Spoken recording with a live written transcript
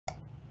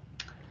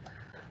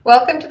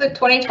Welcome to the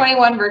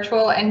 2021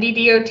 Virtual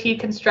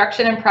NDDOT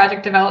Construction and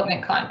Project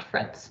Development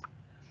Conference.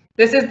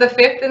 This is the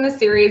fifth in the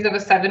series of a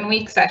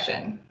 7-week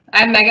session.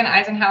 I'm Megan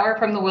Eisenhower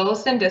from the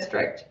Williston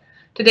District.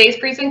 Today's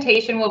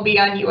presentation will be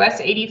on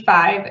US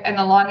 85 and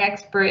the Long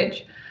X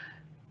Bridge,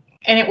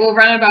 and it will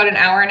run about an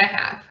hour and a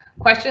half.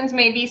 Questions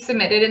may be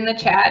submitted in the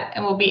chat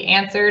and will be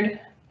answered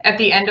at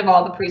the end of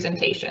all the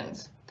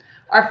presentations.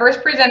 Our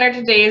first presenter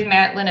today is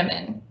Matt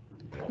Linneman.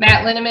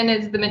 Matt Linneman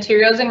is the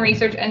Materials and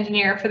Research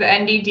Engineer for the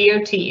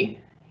NDDOT.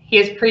 He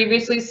has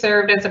previously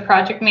served as a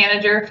project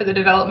manager for the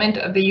development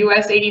of the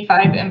US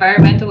 85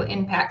 Environmental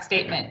Impact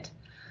Statement.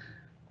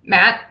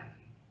 Matt?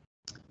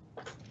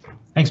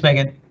 Thanks,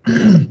 Megan.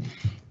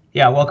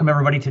 Yeah, welcome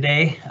everybody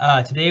today.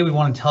 Today we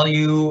want to tell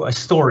you a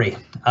story,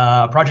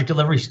 a project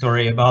delivery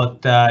story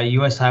about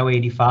US Highway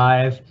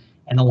 85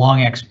 and the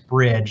Long X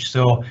Bridge.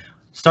 So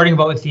starting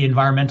about with the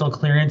environmental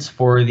clearance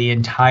for the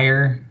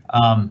entire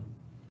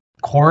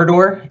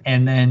corridor,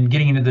 and then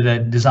getting into the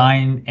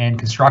design and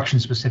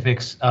construction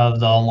specifics of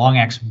the Long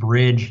X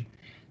Bridge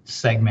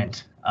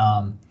segment.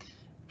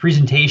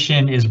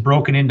 Presentation is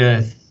broken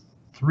into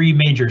 3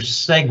 major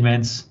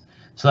segments,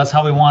 so that's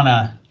how we want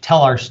to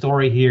tell our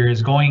story here,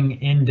 is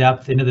going in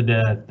depth into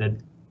the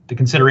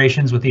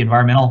considerations with the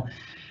environmental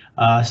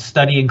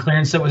study and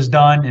clearance that was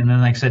done, and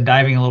then, like I said,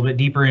 diving a little bit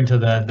deeper into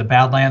the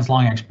Badlands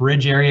Long X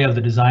Bridge area of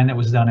the design that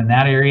was done in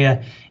that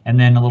area, and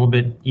then a little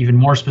bit even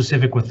more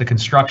specific with the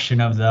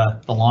construction of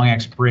the Long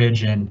X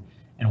Bridge and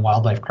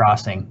wildlife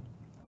crossing.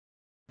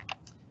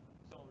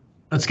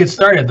 Let's get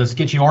started. Let's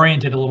get you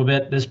oriented a little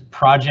bit. This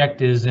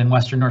project is in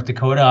western North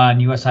Dakota on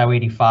US Highway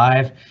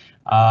 85.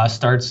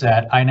 Starts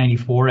at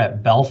I-94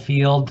 at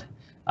Belfield,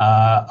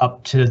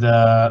 up to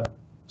the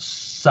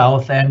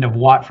south end of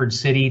Watford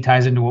City,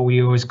 ties into what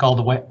we always call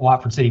the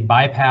Watford City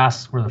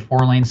bypass, where the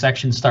 4-lane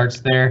section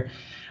starts there,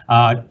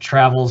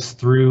 travels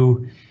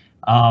through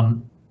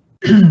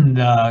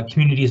the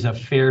communities of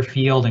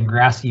Fairfield and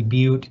Grassy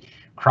Butte,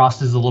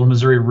 crosses the Little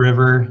Missouri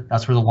River.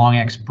 That's where the Long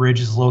X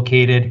Bridge is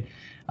located.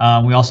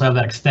 We also have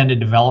that extended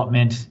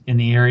development in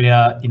the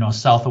area,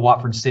 south of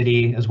Watford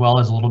City, as well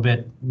as a little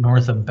bit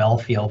north of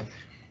Belfield.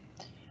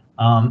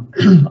 A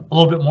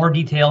little bit more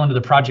detail into the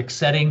project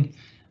setting.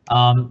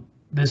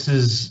 This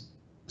is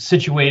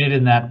situated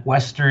in that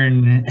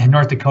western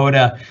North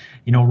Dakota,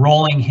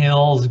 rolling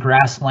hills,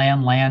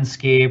 grassland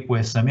landscape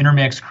with some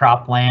intermixed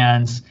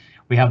croplands.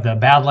 We have the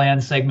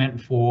Badlands segment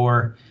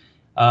for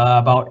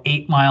about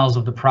 8 miles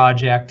of the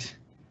project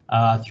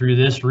through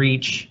this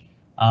reach,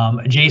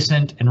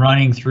 adjacent and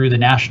running through the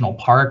national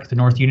park, the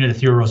North Unit of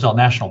Theodore Roosevelt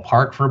National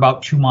Park, for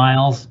about 2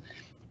 miles,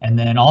 and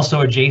then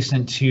also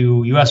adjacent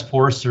to U.S.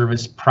 Forest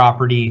Service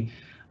property,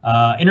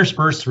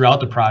 interspersed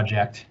throughout the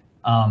project.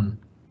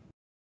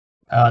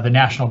 The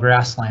national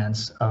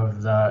grasslands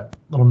of the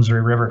Little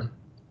Missouri River.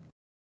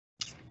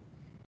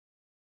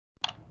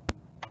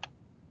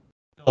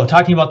 So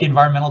talking about the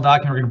environmental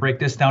document, we're going to break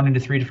this down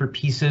into 3 different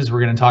pieces. We're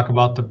going to talk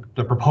about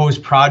the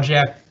proposed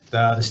project,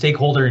 the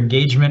stakeholder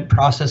engagement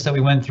process that we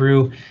went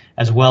through,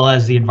 as well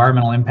as the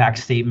environmental impact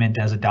statement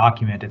as a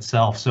document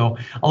itself. So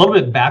a little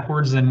bit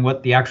backwards than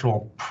what the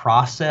actual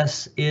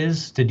process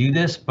is to do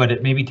this, but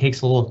it maybe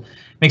makes a little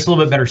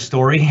bit better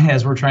story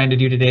as we're trying to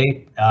do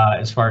today,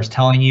 as far as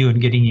telling you and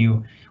getting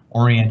you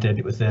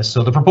oriented with this.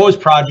 So the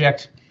proposed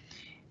project,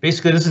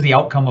 basically this is the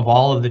outcome of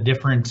all of the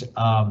different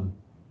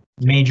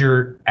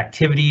major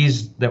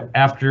activities that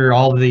after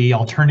all of the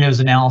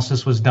alternatives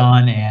analysis was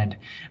done and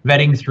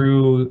vetting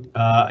through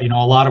a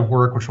lot of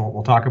work, which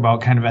we'll talk about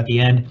kind of at the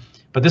end.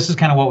 But this is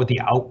kind of what the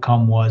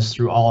outcome was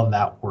through all of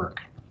that work.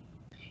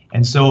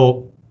 And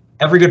so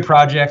every good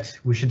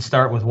project, we should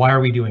start with, why are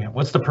we doing it?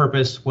 What's the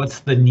purpose? What's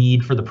the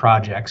need for the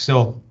project?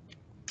 So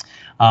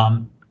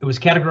it was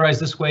categorized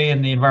this way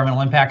in the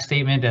environmental impact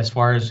statement as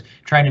far as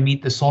trying to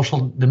meet the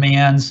social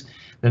demands,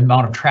 the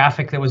amount of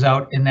traffic that was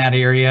out in that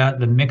area,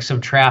 the mix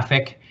of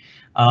traffic,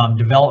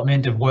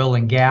 development of oil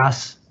and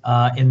gas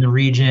in the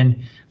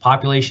region,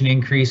 population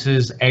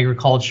increases,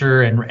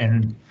 agriculture,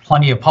 and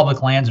plenty of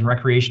public lands and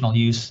recreational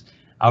use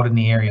out in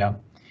the area.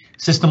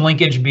 System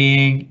linkage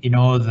being,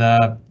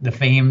 the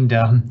famed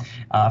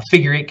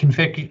figure 8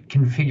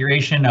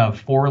 configuration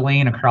of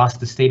 4-lane across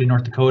the state of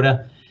North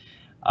Dakota.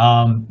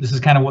 This is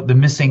kind of what the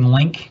missing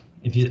link,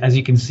 as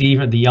you can see,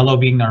 the yellow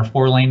being our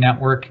 4-lane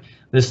network.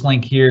 This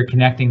link here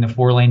connecting the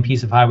 4-lane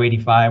piece of Highway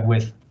 85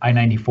 with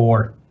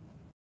I-94.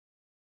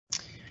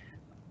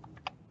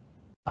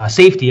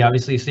 Safety,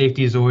 obviously,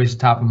 safety is always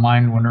top of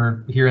mind when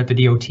we're here at the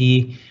DOT.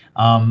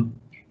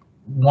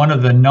 One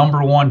of the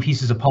 #1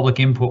 pieces of public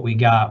input we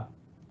got,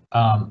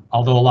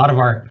 although a lot of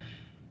our,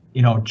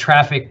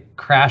 traffic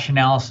crash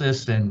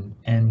analysis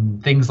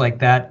and things like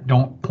that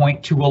don't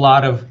point to a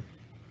lot of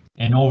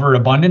an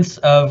overabundance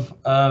of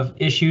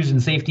issues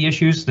and safety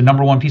issues. The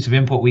 #1 piece of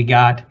input we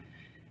got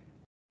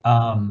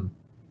from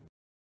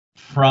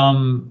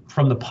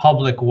the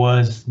public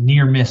was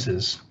near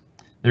misses.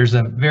 There's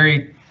a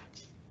very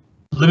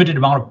limited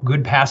amount of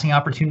good passing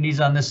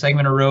opportunities on this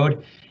segment of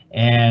road,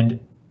 and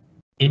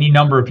any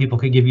number of people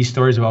could give you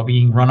stories about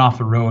being run off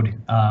the road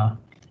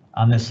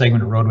on this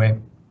segment of roadway.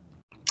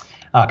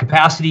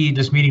 Capacity,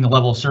 just meeting the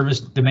level of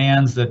service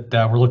demands that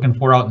we're looking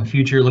for out in the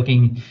future,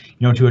 looking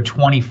to a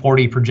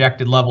 2040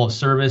 projected level of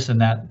service, and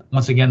that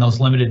once again those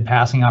limited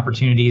passing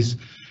opportunities,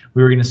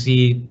 we were going to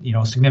see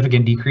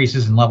significant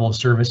decreases in level of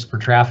service for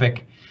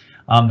traffic.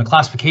 The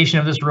classification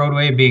of this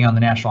roadway being on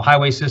the national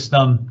highway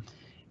system,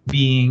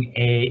 being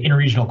a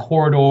interregional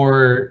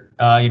corridor,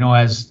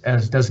 as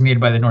designated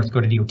by the North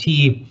Dakota DOT.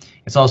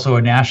 It's also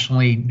a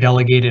nationally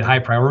delegated high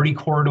priority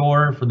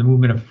corridor for the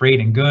movement of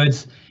freight and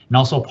goods, and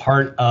also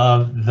part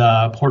of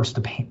the Ports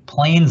to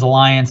Plains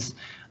Alliance,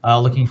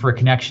 looking for a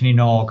connection,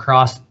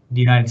 across the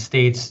United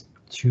States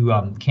to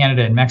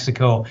Canada and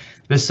Mexico.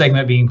 This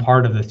segment being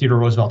part of the Theodore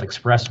Roosevelt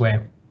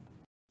Expressway.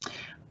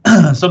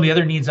 Some of the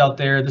other needs out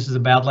there. This is the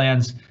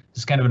Badlands. This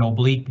is kind of an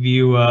oblique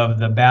view of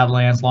the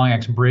Badlands Long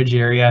X Bridge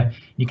area.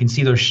 You can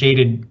see those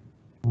shaded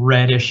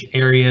reddish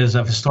areas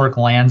of historic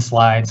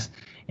landslides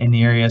in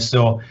the area.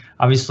 So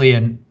obviously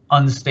an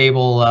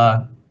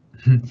unstable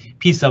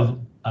piece of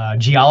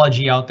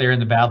geology out there in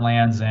the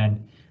Badlands,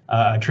 and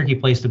a tricky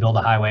place to build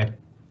a highway.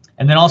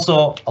 And then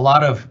also a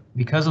lot of,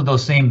 because of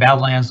those same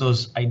Badlands,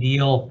 those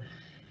ideal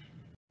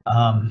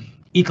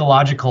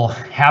ecological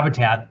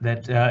habitat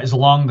that is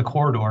along the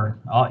corridor,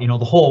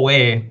 the whole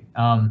way,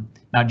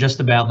 not just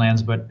the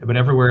Badlands, but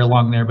everywhere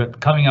along there,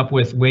 but coming up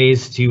with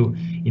ways to,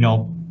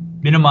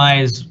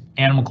 minimize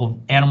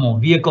animal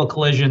vehicle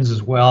collisions,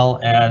 as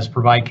well as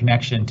provide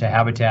connection to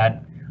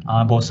habitat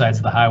on both sides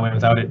of the highway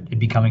without it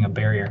becoming a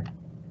barrier.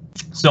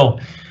 So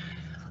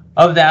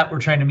of that, we're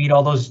trying to meet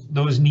all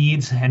those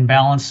needs and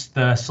balance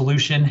the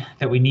solution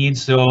that we need.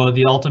 So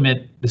the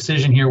ultimate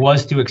decision here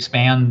was to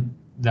expand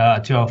to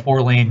a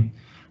 4-lane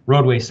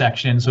roadway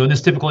section. So in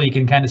this typical, you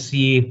can kind of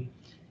see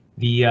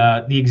the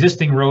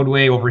existing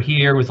roadway over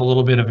here with a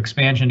little bit of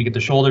expansion to get the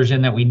shoulders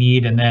in that we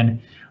need, and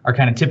then our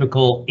kind of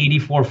typical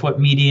 84-foot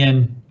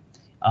median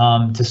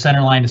to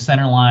center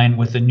line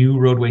with the new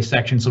roadway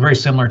section. So very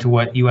similar to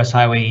what US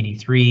Highway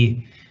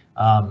 83,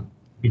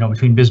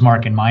 between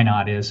Bismarck and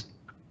Minot is.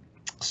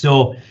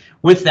 So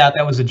with that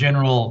was a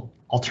general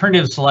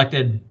alternative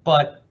selected,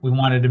 but we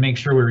wanted to make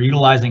sure we were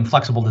utilizing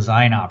flexible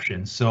design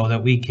options so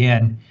that we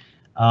can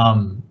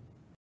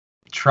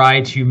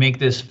try to make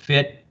this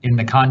fit in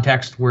the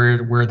context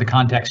where the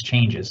context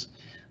changes.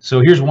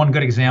 So here's one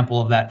good example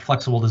of that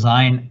flexible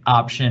design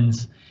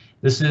options.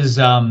 This is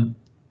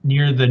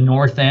near the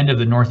north end of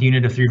the north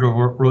unit of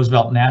Theodore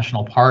Roosevelt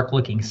National Park,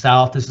 looking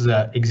south. This is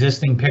an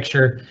existing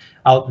picture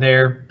out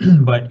there,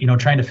 but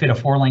trying to fit a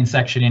 4-lane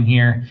section in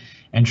here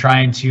and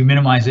trying to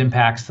minimize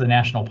impacts to the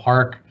national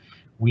park.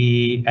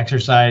 We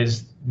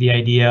exercised the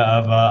idea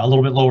of a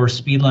little bit lower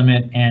speed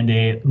limit and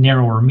a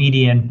narrower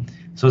median.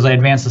 So as I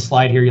advance the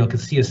slide here, you can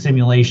see a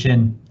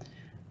simulation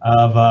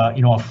of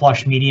a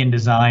flush median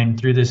design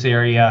through this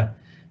area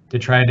to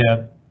try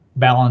to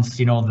balance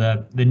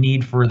the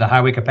need for the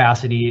highway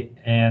capacity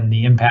and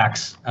the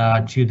impacts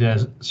to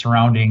the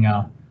surrounding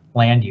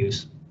land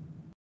use.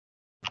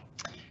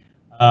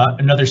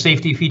 Another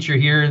safety feature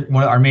here,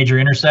 our major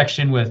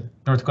intersection with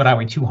North Dakota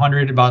Highway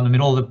 200, about in the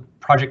middle of the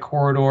project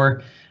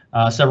corridor.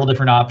 Several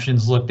different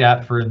options looked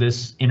at for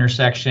this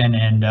intersection,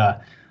 and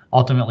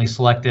ultimately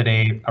selected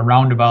a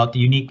roundabout. The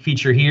unique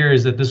feature here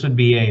is that this would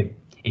be a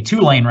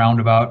 2-lane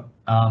roundabout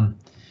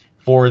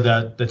for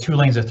the 2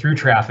 lanes of through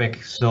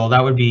traffic. So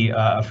that would be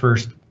a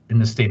first in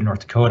the state of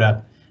North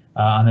Dakota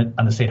on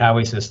the state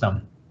highway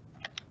system.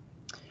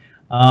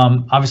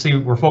 Obviously,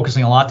 we're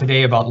focusing a lot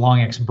today about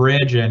Long X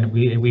Bridge, and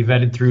we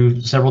vetted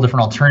through several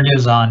different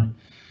alternatives on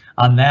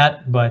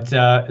that, but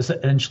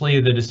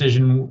essentially the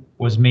decision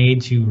was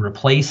made to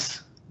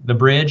replace the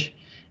bridge,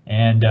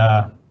 and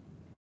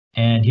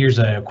here's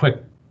a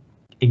quick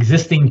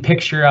existing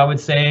picture, I would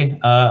say,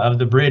 of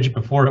the bridge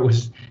before it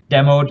was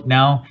demoed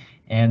now.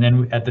 And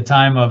then at the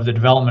time of the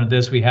development of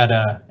this, we had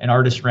an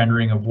artist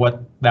rendering of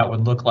what that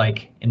would look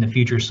like in the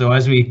future. So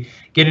as we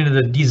get into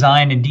the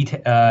design and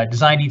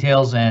design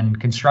details and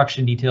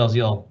construction details,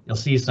 you'll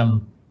see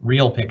some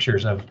real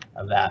pictures of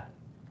that.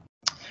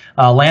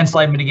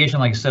 Landslide mitigation,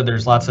 like I said,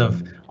 there's lots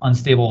of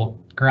unstable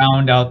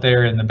ground out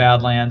there in the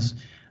Badlands.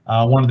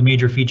 One of the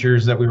major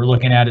features that we were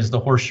looking at is the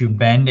Horseshoe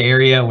Bend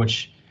area,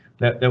 which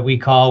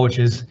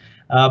is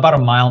about a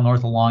mile north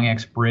of Long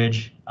X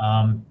Bridge.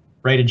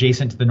 Right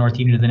adjacent to the north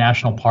unit of the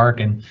national park,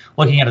 and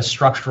looking at a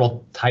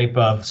structural type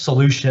of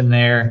solution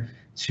there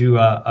to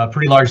a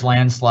pretty large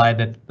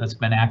landslide that's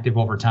been active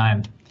over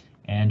time,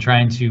 and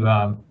trying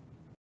to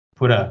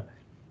put a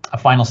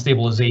final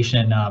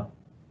stabilization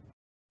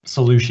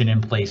solution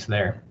in place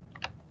there.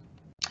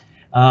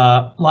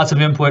 Lots of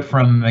input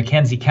from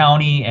McKenzie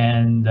County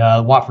and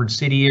Watford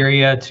City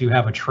area to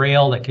have a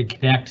trail that could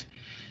connect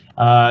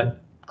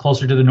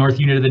closer to the north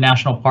unit of the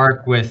national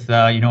park with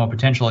a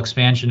potential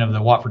expansion of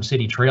the Watford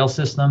City trail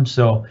system.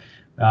 So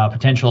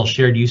potential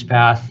shared use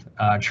path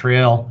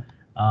trail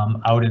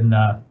out in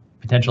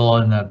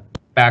the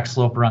back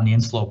slope or on the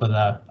inslope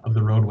of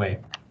the roadway.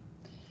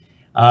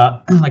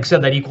 Like I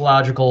said, that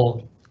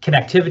ecological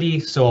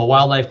connectivity, so a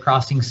wildlife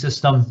crossing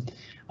system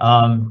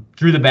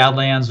through the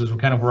Badlands was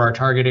kind of where our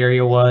target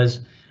area was.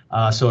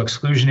 so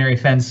exclusionary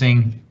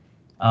fencing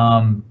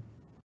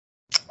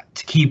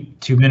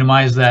to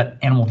minimize that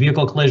animal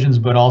vehicle collisions,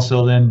 but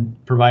also then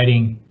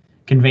providing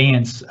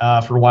conveyance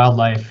for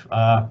wildlife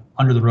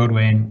under the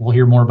roadway, and we'll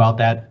hear more about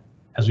that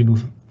as we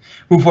move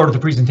forward with the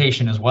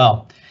presentation as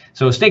well.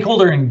 So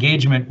stakeholder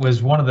engagement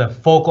was one of the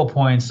focal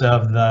points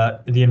of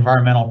the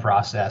environmental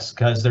process,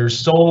 because there's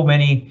so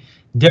many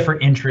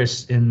different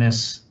interests in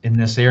this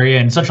area,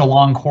 and such a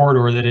long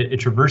corridor that it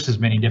traverses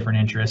many different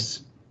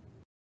interests.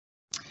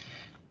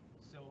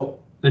 So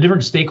the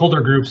different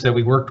stakeholder groups that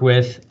we worked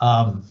with,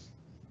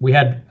 we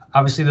had,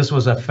 obviously this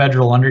was a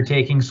federal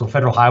undertaking, so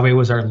Federal Highway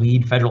was our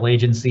lead federal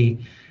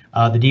agency,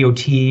 the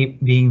DOT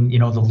being,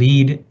 the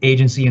lead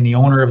agency and the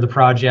owner of the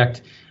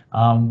project.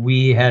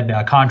 We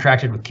had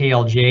contracted with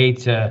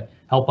KLJ to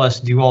help us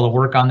do all the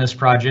work on this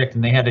project,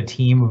 and they had a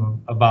team of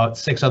about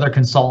 6 other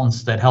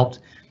consultants that helped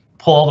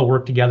pull all the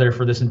work together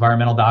for this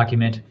environmental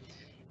document.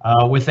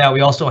 With that, we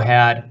also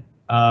had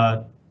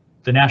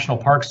the National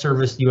Park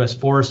Service, the U.S.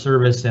 Forest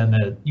Service, and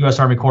the U.S.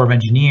 Army Corps of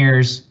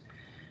Engineers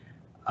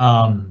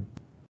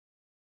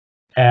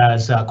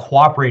as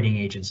cooperating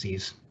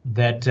agencies.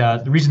 That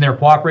the reason they're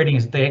cooperating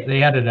is they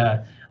had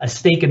a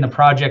stake in the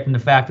project, and the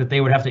fact that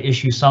they would have to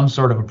issue some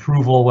sort of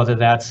approval, whether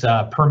that's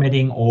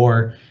permitting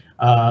or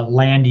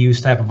land use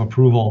type of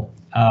approval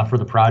for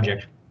the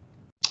project.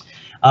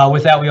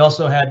 With that, we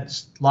also had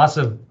lots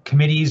of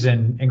committees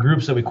and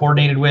groups that we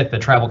coordinated with: the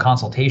Tribal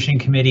Consultation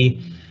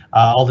Committee,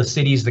 all the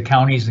cities, the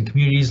counties, and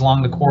communities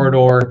along the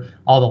corridor,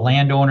 all the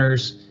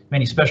landowners,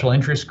 many special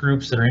interest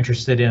groups that are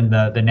interested in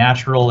the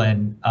natural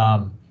and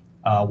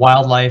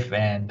wildlife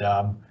and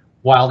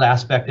wild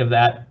aspect of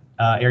that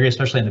area,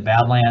 especially in the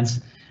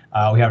Badlands.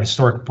 We have a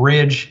historic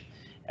bridge,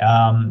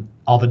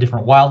 all the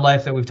different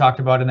wildlife that we've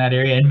talked about in that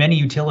area, and many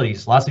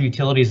utilities, lots of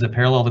utilities that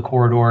parallel the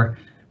corridor,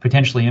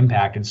 potentially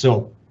impacted.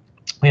 So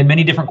we had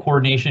many different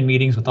coordination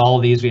meetings with all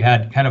of these. We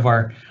had kind of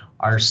our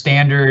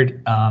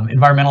standard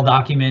environmental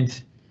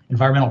document,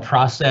 environmental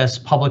process,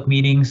 public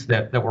meetings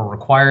that were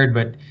required,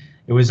 but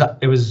it was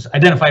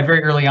identified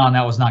very early on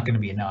that was not going to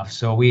be enough.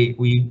 So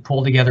we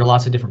pulled together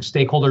lots of different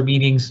stakeholder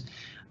meetings.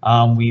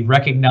 We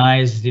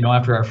recognized,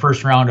 after our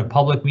first round of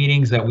public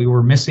meetings, that we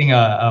were missing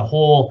a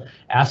whole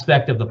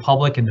aspect of the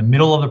public in the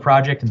middle of the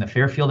project in the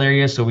Fairfield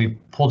area. So we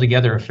pulled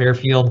together a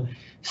Fairfield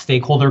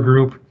stakeholder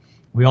group.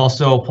 We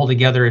also pulled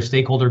together a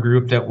stakeholder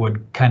group that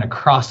would kind of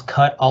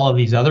cross-cut all of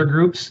these other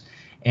groups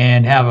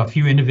and have a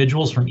few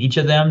individuals from each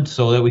of them,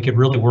 so that we could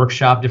really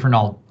workshop different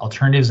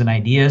alternatives and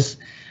ideas.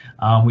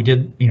 We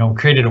did,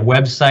 created a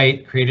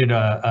website, created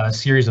a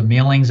series of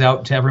mailings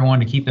out to everyone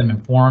to keep them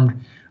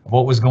informed of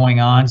what was going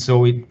on. So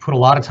we put a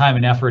lot of time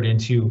and effort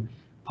into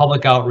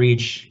public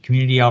outreach,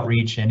 community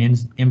outreach, and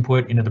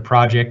input into the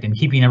project, and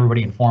keeping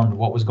everybody informed of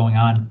what was going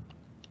on.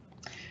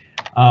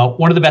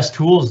 One of the best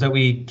tools that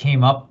we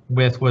came up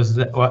with was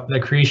the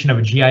creation of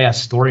a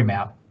GIS story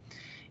map.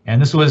 And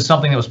this was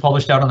something that was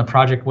published out on the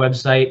project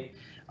website.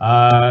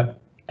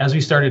 As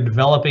we started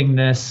developing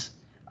this,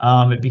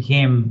 it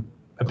became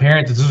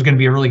apparent that this was going to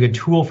be a really good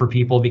tool for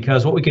people,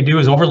 because what we could do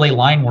is overlay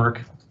line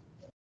work.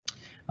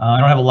 I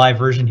don't have a live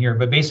version here,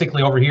 but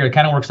basically over here, it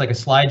kind of works like a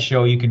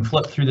slideshow. You can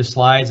flip through the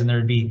slides and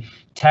there'd be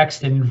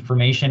text and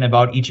information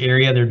about each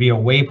area. There'd be a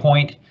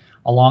waypoint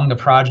along the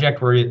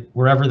project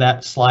wherever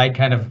that slide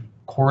kind of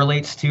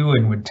correlates to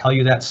and would tell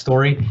you that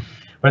story.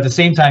 But at the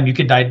same time, you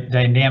could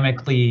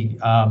dynamically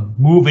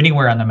move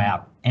anywhere on the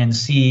map and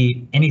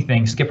see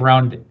anything, skip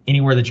around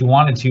anywhere that you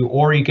wanted to,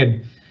 or you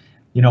could,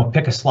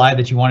 pick a slide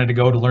that you wanted to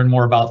go to learn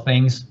more about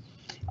things.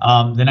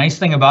 The nice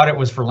thing about it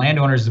was, for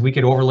landowners, is we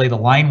could overlay the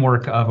line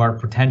work of our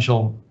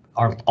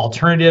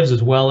alternatives,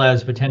 as well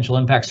as potential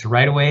impacts to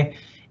right-of-way,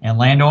 and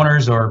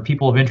landowners or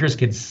people of interest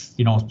could,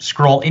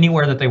 scroll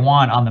anywhere that they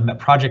want on the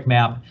project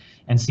map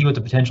and see what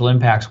the potential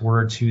impacts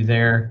were to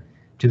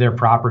their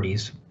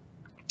properties.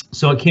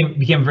 So it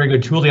became a very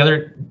good tool. The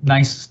other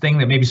nice thing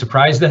that maybe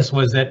surprised us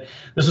was that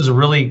this was a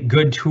really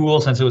good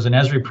tool, since it was an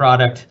Esri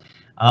product.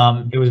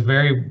 It was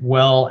very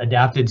well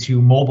adapted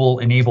to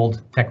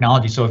mobile-enabled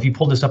technology. So if you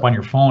pulled this up on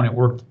your phone, it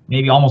worked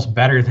maybe almost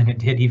better than it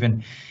did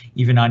even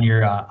on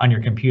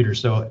your computer.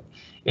 So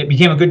it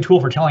became a good tool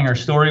for telling our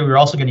story. We were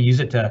also going to use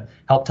it to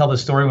help tell the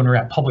story when we're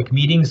at public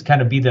meetings,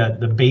 kind of be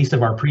the base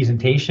of our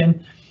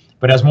presentation.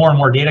 But as more and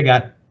more data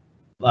got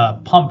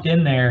pumped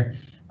in there,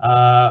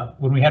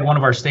 when we had one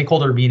of our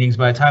stakeholder meetings,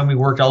 by the time we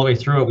worked all the way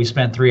through it, we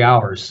spent 3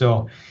 hours.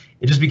 So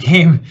it just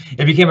became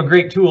a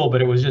great tool,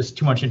 but it was just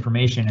too much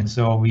information, and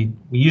so we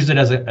used it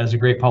as a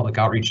great public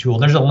outreach tool.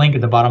 There's a link at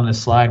the bottom of this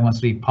slide.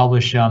 Once we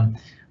publish, I'd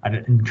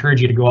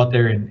encourage you to go out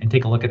there and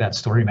take a look at that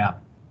story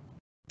map.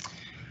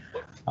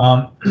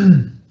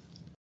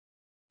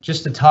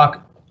 Just to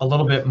talk a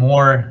little bit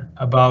more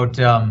about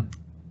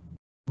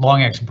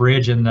Long X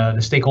Bridge and the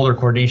stakeholder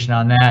coordination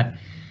on that.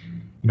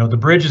 The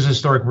bridge is a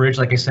historic bridge,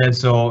 like I said,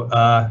 so,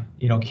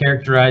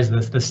 characterized,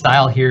 the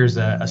style here is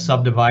a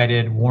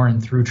subdivided,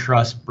 worn through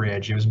truss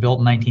bridge. It was built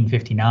in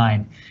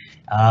 1959.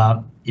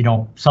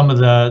 Some of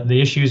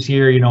the issues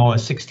here,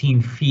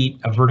 16 feet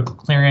of vertical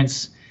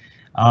clearance,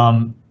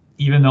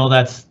 even though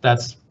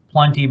that's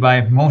plenty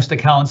by most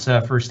accounts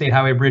for state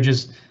highway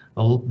bridges.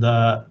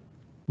 The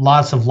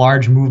lots of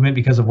large movement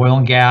because of oil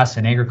and gas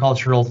and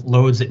agricultural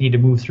loads that need to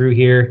move through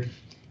here.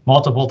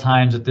 Multiple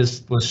times that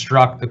this was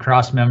struck, the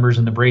cross members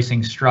and the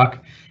bracing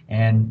struck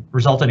and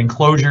resulted in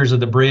closures of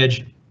the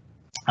bridge.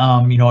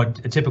 You know,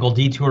 a typical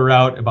detour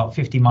route, about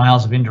 50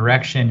 miles of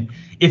indirection.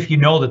 If you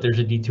know that there's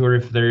a detour,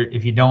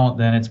 if you don't,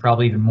 then it's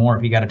probably even more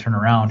if you got to turn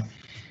around.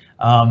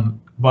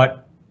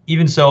 But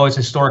even so, it's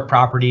historic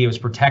property. It was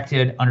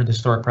protected under the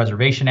Historic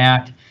Preservation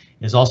Act.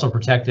 It is also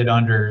protected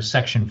under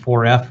Section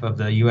 4F of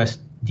the U.S.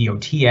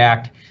 DOT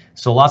Act.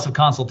 So lots of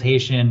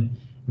consultation,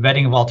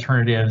 vetting of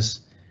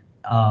alternatives.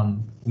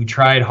 We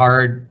tried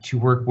hard to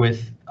work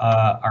with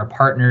our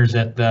partners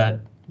at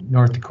the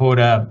North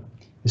Dakota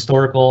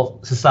Historical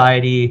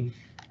Society,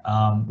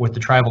 with the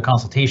Tribal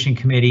Consultation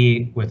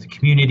Committee, with the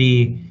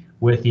community,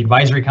 with the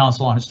Advisory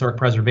Council on Historic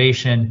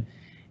Preservation,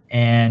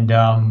 and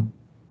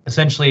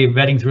essentially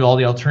vetting through all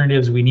the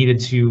alternatives. We needed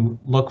to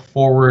look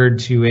forward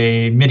to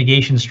a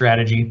mitigation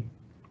strategy,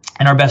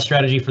 and our best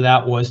strategy for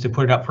that was to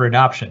put it up for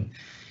adoption.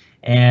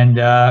 And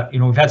you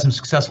know, we've had some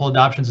successful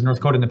adoptions in North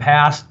Dakota in the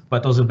past,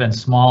 but those have been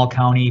small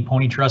county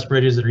pony truss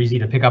bridges that are easy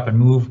to pick up and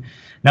move.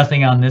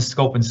 Nothing on this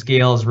scope and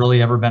scale has really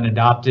ever been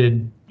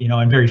adopted, you know,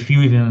 and very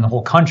few even in the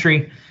whole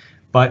country.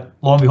 But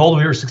lo and behold,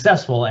 we were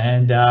successful,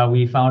 and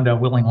we found a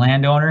willing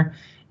landowner,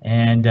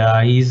 and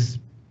he's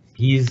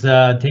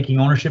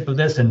taking ownership of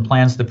this and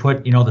plans to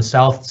put, you know, the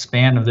south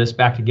span of this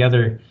back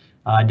together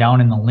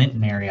down in the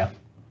Linton area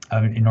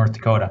in North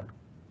Dakota.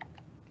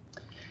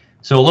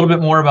 So a little bit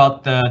more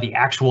about the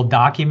actual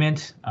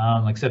document.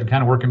 Like I said, I'm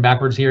kind of working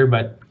backwards here,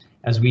 but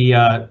as we,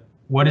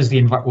 what is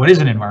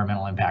an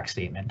environmental impact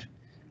statement?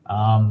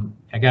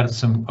 I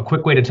got a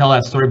quick way to tell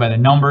that story by the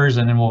numbers,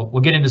 and then we'll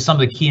get into some of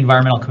the key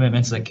environmental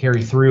commitments that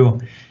carry through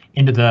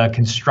into the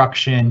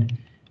construction,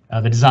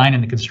 the design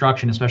and the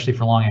construction, especially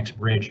for Long X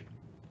Bridge.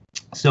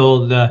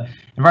 So the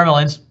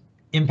environmental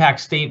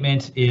impact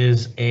statement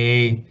is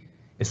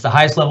it's the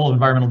highest level of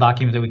environmental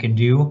document that we can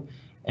do.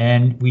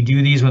 And we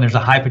do these when there's a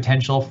high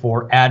potential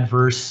for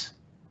adverse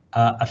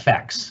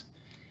effects.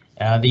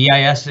 The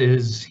EIS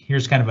is,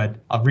 here's kind of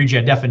I'll read you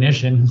a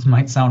definition. This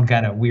might sound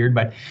kind of weird,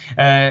 but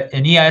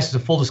an EIS is a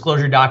full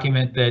disclosure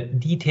document that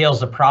details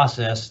the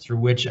process through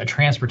which a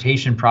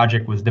transportation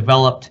project was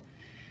developed,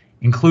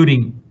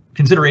 including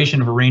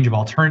consideration of a range of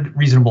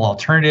reasonable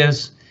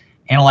alternatives,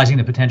 analyzing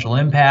the potential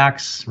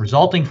impacts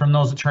resulting from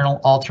those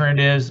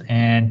alternatives,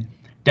 and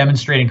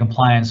demonstrating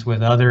compliance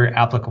with other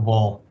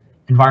applicable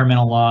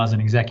environmental laws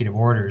and executive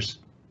orders.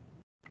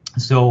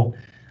 So,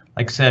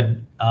 like I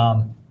said,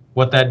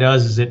 what that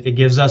does is it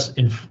gives us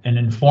an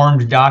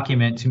informed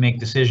document to make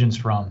decisions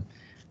from,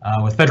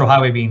 with Federal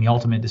Highway being the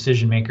ultimate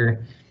decision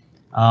maker.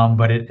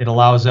 But it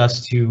allows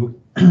us to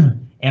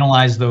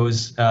analyze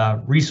those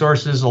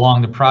resources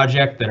along the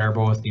project that are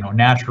both, you know,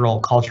 natural,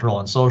 cultural,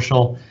 and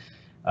social,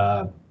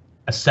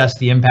 assess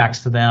the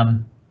impacts to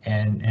them,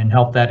 and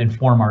help that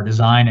inform our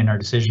design and our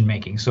decision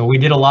making. So we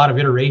did a lot of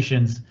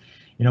iterations.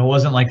 You know, it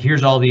wasn't like,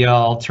 here's all the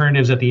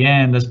alternatives at the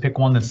end, let's pick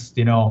one that's,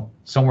 you know,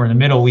 somewhere in the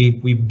middle. We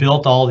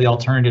built all the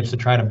alternatives to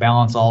try to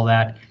balance all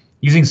that,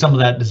 using some of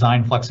that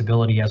design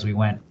flexibility as we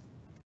went.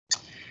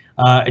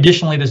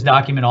 Additionally, this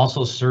document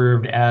also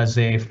served as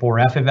a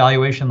 4F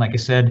evaluation. Like I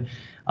said,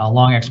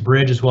 Long X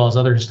Bridge, as well as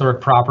other historic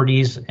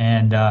properties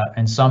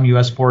and some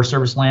U.S. Forest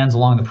Service lands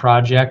along the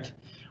project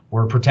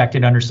were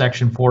protected under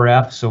Section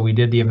 4F. So we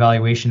did the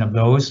evaluation of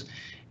those.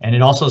 And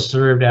it also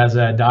served as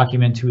a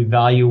document to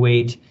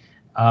evaluate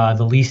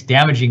the least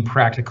damaging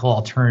practical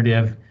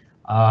alternative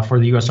for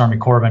the U.S. Army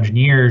Corps of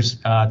Engineers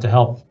to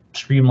help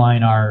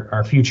streamline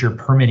our future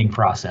permitting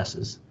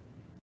processes.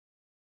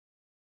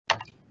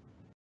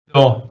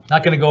 So,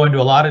 not going to go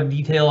into a lot of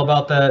detail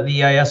about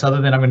the EIS,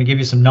 other than I'm going to give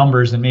you some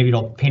numbers and maybe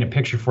it'll paint a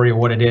picture for you of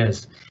what it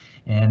is.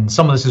 And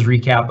some of this is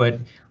recap, but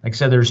like I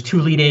said, there's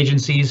 2 lead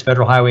agencies,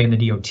 Federal Highway and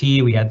the DOT.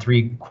 We had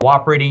 3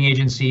 cooperating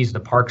agencies, the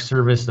Park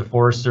Service, the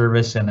Forest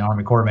Service, and the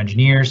Army Corps of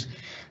Engineers.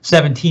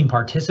 17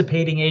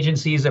 participating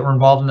agencies that were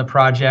involved in the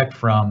project,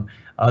 from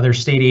other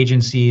state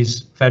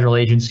agencies, federal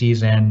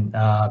agencies, and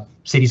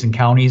cities and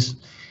counties.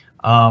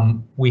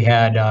 We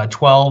had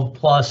 12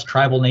 plus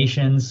tribal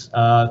nations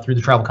through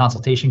the Tribal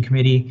Consultation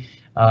Committee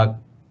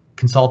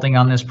consulting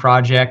on this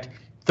project,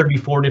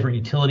 34 different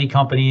utility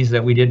companies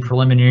that we did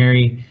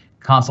preliminary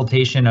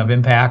consultation of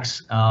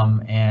impacts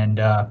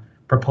and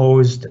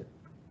proposed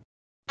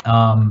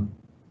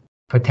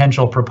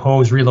potential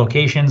proposed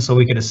relocations, so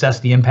we could assess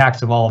the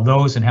impacts of all of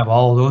those and have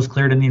all of those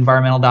cleared in the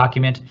environmental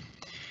document.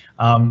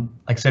 Like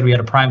I said, we had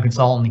a prime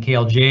consultant, the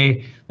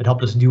KLJ, that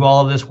helped us do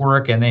all of this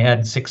work, and they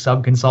had 6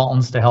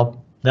 sub-consultants to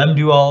help them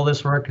do all of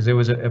this work, because it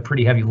was a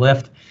pretty heavy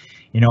lift.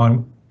 You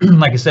know, and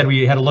like I said,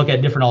 we had to look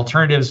at different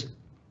alternatives.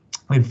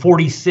 We had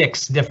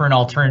 46 different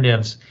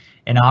alternatives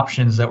and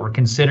options that were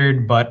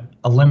considered but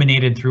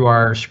eliminated through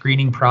our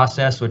screening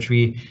process, which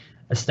we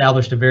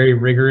established a very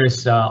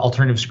rigorous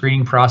alternative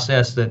screening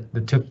process that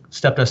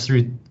stepped us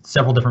through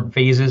several different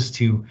phases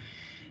to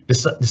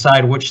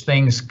decide which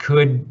things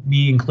could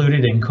be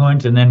included and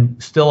couldn't, and then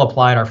still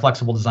applied our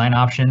flexible design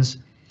options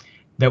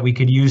that we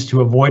could use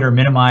to avoid or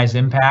minimize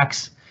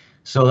impacts.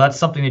 So that's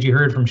something that you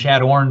heard from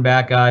Chad Orn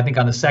back, I think,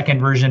 on the second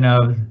version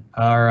of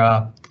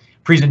our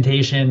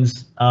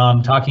presentations,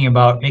 talking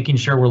about making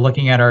sure we're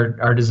looking at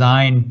our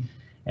design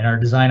and our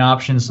design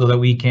options so that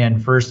we can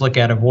first look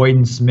at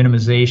avoidance,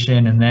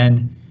 minimization, and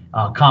then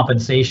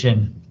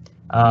compensation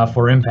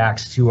for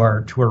impacts to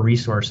our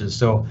resources.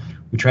 So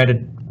we try to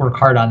work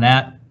hard on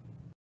that.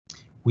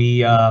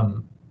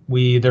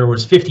 There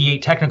was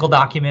 58 technical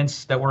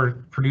documents that were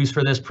produced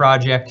for this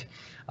project,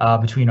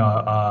 between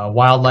a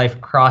wildlife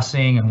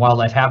crossing and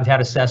wildlife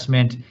habitat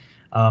assessment,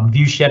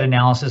 view shed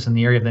analysis in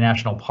the area of the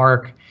national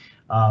park,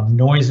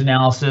 noise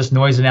analysis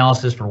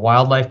for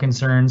wildlife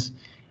concerns,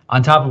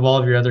 on top of all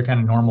of your other kind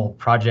of normal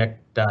project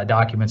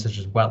documents such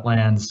as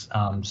wetlands,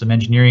 some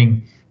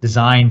engineering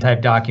design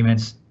type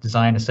documents,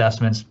 design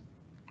assessments,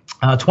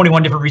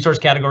 21 different resource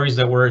categories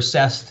that were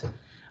assessed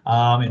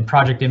and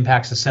project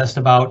impacts assessed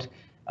about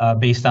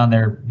based on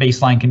their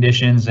baseline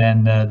conditions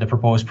and the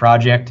proposed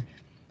project.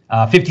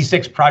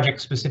 56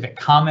 project-specific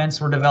comments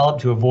were developed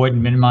to avoid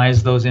and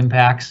minimize those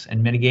impacts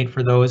and mitigate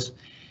for those.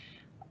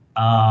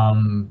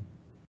 12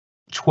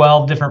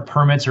 different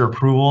permits or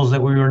approvals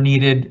that we were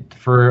needed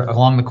for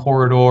along the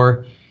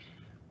corridor,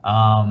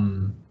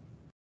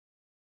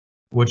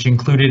 which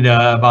included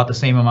about the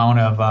same amount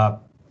of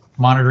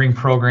monitoring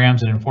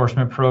programs and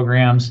enforcement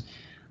programs.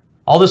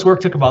 All this work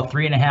took about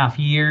 3.5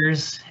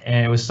 years,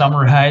 and it was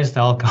summarized,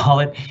 I'll call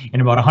it, in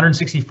about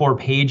 164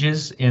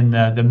 pages in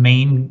the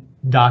main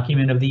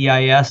document of the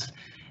EIS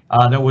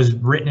that was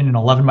written in an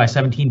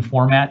 11:17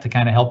 format to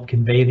kind of help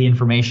convey the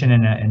information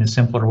in a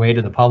simpler way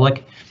to the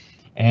public.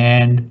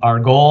 And our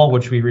goal,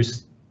 which we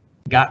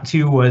got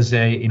to, was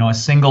a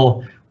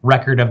single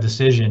record of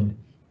decision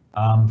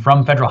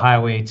from Federal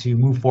Highway to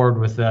move forward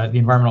with the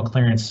environmental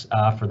clearance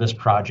for this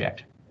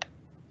project.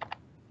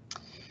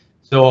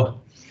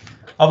 So,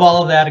 of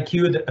all of that,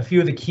 a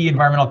few of the key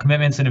environmental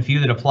commitments and a few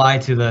that apply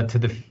to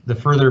the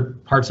further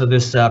parts of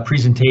this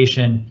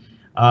presentation.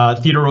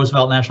 Theodore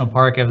Roosevelt National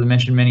Park, I've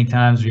mentioned many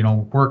times,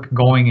 work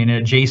going in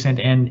adjacent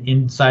and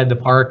inside the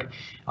park.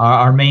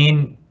 Our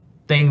main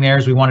thing there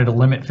is we wanted to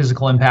limit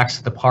physical impacts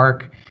to the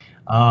park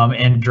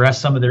and address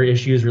some of their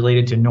issues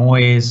related to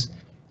noise,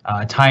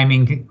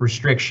 timing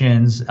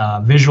restrictions,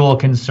 visual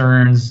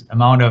concerns,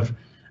 amount of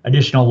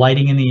additional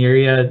lighting in the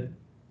area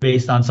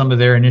based on some of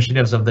their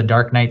initiatives of the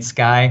dark night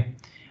sky,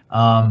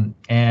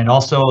 and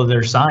also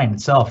their sign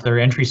itself. Their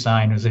entry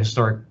sign was a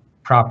historic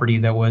property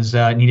that was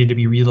needed to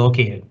be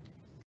relocated.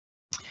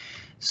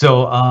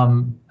 So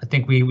I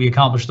think we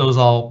accomplished those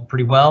all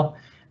pretty well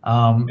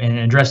and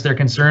addressed their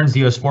concerns. The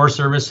U.S. Forest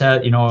Service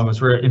had, was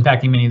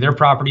impacting many of their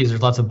properties.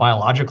 There's lots of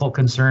biological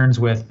concerns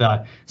with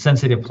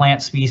sensitive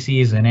plant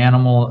species and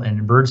animal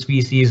and bird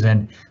species,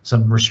 and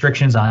some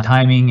restrictions on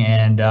timing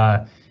and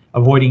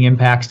avoiding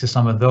impacts to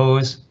some of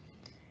those.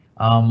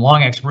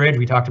 Long X Bridge,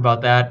 we talked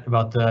about that,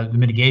 about the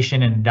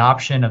mitigation and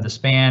adoption of the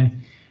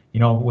span.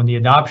 When the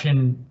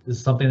adoption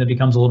is something that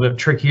becomes a little bit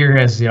trickier,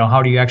 as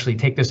how do you actually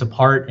take this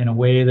apart in a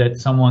way that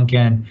someone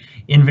can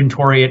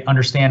inventory it,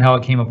 understand how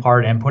it came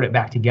apart, and put it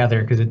back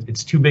together, because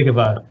it's too big of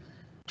a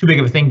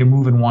thing to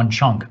move in one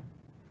chunk.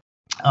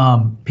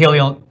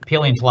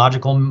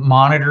 Paleontological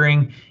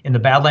monitoring in the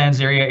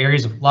Badlands area,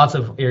 lots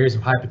of areas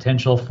of high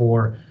potential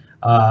for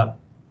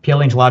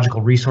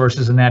paleontological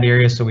resources in that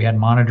area, so we had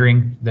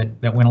monitoring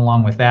that went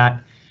along with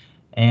that,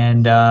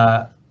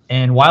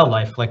 and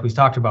wildlife, like we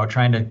talked about,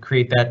 trying to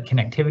create that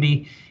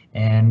connectivity.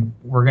 And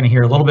we're going to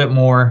hear a little bit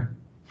more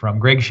from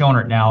Greg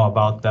Schonert now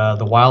about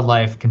the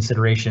wildlife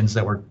considerations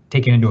that were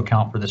taken into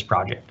account for this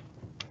project.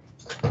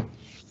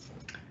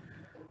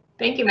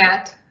 Thank you,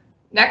 Matt.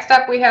 Next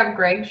up, we have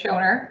Greg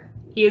Schonert.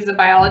 He is a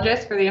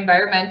biologist for the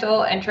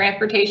Environmental and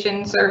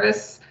Transportation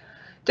Service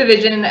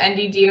Division in the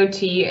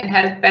NDDOT and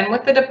has been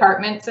with the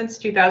department since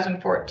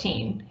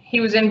 2014. He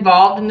was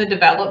involved in the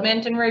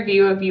development and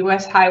review of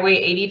U.S. Highway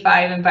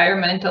 85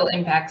 Environmental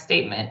Impact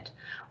Statement,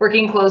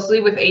 working closely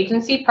with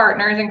agency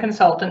partners and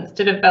consultants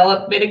to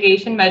develop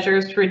mitigation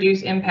measures to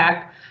reduce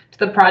impact to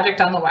the project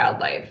on the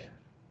wildlife.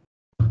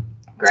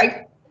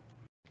 Greg?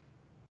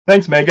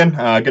 Thanks, Megan.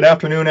 Good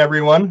afternoon,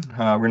 everyone.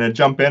 We're going to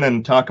jump in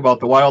and talk about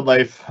the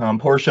wildlife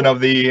portion of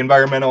the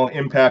environmental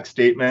impact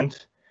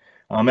statement.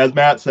 As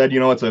Matt said,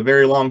 it's a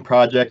very long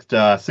project,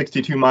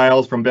 62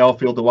 miles from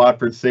Belfield to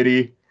Watford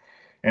City.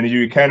 And as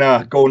you kind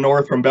of go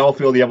north from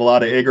Belfield, you have a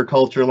lot of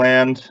agriculture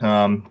land,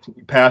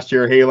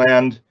 pasture,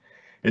 hayland.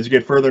 As you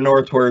get further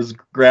north towards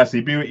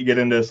Grassy Butte, you get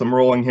into some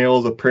rolling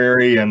hills of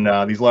prairie and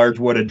these large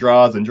wooded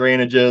draws and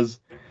drainages.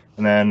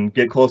 And then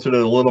get closer to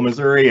the Little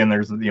Missouri, and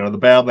there's the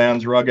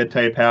Badlands rugged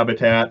type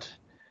habitat,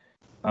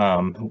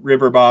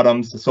 river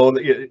bottoms. So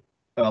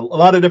a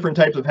lot of different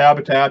types of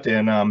habitat,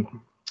 and a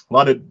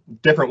lot of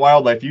different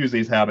wildlife use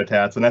these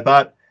habitats. And I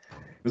thought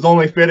it was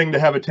only fitting to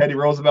have a Teddy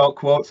Roosevelt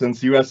quote,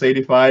 since US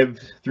 85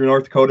 through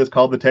North Dakota is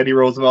called the Teddy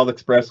Roosevelt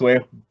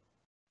Expressway.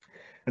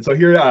 And so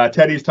here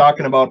Teddy's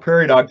talking about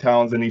prairie dog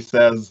towns, and he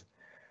says,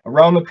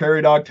 Around the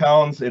prairie dog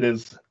towns, it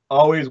is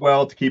always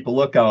well to keep a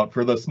lookout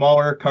for the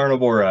smaller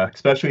carnivora,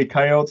 especially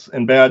coyotes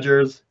and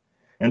badgers,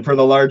 and for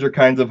the larger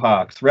kinds of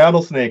hawks.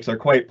 Rattlesnakes are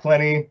quite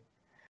plenty,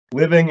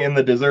 living in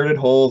the deserted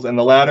holes, and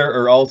the latter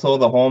are also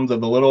the homes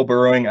of the little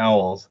burrowing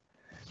owls.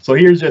 So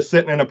here's just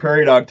sitting in a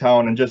prairie dog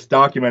town and just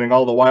documenting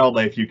all the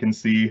wildlife you can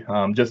see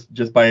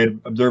just by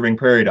observing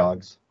prairie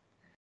dogs.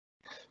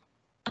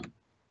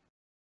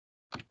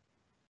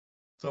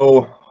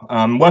 So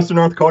Western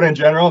North Dakota in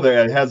general,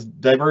 it has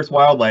diverse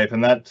wildlife,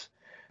 and that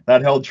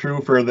held true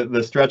for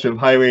the stretch of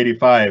Highway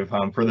 85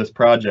 for this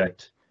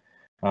project.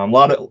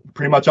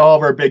 Pretty much all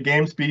of our big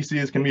game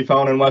species can be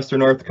found in Western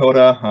North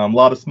Dakota. A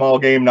lot of small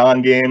game,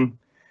 non-game,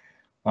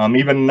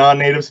 even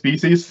non-native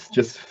species.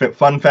 Just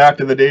fun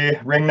fact of the day: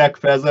 ringneck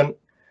pheasant,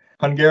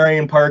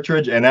 Hungarian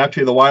partridge, and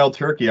actually the wild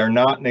turkey are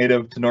not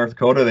native to North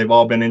Dakota. They've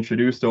all been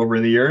introduced over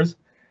the years.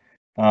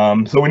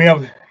 So when you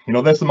have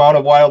this amount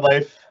of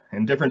wildlife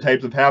and different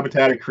types of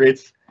habitat, it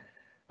creates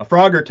a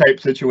Frogger type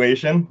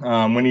situation.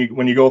 When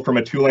you go from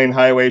a 2-lane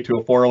highway to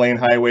a 4-lane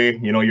highway,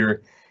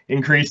 you're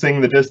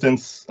increasing the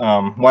distance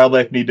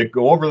wildlife need to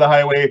go over the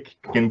highway,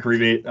 can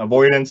create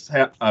avoidance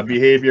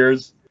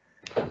behaviors,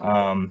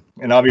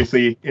 and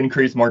obviously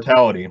increase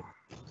mortality.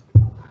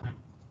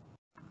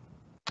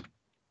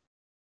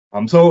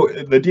 So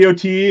the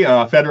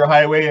DOT, Federal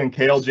Highway, and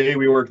KLJ,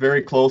 we work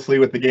very closely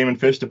with the Game and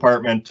Fish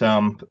Department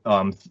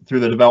through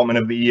the development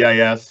of the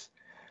EIS.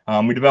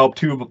 We developed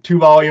two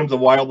volumes of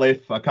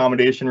wildlife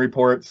accommodation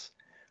reports.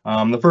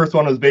 The first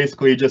one was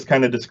basically just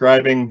kind of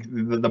describing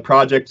the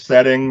project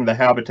setting, the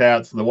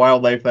habitats, the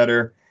wildlife that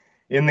are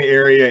in the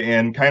area,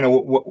 and kind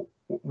of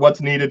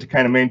what's needed to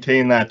kind of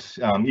maintain that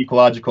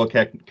ecological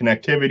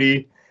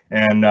connectivity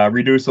and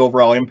reduce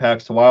overall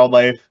impacts to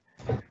wildlife.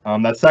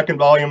 That second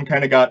volume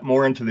kind of got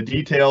more into the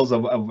details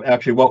of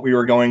actually what we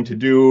were going to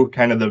do,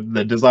 kind of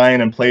the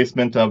design and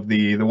placement of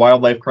the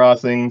wildlife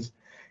crossings,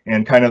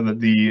 and kind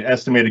of the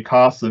estimated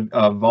costs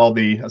of all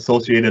the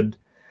associated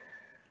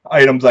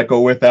items that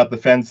go with that, the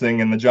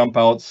fencing and the jump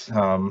outs.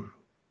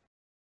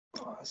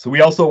 So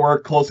we also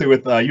work closely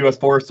with U.S.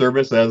 Forest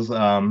Service. As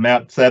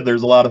Matt said,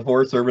 there's a lot of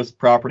Forest Service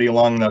property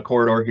along the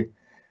corridor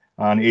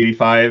on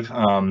 85.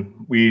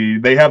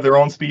 They have their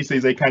own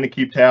species they kind of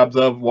keep tabs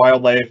of: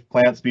 wildlife,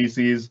 plant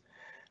species,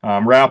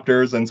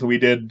 raptors. And so we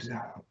did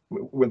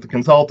with the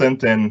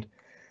consultant, and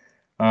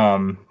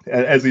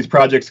as these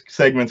project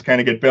segments kind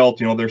of get built,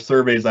 there's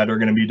surveys that are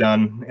going to be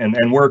done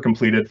and were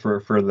completed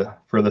for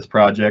this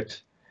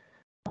project.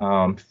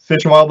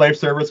 Fish and Wildlife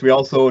Service, we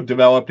also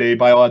developed a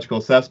biological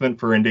assessment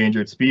for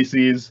endangered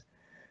species.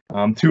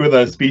 Two of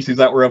the species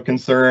that were of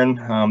concern,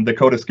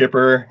 Dakota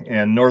skipper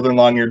and northern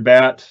long-eared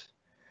bat.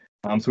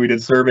 So we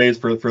did surveys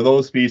for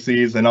those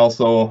species, and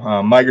also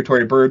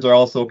migratory birds are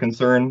also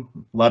concerned.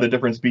 A lot of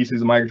different species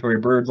of migratory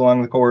birds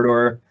along the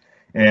corridor,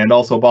 and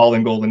also bald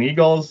and golden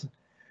eagles.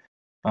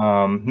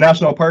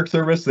 National Park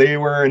Service, they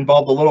were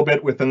involved a little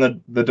bit within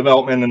the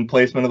development and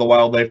placement of the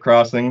wildlife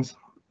crossings.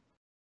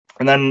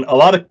 And then a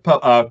lot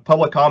of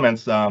public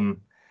comments,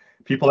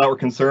 people that were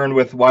concerned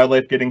with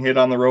wildlife getting hit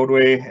on the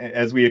roadway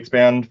as we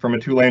expand from a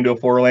 2-lane to a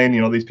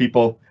 4-lane. These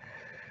people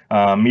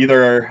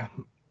either are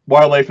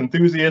wildlife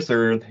enthusiasts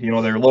or,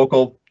 they're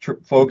local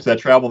folks that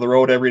travel the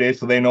road every day,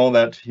 so they know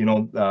that,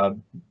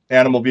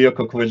 animal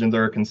vehicle collisions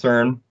are a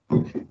concern.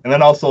 And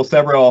then also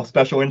several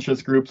special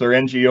interest groups or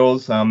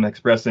NGOs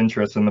expressed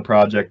interest in the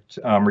project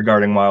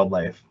regarding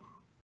wildlife.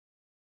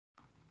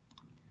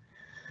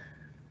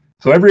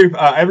 So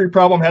every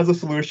problem has a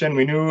solution.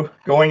 We knew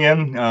going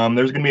in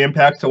there's going to be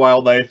impacts to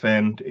wildlife,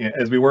 and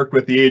as we worked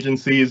with the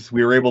agencies,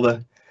 we were able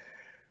to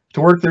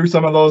work through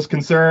some of those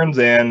concerns.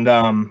 And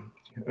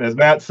as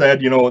Matt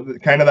said,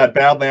 kind of that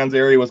Badlands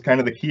area was kind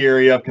of the key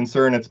area of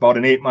concern. It's about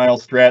an 8-mile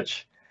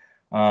stretch.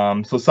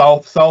 So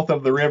south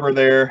of the river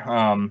there,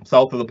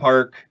 south of the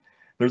park,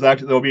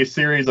 there'll be a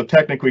series of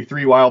technically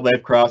 3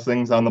 wildlife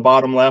crossings. On the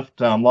bottom left,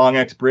 Long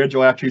X Bridge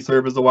will actually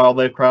serve as a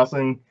wildlife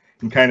crossing.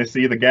 You can kind of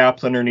see the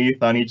gaps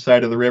underneath on each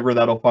side of the river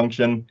that'll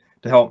function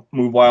to help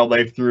move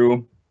wildlife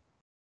through.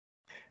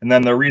 And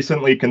then the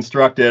recently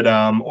constructed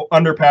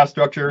underpass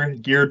structure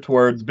geared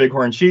towards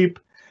bighorn sheep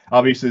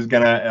obviously is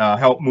going to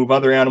help move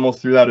other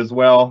animals through that as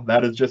well.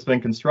 That has just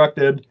been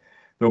constructed.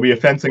 There'll be a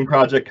fencing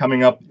project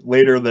coming up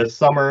later this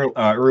summer,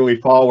 early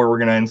fall, where we're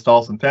going to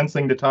install some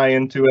fencing to tie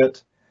into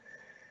it.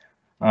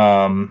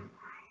 And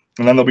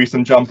then there'll be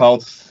some jump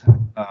outs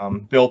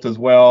built as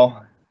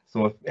well.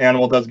 So if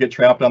animal does get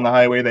trapped on the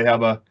highway, they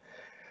have a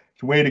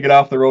way to get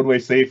off the roadway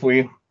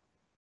safely.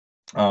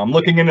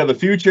 Looking into the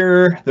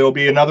future, there will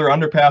be another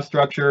underpass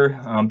structure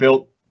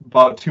built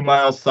about 2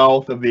 miles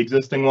south of the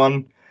existing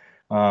one.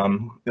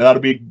 That'll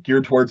be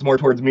geared more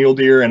towards mule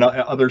deer and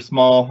other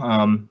small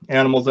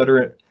animals that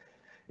are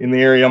in the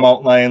area,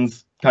 mountain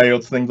lions,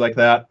 coyotes, things like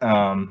that.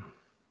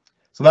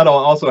 So that'll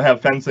also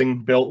have fencing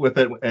built with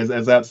it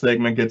as that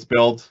segment gets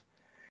built.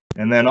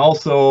 And then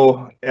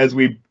also, as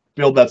we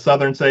build that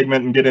southern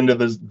segment and get into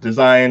this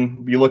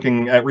design, be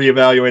looking at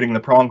reevaluating the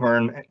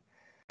pronghorn,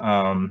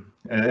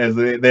 as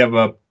they have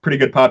a pretty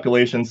good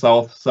population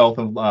south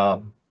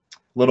of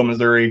Little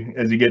Missouri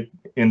as you get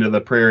into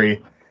the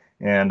prairie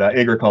and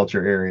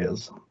agriculture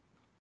areas.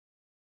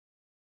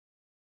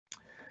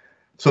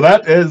 So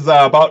that is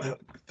about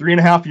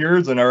 3.5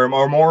 years and or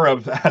more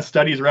of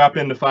studies wrapped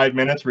into 5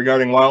 minutes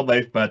regarding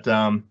wildlife, but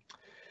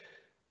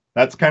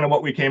that's kind of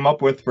what we came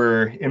up with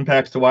for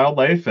impacts to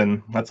wildlife,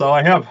 and that's all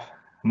I have.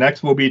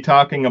 Next, we'll be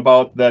talking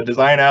about the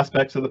design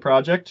aspects of the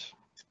project.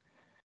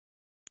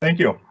 Thank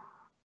you.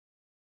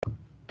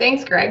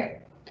 Thanks,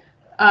 Greg.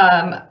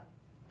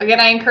 Again,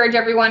 I encourage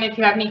everyone, if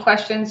you have any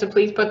questions, to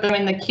please put them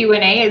in the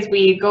Q&A as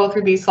we go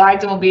through these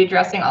slides, and we'll be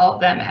addressing all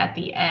of them at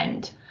the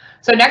end.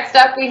 So next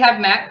up, we have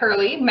Matt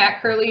Curley.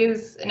 Matt Curley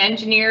is an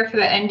engineer for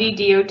the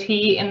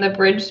NDDOT in the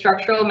Bridge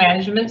Structural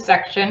Management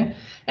section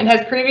and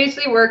has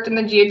previously worked in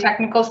the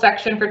geotechnical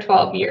section for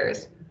 12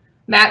 years.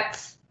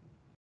 Matt's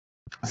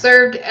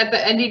served at the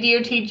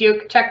NDDOT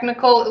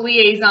geotechnical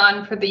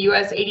liaison for the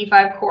US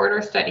 85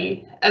 corridor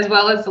study, as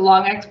well as the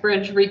Long X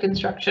Bridge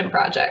reconstruction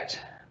project.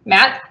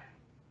 Matt?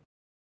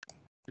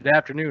 Good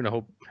afternoon. I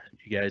hope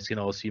you guys can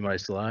all see my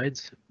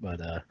slides,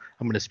 but I'm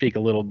going to speak a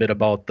little bit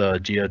about the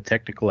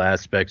geotechnical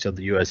aspects of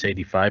the US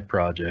 85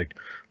 project,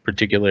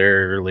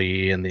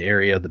 particularly in the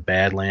area of the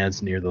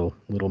Badlands near the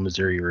Little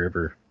Missouri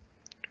River.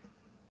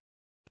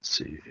 Let's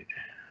see.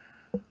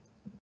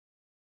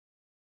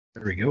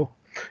 There we go.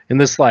 In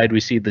this slide, we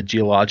see the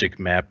geologic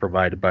map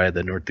provided by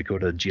the North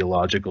Dakota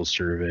Geological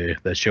Survey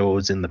that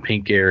shows in the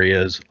pink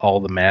areas all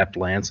the mapped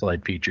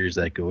landslide features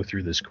that go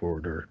through this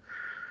corridor.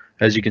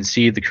 As you can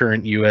see, the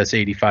current US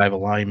 85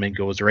 alignment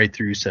goes right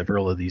through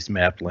several of these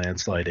mapped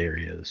landslide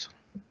areas.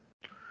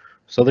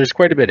 So there's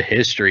quite a bit of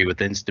history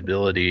with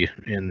instability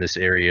in this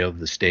area of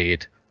the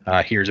state.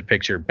 Here's a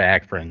picture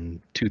back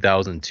from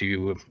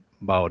 2002,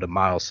 about a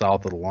mile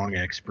south of the Long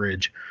X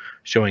Bridge,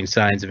 showing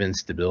signs of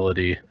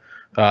instability.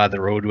 The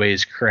roadway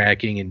is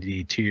cracking and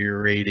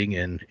deteriorating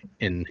and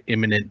in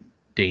imminent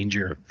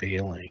danger of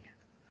failing.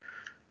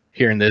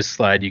 Here in this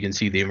slide, you can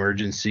see the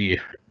emergency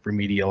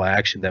remedial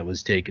action that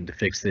was taken to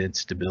fix the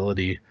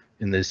instability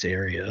in this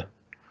area.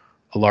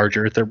 A large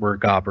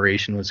earthwork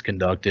operation was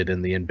conducted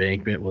and the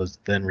embankment was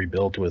then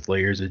rebuilt with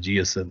layers of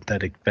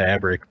geosynthetic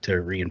fabric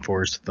to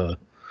reinforce the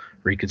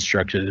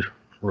reconstructed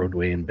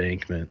roadway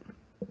embankment.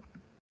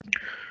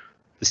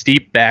 The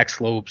steep back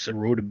slopes,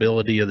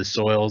 erodibility of the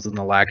soils, and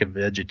the lack of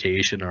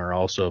vegetation are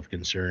also of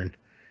concern.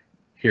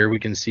 Here we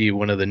can see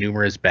one of the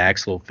numerous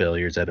backslope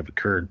failures that have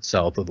occurred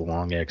south of the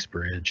Long X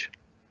Bridge.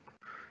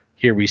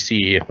 Here we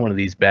see one of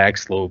these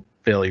backslope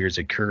failures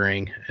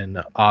occurring,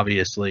 and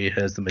obviously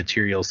as the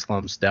material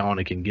slumps down,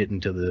 it can get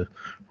into the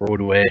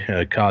roadway,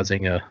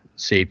 causing a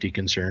safety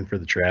concern for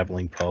the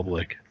traveling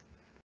public.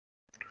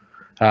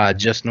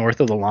 Just north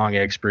of the Long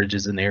X Bridge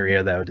is an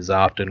area that is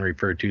often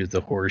referred to as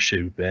the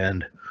Horseshoe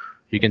Bend.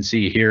 You can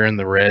see here in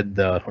the red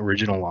the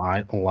original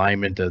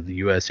alignment of the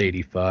US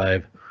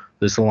 85.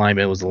 This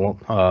alignment was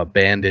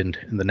abandoned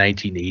in the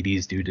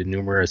 1980s due to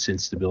numerous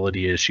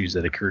instability issues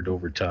that occurred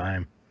over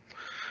time.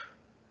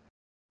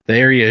 The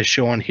area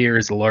shown here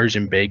is a large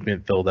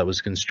embankment fill that was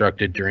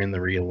constructed during the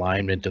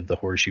realignment of the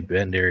Horseshoe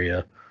Bend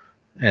area.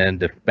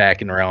 And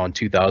back in around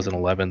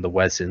 2011, the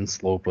west end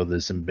slope of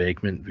this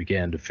embankment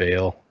began to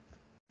fail.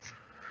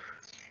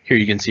 Here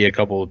you can see a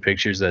couple of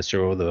pictures that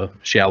show the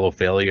shallow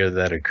failure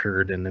that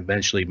occurred and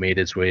eventually made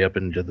its way up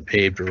into the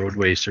paved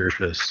roadway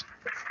surface.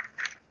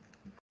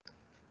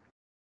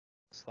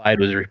 Slide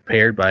was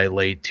repaired by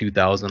late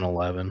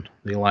 2011.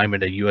 The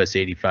alignment of US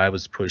 85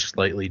 was pushed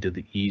slightly to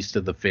the east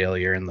of the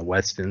failure and the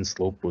west end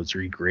slope was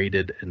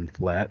regraded and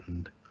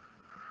flattened.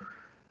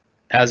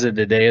 As of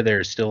today, there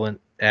are still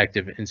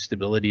active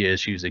instability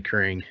issues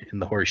occurring in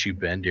the Horseshoe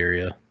Bend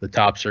area. The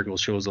top circle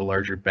shows a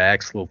larger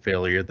backslope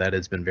failure that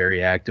has been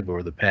very active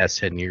over the past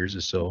 10 years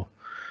or so.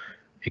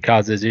 It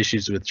causes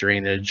issues with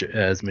drainage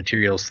as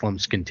material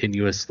slumps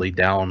continuously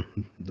down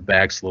the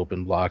backslope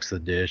and blocks the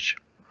ditch.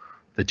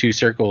 The two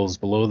circles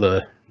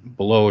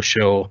below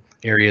show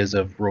areas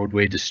of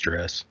roadway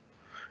distress.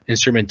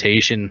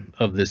 Instrumentation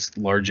of this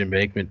large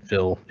embankment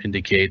fill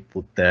indicate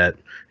that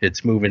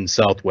it's moving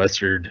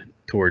southwestward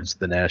towards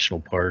the national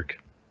park.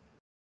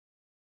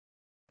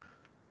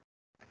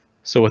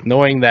 So with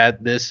knowing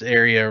that this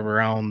area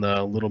around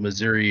the Little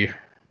Missouri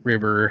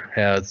River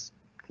has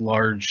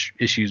large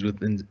issues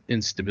with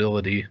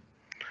instability,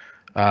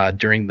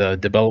 during the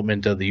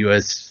development of the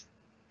US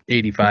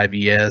 85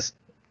 ES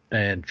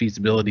and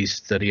feasibility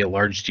study, a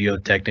large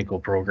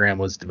geotechnical program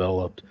was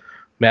developed.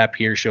 Map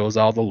here shows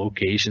all the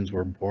locations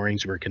where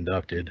borings were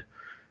conducted.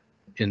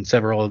 In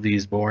several of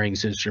these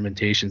borings,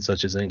 instrumentation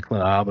such as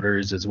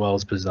inclinometers as well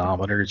as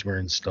piezometers were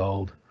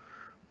installed.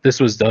 This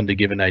was done to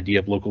give an idea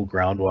of local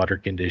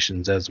groundwater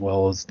conditions as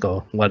well as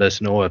to let us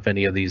know if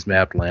any of these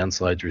mapped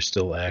landslides were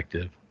still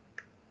active.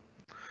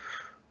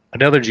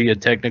 Another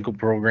geotechnical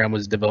program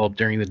was developed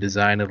during the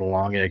design of the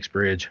Long X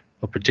Bridge.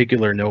 A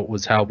particular note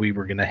was how we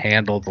were going to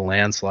handle the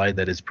landslide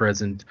that is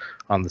present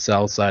on the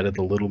south side of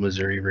the Little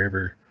Missouri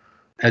River.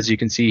 As you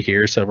can see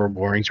here, several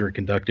borings were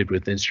conducted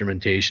with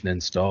instrumentation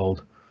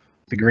installed.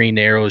 The green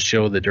arrows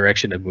show the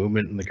direction of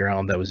movement in the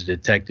ground that was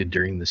detected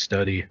during the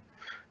study.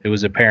 It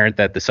was apparent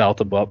that the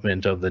south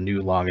abutment of the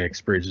new Long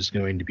X Bridge is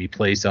going to be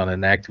placed on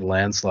an active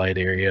landslide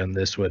area, and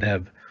this would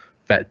have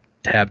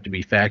to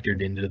be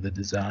factored into the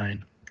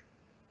design.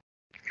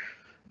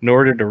 In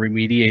order to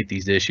remediate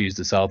these issues,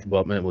 the south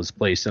abutment was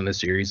placed on a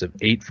series of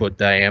 8-foot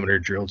diameter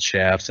drilled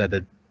shafts at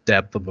a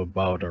depth of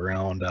about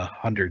around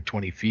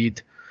 120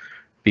 feet.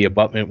 The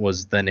abutment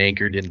was then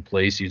anchored in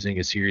place using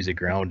a series of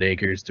ground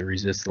anchors to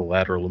resist the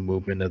lateral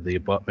movement of the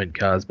abutment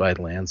caused by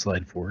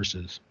landslide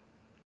forces.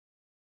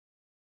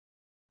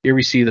 Here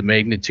we see the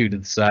magnitude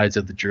of the size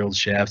of the drilled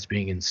shafts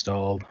being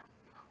installed.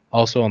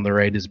 Also on the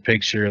right is a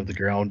picture of the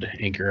ground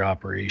anchor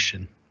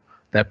operation.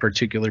 That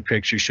particular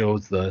picture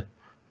shows the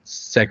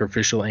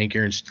sacrificial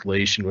anchor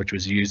installation, which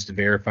was used to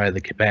verify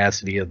the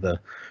capacity of the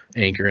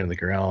anchor in the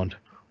ground.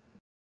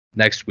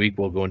 Next week,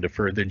 we'll go into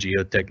further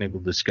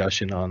geotechnical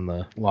discussion on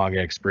the Long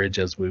X Bridge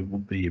as we will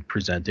be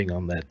presenting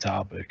on that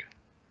topic.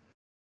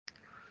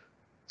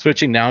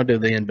 Switching now to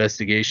the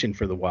investigation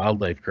for the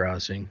wildlife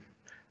crossing.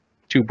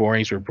 2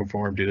 borings were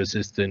performed to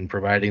assist in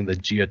providing the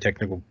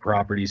geotechnical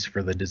properties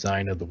for the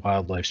design of the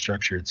wildlife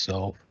structure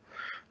itself.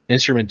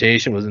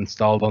 Instrumentation was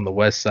installed on the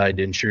west side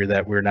to ensure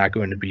that we're not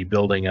going to be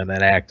building on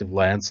an active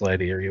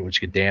landslide area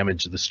which could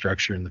damage the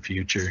structure in the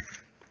future.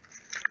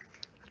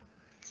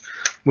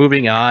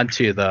 Moving on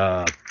to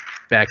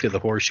back to the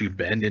Horseshoe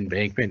Bend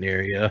embankment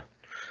area.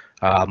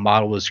 A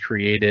model was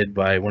created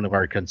by one of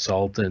our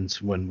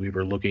consultants when we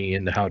were looking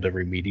into how to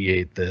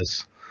remediate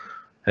this.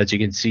 As you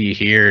can see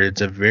here, it's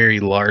a very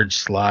large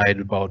slide,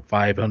 about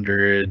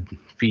 500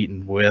 feet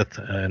in width,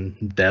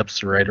 and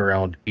depths right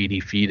around 80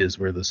 feet is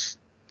where the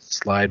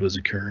slide was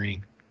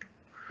occurring.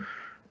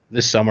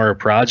 This summer, a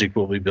project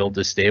will be built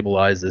to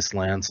stabilize this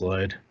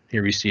landslide.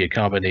 Here we see a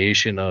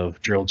combination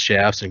of drilled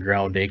shafts and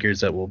ground anchors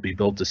that will be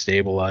built to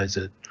stabilize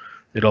it.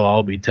 It'll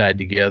all be tied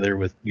together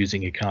with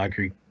using a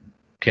concrete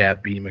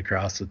cap beam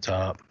across the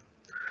top.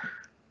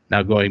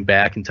 Now going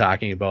back and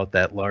talking about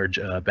that large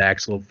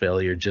backslope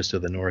failure just to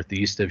the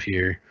northeast of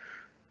here,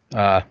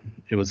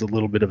 it was a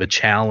little bit of a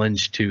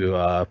challenge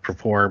to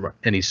perform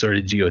any sort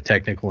of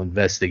geotechnical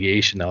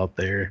investigation out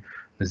there.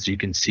 As you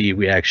can see,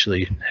 we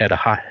actually had a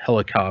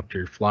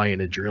helicopter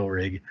flying a drill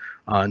rig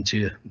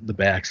onto the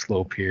back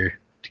slope here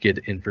to get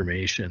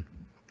information.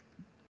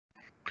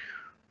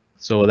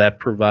 So that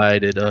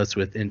provided us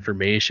with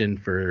information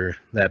for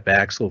that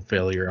backslope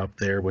failure up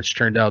there, which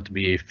turned out to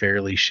be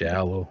fairly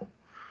shallow.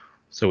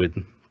 So we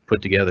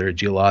put together a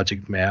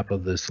geologic map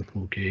of this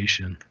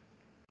location.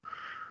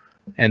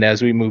 And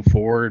as we move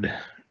forward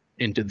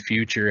into the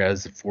future,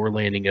 as the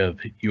forelanding of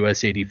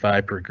US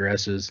 85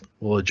 progresses,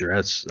 we'll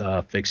address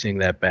fixing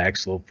that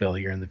backslope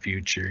failure in the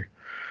future.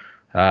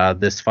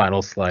 This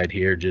final slide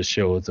here just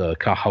shows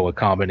how a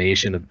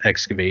combination of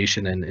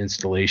excavation and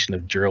installation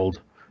of drilled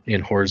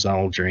in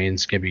horizontal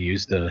drains can be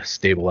used to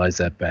stabilize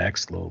that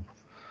backslope.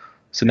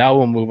 So now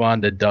we'll move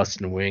on to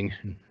Dustin Wing.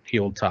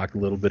 He'll talk a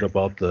little bit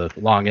about the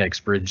Long X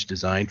Bridge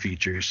design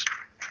features.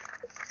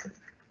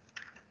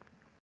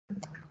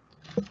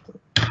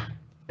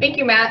 Thank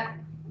you, Matt.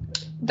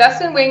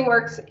 Dustin Wing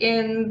works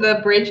in the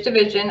Bridge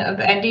Division of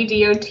the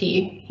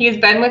NDDOT. He has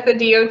been with the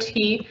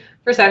DOT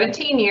for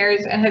 17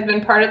 years and has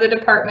been part of the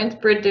department's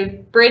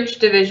Bridge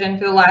Division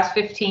for the last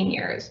 15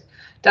 years.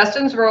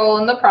 Dustin's role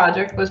in the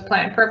project was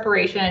plan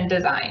preparation and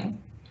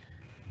design.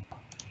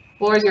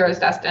 Floor is yours,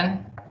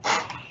 Dustin.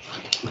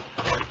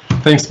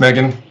 Thanks,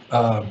 Megan.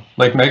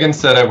 Like Megan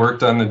said, I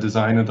worked on the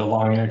design of the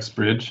Long X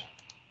Bridge.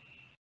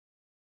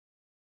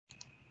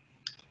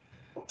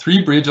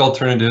 3 bridge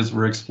alternatives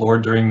were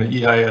explored during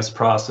the EIS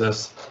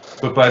process,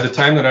 but by the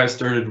time that I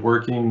started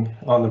working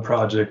on the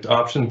project,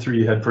 option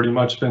 3 had pretty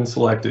much been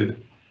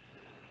selected,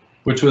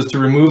 which was to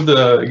remove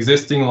the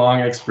existing Long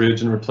X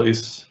Bridge and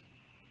replace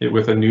it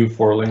with a new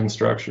 4-lane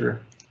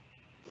structure.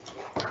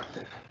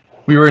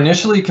 We were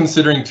initially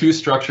considering 2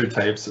 structure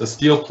types, a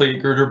steel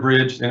plate girder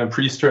bridge and a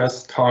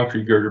pre-stressed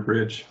concrete girder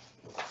bridge.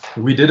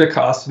 We did a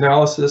cost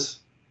analysis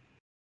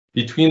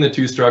between the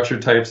 2 structure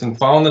types and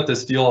found that the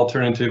steel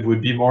alternative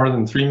would be more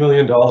than $3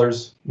 million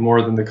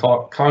more than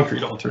the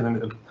concrete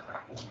alternative.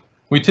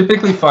 We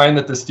typically find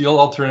that the steel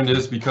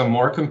alternatives become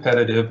more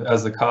competitive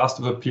as the cost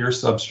of a pier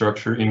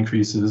substructure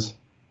increases,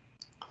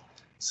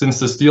 since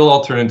the steel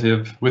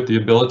alternative, with the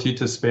ability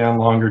to span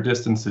longer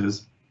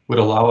distances, would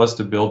allow us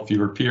to build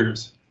fewer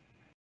piers.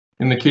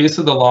 In the case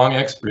of the Long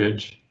X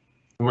Bridge,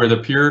 where the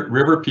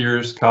river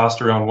piers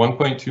cost around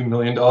 $1.2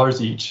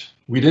 million each,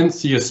 we didn't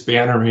see a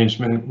span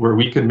arrangement where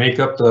we could make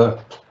up the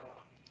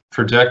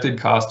projected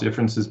cost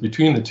differences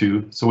between the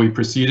 2, so we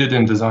proceeded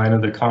in design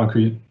of the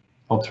concrete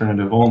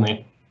alternative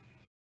only.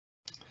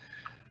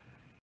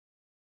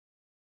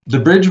 The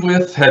bridge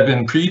width had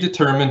been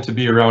predetermined to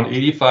be around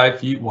 85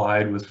 feet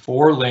wide with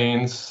 4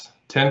 lanes,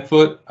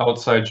 10-foot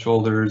outside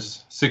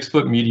shoulders,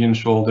 6-foot median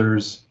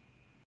shoulders,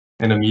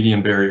 and a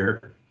median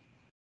barrier.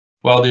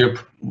 While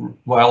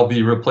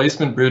the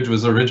replacement bridge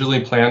was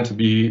originally planned to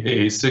be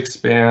a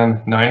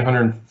 6-span,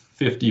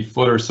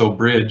 950-foot or so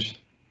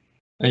bridge,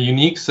 a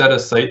unique set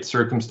of site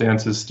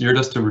circumstances steered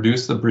us to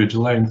reduce the bridge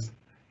length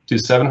to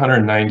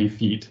 790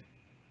 feet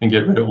and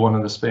get rid of one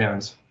of the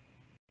spans.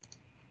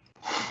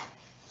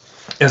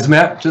 As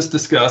Matt just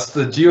discussed,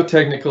 the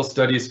geotechnical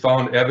studies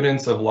found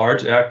evidence of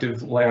large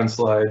active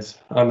landslides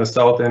on the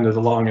south end of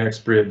the Long X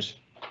Bridge.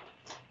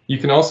 You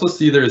can also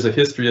see there is a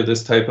history of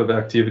this type of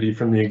activity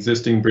from the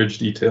existing bridge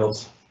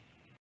details.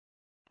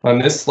 On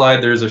this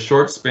slide, there is a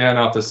short span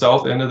off the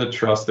south end of the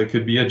truss that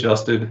could be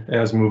adjusted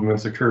as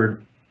movements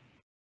occurred.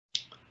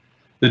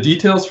 The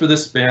details for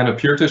this span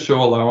appear to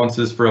show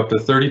allowances for up to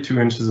 32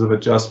 inches of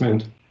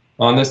adjustment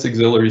on this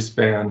auxiliary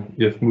span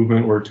if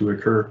movement were to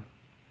occur.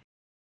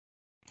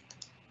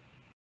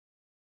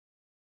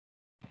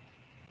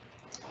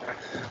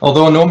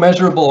 Although no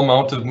measurable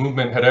amount of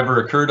movement had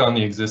ever occurred on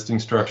the existing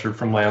structure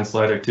from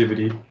landslide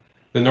activity,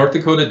 the North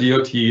Dakota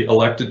DOT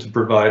elected to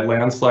provide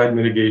landslide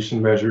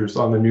mitigation measures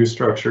on the new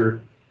structure,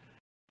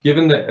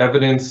 given the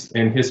evidence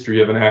and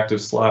history of an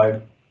active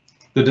slide.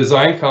 The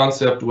design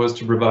concept was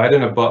to provide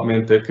an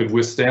abutment that could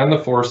withstand the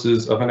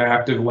forces of an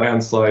active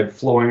landslide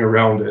flowing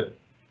around it,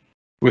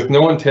 with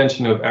no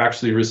intention of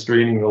actually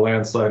restraining the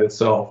landslide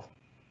itself.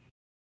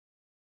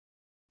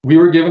 We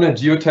were given a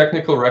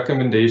geotechnical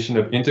recommendation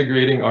of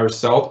integrating our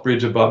south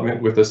bridge abutment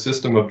with a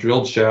system of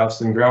drilled shafts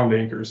and ground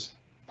anchors.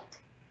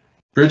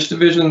 Bridge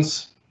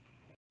Division's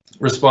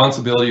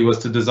responsibility was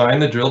to design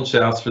the drilled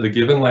shafts for the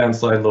given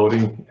landslide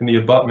loading and the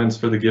abutments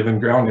for the given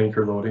ground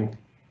anchor loading.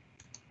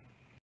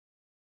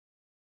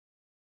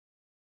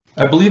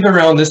 I believe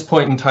around this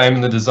point in time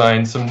in the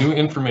design, some new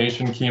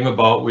information came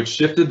about which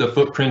shifted the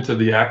footprint of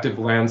the active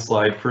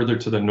landslide further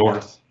to the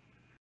north.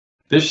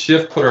 This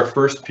shift put our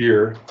first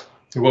pier,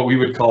 what we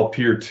would call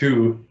Pier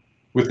 2,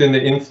 within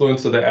the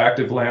influence of the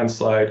active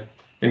landslide,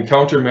 and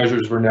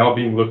countermeasures were now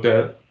being looked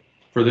at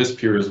for this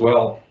pier as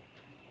well.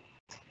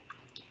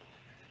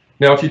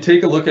 Now, if you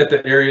take a look at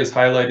the areas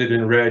highlighted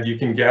in red, you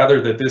can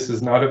gather that this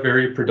is not a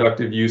very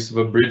productive use of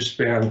a bridge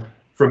span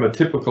from a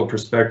typical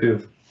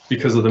perspective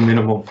because of the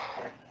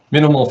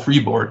minimal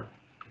freeboard.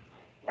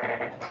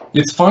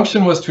 Its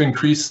function was to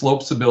increase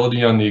slope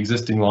stability on the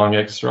existing Long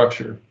X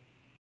structure.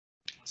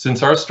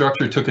 Since our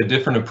structure took a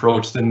different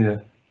approach than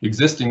the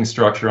existing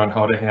structure on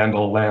how to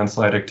handle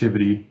landslide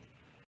activity,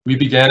 we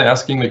began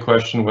asking the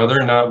question whether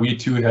or not we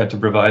too had to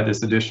provide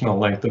this additional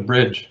length of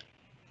bridge.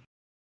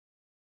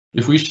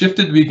 If we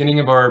shifted the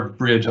beginning of our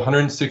bridge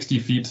 160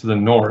 feet to the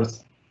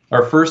north,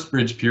 our first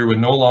bridge pier would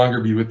no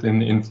longer be within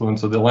the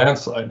influence of the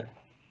landslide.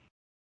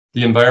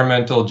 The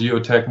environmental,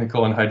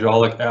 geotechnical, and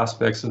hydraulic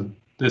aspects of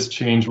this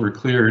change were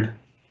cleared,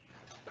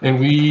 and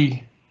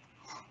we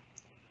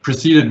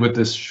proceeded with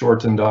this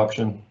shortened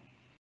option.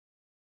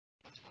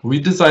 We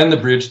designed the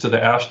bridge to the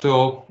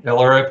AASHTO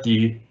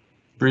LRFD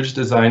Bridge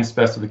Design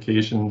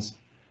Specifications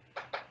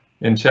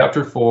in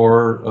Chapter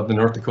 4 of the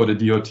North Dakota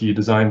DOT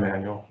Design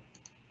Manual.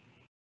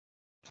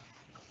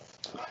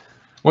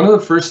 One of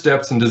the first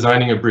steps in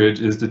designing a bridge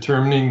is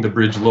determining the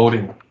bridge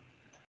loading.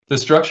 The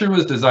structure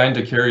was designed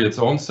to carry its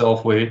own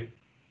self-weight,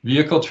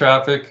 vehicle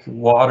traffic,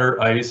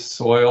 water, ice,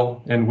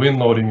 soil, and wind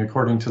loading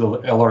according to the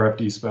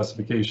LRFD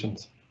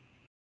specifications.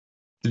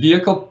 The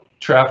vehicle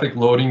traffic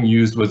loading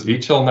used was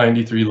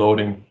HL93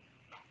 loading,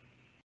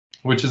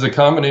 which is a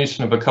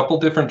combination of a couple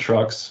different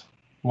trucks,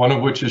 one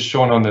of which is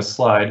shown on this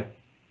slide,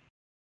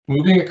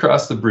 moving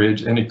across the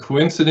bridge, and a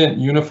coincident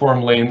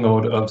uniform lane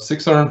load of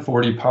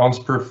 640 pounds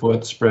per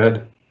foot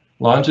spread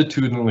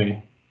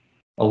longitudinally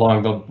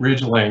along the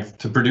bridge length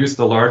to produce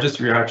the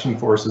largest reaction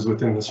forces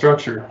within the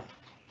structure.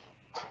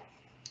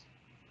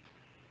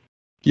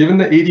 Given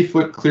the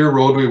 80-foot clear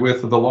roadway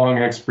width of the Long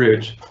X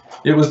Bridge,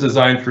 it was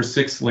designed for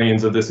 6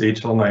 lanes of this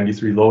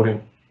HL93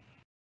 loading.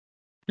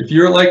 If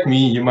you're like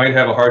me, you might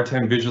have a hard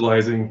time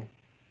visualizing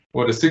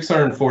what a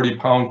 640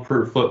 pound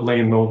per foot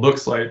lane load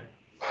looks like.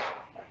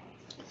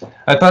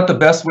 I thought the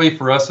best way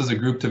for us as a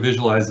group to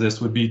visualize this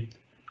would be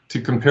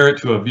to compare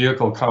it to a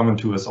vehicle common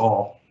to us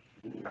all.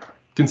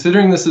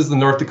 Considering this is the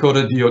North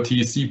Dakota DOT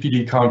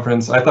CPD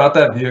conference, I thought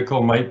that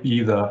vehicle might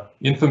be the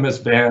infamous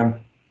van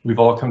we've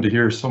all come to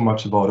hear so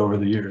much about over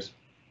the years.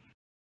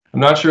 I'm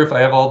not sure if I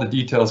have all the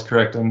details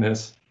correct on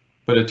this,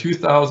 but a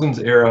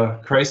 2000s era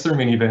Chrysler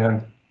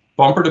minivan,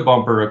 bumper to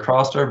bumper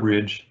across our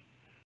bridge,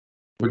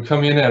 would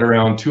come in at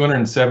around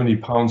 270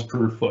 pounds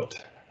per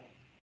foot.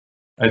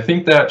 I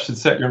think that should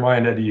set your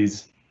mind at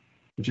ease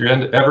if you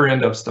ever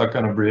end up stuck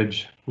on a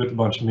bridge with a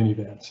bunch of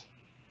minivans.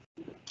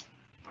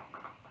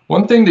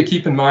 One thing to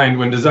keep in mind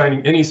when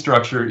designing any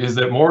structure is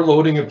that more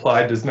loading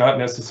applied does not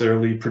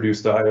necessarily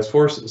produce the highest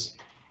forces.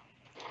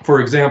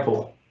 For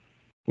example,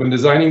 when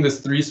designing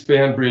this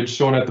 3-span bridge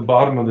shown at the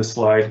bottom of the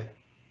slide,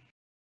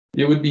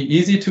 it would be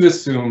easy to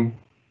assume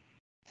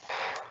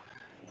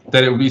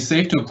that it would be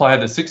safe to apply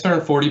the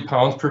 640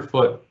 pounds per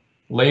foot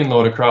lane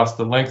load across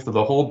the length of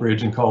the whole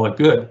bridge and call it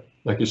good,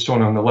 like is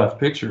shown on the left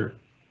picture.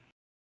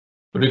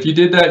 But if you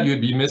did that, you'd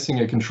be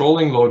missing a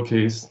controlling load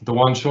case, the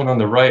one shown on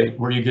the right,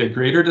 where you get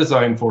greater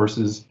design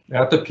forces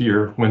at the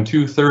pier when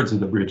 2/3 of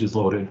the bridge is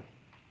loaded.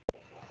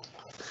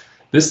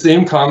 This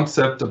same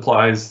concept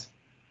applies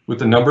with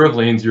the number of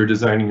lanes you're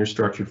designing your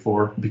structure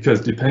for, because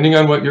depending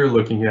on what you're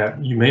looking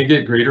at, you may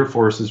get greater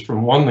forces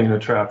from 1 lane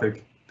of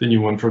traffic than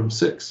you would from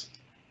 6.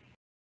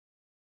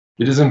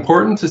 It is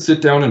important to sit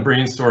down and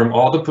brainstorm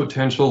all the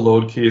potential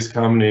load case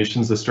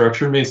combinations the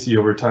structure may see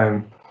over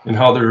time and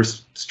how the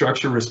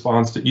structure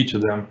responds to each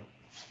of them,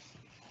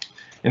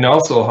 and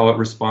also how it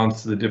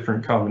responds to the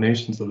different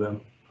combinations of them.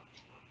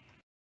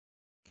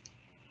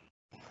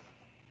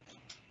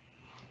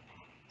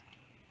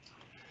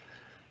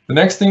 The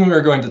next thing we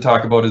are going to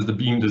talk about is the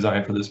beam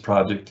design for this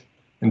project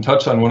and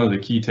touch on one of the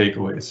key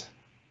takeaways.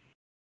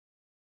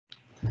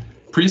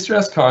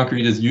 Pre-stressed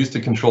concrete is used to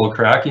control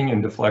cracking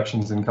and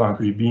deflections in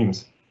concrete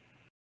beams.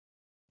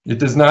 It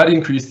does not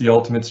increase the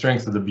ultimate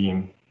strength of the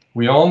beam.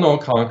 We all know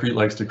concrete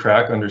likes to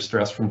crack under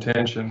stress from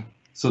tension,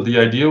 so the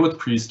idea with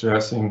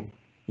pre-stressing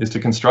is to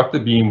construct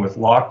the beam with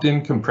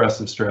locked-in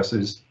compressive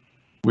stresses,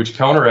 which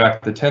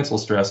counteract the tensile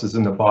stresses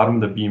in the bottom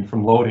of the beam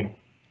from loading.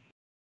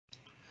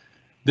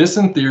 This,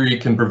 in theory,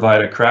 can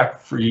provide a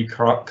crack-free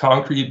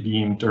concrete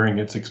beam during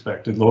its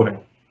expected loading.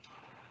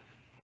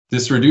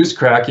 This reduced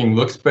cracking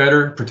looks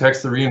better,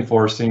 protects the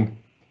reinforcing,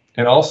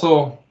 and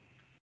also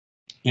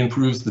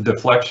improves the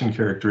deflection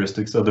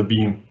characteristics of the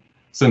beam,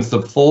 since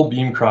the full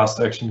beam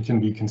cross-section can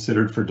be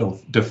considered for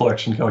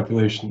deflection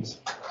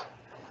calculations.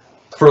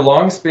 For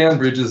long span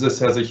bridges, this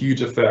has a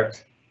huge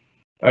effect.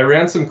 I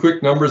ran some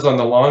quick numbers on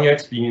the long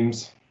X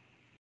beams,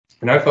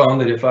 and I found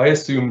that if I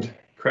assumed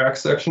crack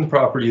section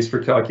properties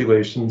for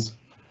calculations,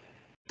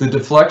 the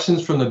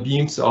deflections from the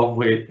beam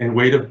self-weight and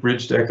weight of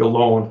bridge deck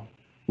alone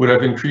would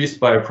have increased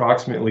by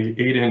approximately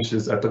 8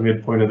 inches at the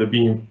midpoint of the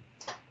beam.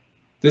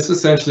 This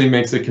essentially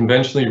makes a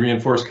conventionally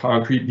reinforced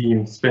concrete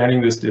beam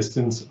spanning this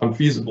distance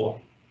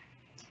unfeasible.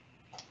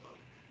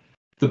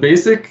 The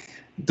basic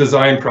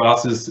design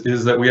process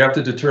is that we have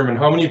to determine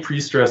how many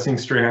pre-stressing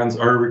strands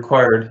are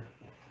required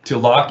to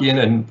lock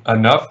in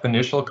enough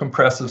initial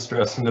compressive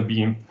stress in the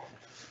beam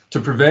to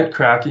prevent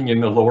cracking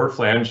in the lower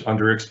flange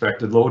under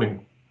expected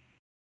loading.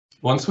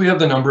 Once we have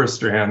the number of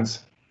strands,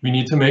 we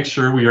need to make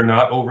sure we are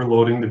not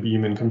overloading the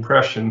beam in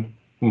compression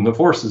from the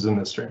forces in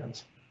the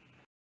strands.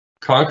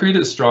 Concrete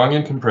is strong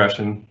in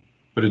compression,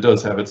 but it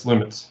does have its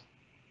limits.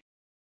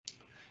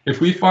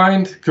 If we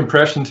find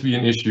compression to be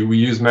an issue, we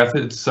use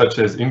methods such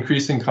as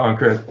increasing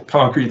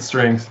concrete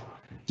strength,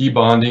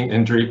 debonding,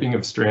 and draping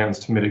of strands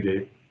to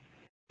mitigate.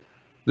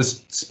 The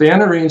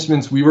span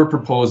arrangements we were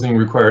proposing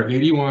required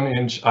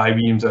 81-inch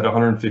I-beams at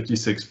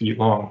 156 feet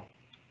long.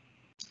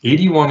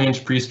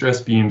 81-inch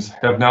pre-stressed beams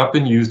have not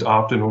been used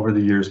often over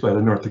the years by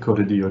the North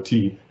Dakota DOT,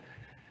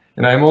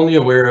 and I am only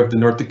aware of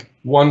the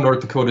one North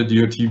Dakota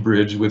DOT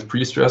bridge with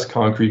pre-stressed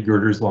concrete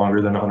girders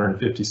longer than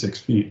 156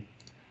 feet.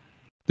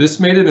 This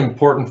made it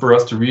important for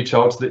us to reach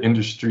out to the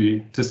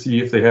industry to see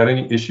if they had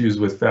any issues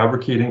with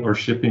fabricating or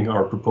shipping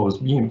our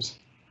proposed beams.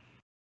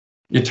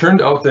 It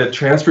turned out that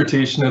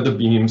transportation of the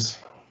beams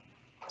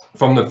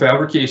from the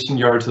fabrication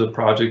yard to the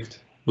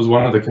project was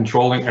one of the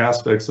controlling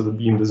aspects of the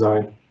beam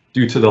design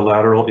due to the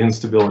lateral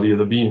instability of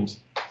the beams.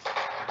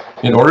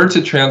 In order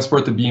to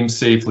transport the beams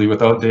safely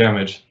without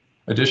damage,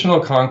 additional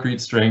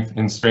concrete strength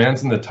and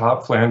strands in the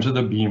top flange of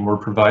the beam were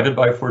provided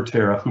by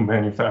Forterra, who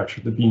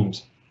manufactured the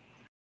beams.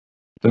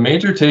 The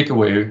major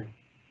takeaway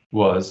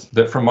was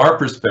that from our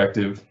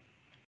perspective,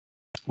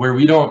 where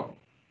we don't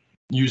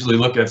usually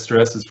look at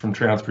stresses from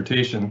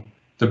transportation,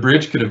 the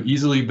bridge could have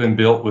easily been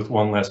built with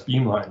one less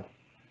beam line.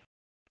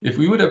 If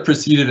we would have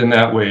proceeded in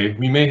that way,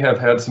 we may have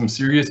had some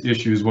serious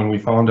issues when we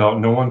found out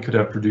no one could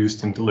have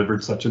produced and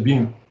delivered such a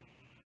beam.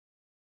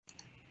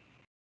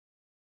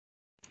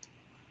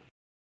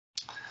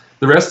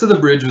 The rest of the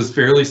bridge was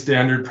fairly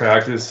standard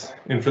practice,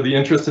 and for the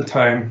interest of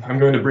time, I'm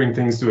going to bring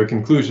things to a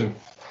conclusion.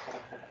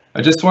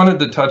 I just wanted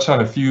to touch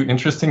on a few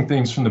interesting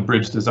things from the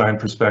bridge design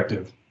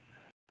perspective.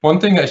 One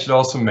thing I should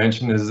also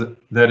mention is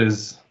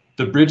that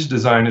the bridge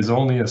design is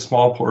only a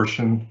small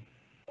portion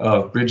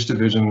of Bridge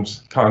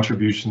Division's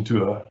contribution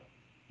to a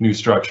new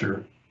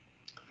structure.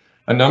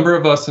 A number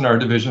of us in our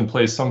division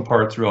play some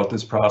part throughout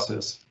this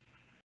process,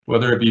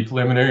 whether it be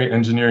preliminary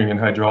engineering and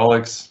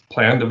hydraulics,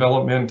 plan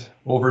development,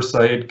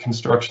 oversight,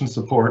 construction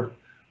support,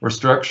 or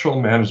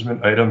structural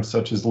management items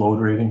such as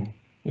load rating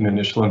and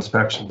initial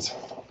inspections.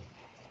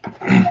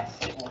 I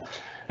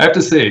have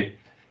to say,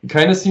 it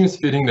kind of seems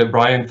fitting that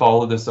Brian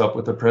followed this up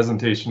with a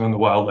presentation on the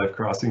wildlife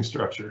crossing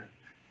structure.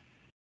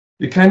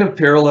 It kind of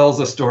parallels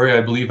a story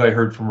I believe I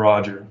heard from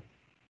Roger.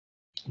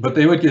 But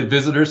they would get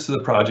visitors to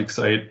the project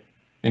site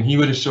and he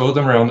would show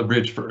them around the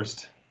bridge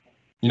first.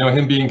 You know,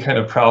 him being kind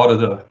of proud of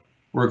the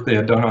work they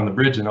had done on the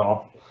bridge and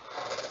all.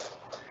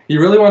 He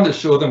really wanted to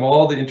show them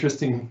all the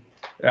interesting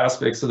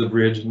aspects of the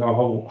bridge and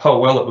how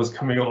well it was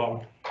coming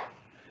along.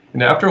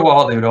 And after a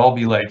while, they would all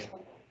be like,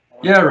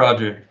 "Yeah,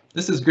 Roger,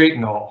 this is great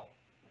and all,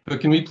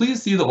 but can we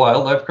please see the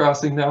wildlife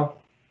crossing now?"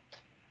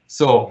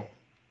 So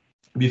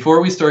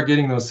before we start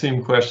getting those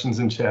same questions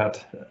in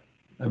chat,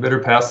 I better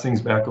pass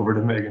things back over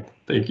to Megan.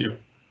 Thank you.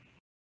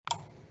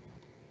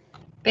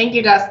 Thank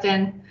you,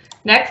 Dustin.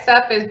 Next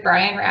up is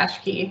Brian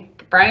Raschke.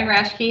 Brian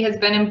Raschke has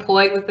been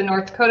employed with the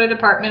North Dakota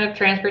Department of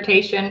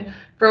Transportation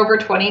for over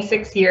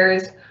 26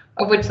 years,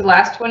 of which the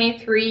last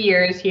 23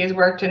 years he has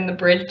worked in the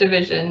Bridge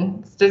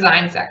Division's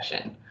design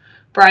section.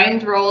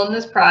 Brian's role in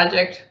this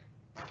project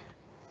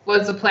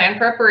was the plan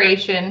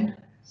preparation,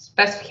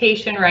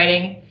 specification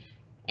writing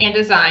and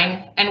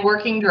design, and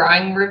working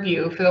drawing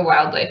review for the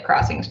wildlife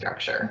crossing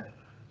structure.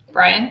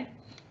 Brian?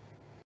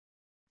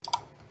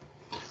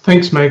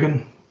 Thanks,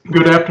 Megan.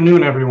 Good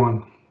afternoon,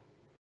 everyone.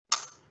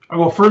 I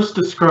will first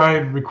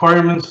describe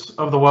requirements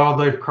of the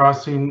wildlife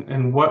crossing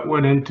and what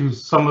went into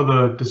some of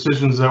the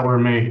decisions that were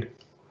made.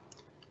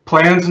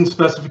 Plans and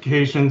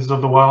specifications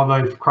of the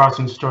wildlife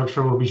crossing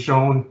structure will be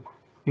shown,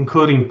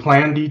 including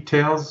plan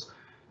details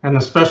and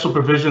the special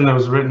provision that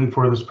was written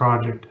for this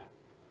project.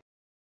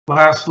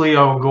 Lastly,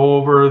 I'll go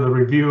over the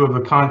review of the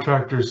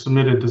contractor's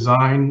submitted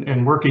design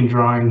and working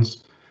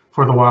drawings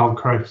for the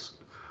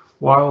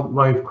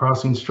wildlife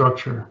crossing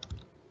structure.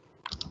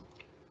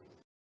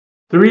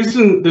 The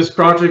reason this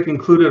project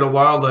included a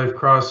wildlife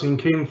crossing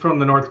came from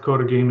the North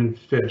Dakota Game and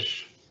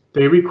Fish.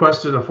 They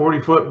requested a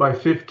 40-foot by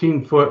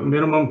 15-foot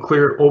minimum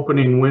clear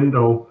opening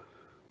window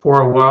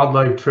for a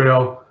wildlife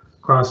trail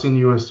crossing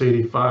US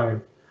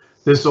 85.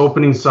 This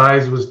opening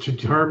size was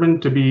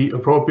determined to be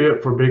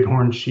appropriate for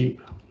bighorn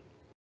sheep.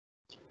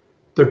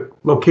 The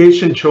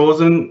location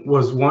chosen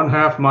was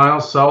 1/2 mile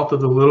south of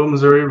the Little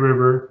Missouri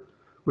River,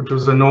 which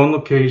was a known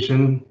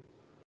location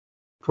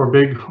for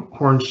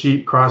bighorn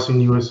sheep crossing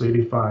US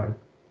 85.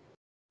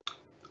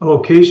 A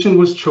location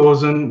was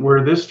chosen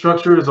where this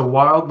structure is a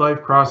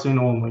wildlife crossing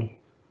only,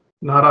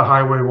 not a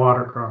highway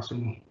water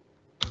crossing.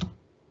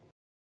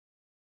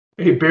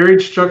 A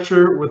buried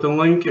structure with a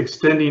link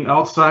extending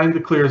outside the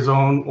clear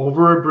zone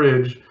over a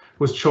bridge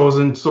was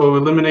chosen to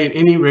eliminate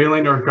any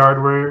railing or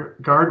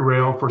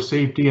guardrail for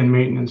safety and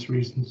maintenance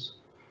reasons.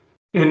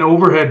 An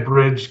overhead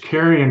bridge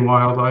carrying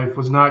wildlife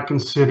was not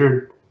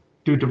considered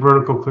due to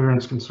vertical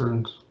clearance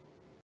concerns.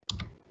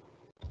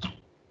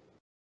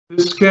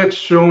 This sketch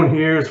shown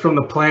here is from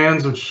the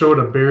plans which showed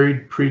a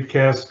buried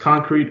precast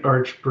concrete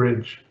arch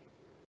bridge.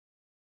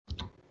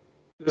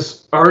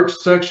 This arch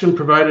section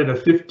provided a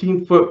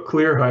 15-foot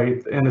clear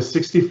height and a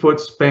 60-foot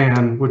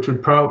span, which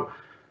would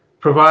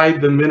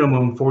provide the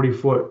minimum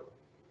 40-foot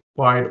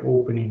wide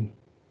opening.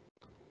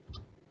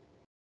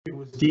 It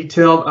was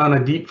detailed on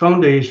a deep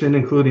foundation,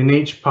 including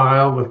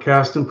H-pile with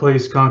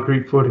cast-in-place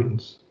concrete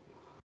footings.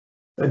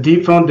 A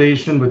deep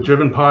foundation with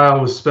driven pile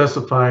was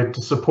specified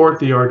to support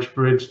the arch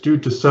bridge due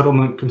to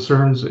settlement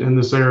concerns in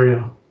this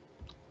area.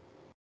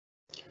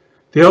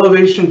 The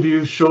elevation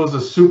view shows a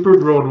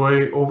supered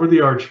roadway over the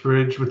arch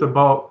bridge with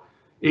about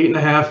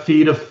 8.5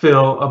 feet of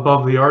fill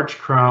above the arch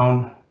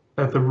crown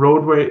at the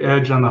roadway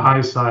edge on the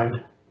high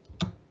side.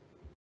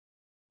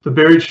 The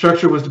buried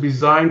structure was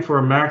designed for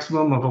a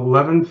maximum of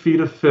 11 feet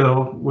of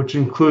fill, which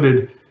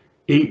included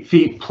 8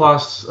 feet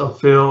plus of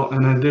fill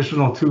and an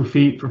additional 2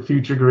 feet for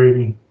future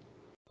grading.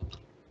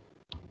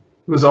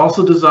 It was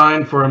also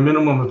designed for a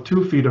minimum of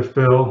 2 feet of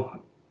fill,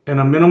 and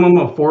a minimum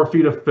of 4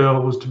 feet of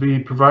fill was to be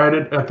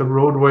provided at the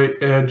roadway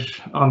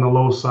edge on the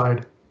low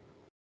side.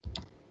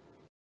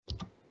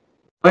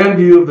 Plan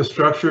view of the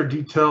structure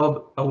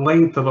detailed a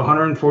length of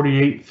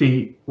 148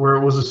 feet, where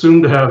it was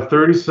assumed to have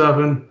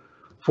 37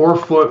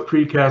 4-foot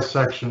precast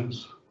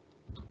sections.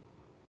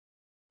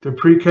 The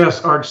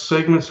precast arch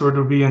segments were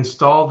to be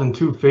installed in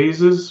 2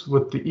 phases,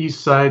 with the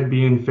east side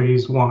being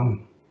phase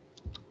 1.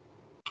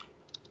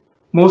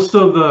 Most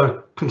of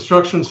the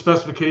construction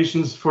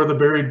specifications for the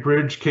buried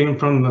bridge came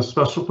from the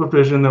special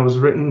provision that was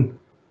written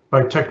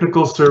by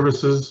Technical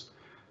Services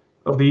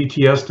of the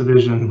ETS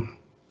division.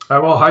 I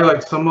will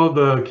highlight some of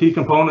the key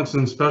components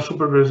in special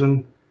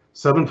provision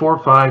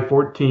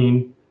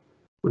 74514,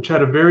 which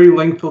had a very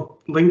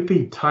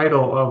lengthy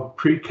title of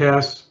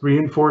Precast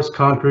Reinforced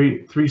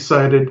Concrete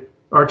 3-Sided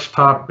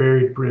Arch-Top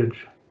Buried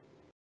Bridge.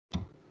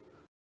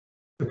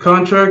 The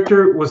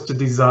contractor was to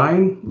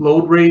design,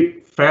 load rate,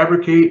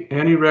 fabricate,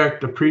 and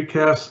erect a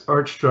precast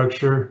arch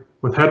structure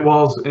with head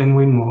walls and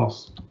wing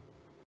walls.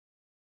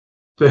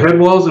 The head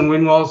walls and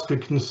wing walls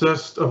could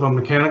consist of a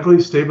mechanically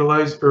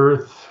stabilized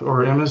earth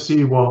or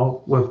MSE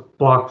wall with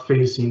block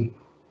facing.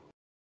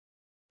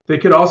 They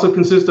could also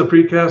consist of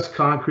precast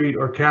concrete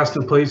or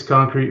cast-in-place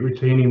concrete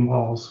retaining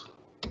walls.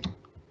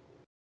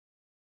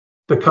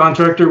 The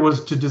contractor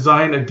was to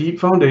design a deep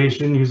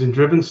foundation using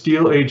driven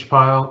steel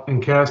H-pile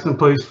and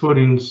cast-in-place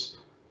footings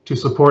to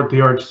support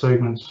the arch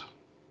segments.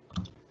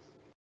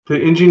 The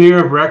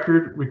engineer of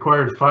record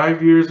required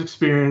 5 years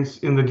experience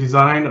in the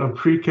design of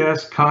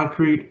precast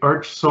concrete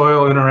arch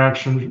soil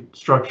interaction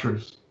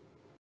structures.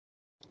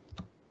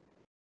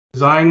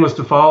 Design was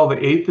to follow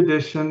the 8th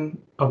edition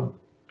of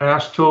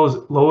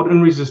AASHTO's load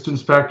and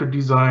resistance factor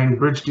design,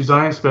 bridge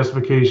design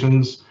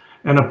specifications,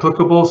 and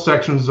applicable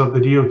sections of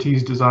the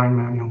DOT's design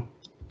manual.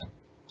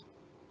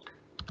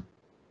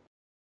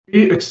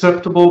 3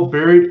 acceptable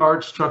buried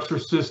arch structure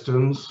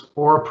systems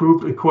or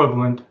approved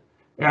equivalent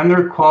and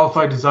their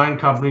qualified design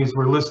companies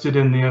were listed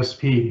in the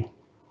SP.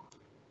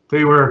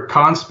 They were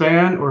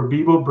Conspan or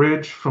Bebo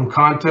Bridge from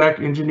Contact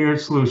Engineered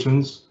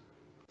Solutions,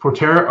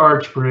 Forterra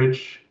Arch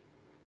Bridge,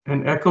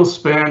 and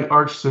EchoSpan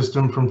Arch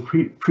System from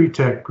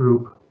Pretech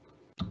Group.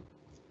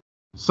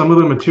 Some of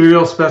the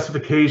material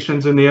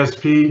specifications in the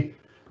SP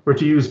were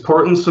to use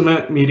Portland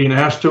cement meeting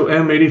AASHTO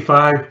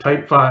M85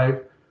 Type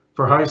 5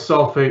 for high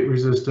sulfate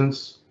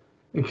resistance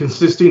and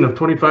consisting of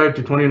 25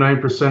 to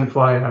 29%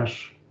 fly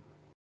ash.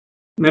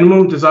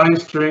 Minimum design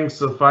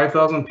strengths of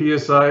 5,000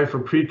 psi for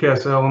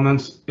precast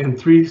elements and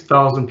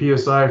 3,000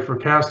 psi for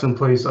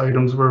cast-in-place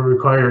items were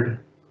required.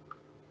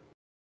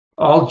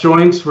 All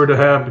joints were to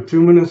have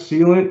bituminous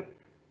sealant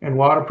and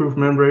waterproof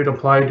membrane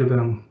applied to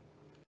them,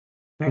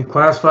 and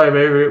Class 5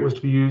 aggregate was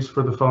to be used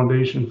for the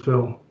foundation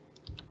fill.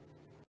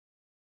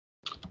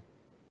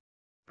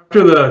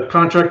 After the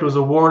contract was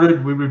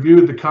awarded, we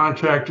reviewed the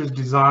contractor's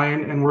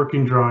design and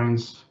working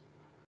drawings.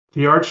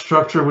 The arch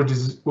structure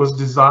was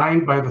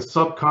designed by the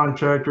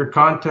subcontractor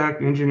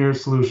Contact Engineer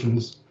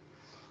Solutions.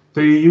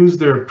 They used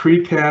their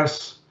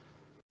precast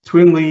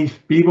twin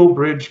leaf Beeble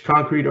Bridge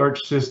concrete arch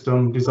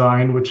system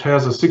design, which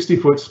has a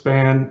 60-foot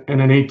span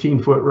and an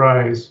 18-foot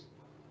rise.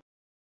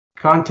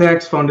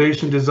 Contact's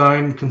foundation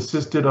design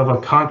consisted of a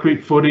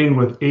concrete footing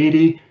with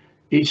 80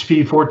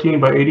 HP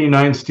 14 by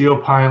 89 steel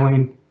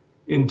piling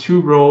in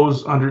 2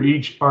 rows under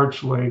each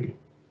arch leg.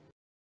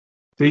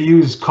 They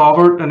used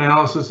culvert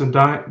analysis and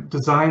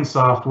design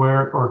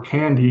software, or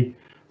CANDY,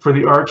 for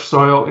the arch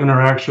soil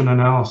interaction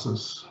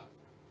analysis.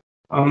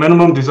 A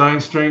minimum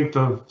design strength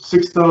of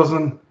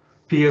 6,000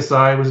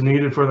 psi was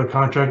needed for the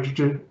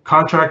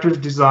contractor's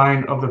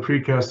design of the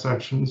precast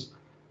sections,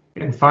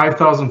 and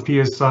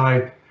 5,000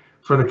 psi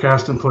for the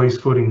cast-in-place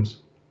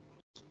footings.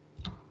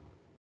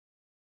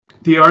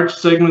 The arch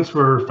segments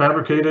were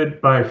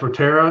fabricated by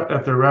Forterra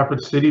at their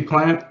Rapid City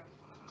plant.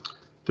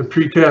 The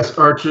precast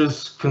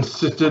arches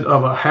consisted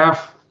of a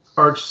half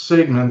arch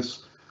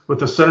segments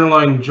with a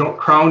centerline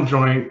crown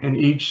joint, and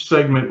each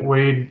segment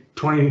weighed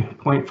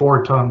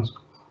 20.4 tons.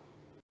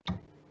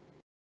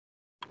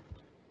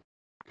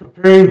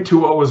 Comparing to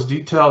what was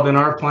detailed in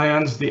our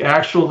plans, the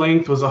actual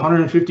length was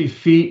 150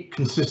 feet,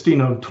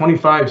 consisting of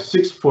 25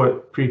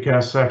 6-foot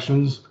precast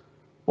sections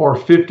or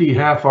 50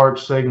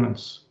 half-arch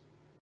segments.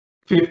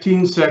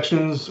 15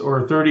 sections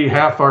or 30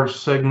 half-arch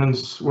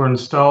segments were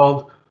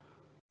installed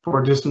for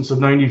a distance of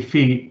 90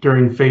 feet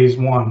during phase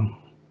 1.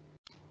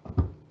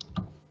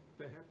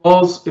 The head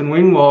walls and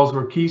wing walls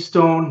were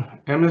Keystone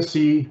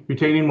MSE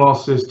retaining wall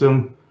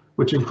system,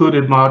 which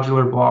included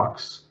modular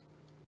blocks.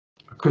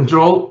 A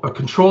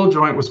control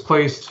joint was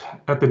placed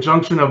at the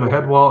junction of the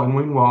head wall and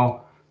wing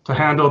wall to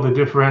handle the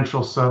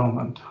differential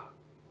settlement.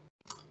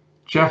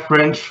 Jeff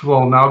Wrench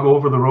will now go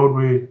over the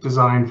roadway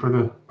design for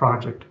the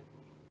project.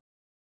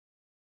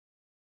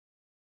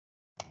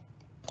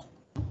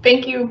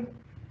 Thank you,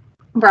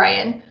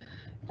 Brian.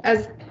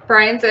 As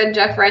Brian said,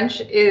 Jeff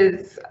Wrench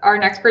is our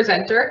next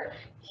presenter.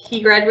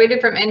 He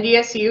graduated from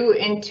NDSU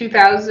in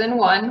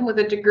 2001 with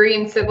a degree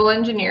in civil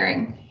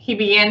engineering. He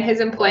began his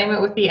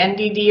employment with the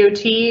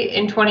NDDOT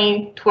in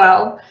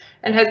 2012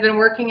 and has been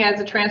working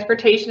as a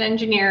transportation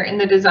engineer in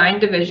the design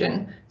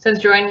division since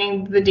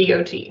joining the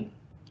DOT.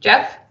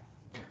 Jeff?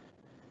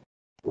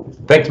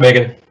 Thanks,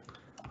 Megan.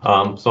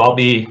 I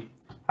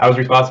was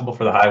responsible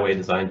for the highway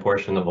design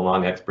portion of the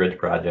Long X Bridge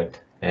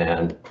project,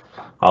 and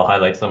I'll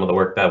highlight some of the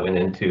work that went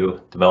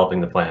into developing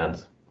the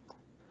plans.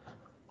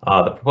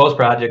 The proposed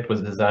project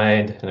was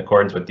designed in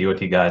accordance with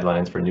DOT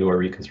guidelines for new or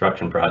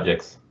reconstruction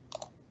projects.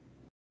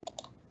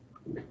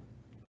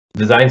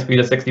 Design speed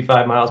of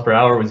 65 miles per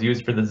hour was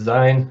used for the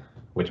design,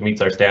 which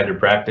meets our standard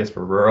practice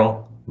for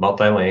rural,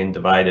 multi-lane,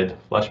 divided,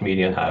 flush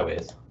median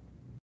highways.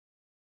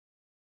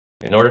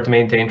 In order to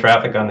maintain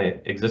traffic on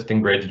the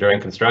existing bridge during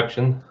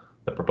construction,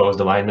 the proposed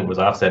alignment was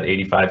offset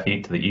 85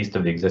 feet to the east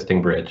of the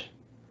existing bridge.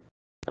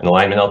 An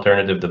alignment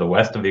alternative to the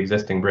west of the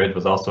existing bridge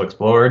was also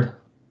explored,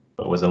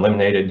 but was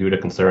eliminated due to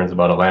concerns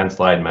about a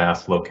landslide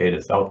mass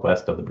located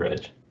southwest of the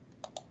bridge.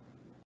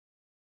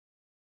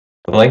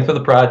 The length of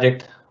the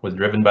project was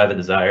driven by the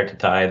desire to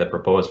tie the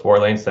proposed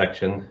 4-lane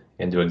section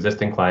into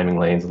existing climbing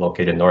lanes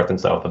located north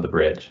and south of the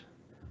bridge.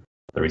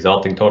 The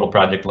resulting total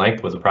project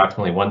length was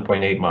approximately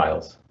 1.8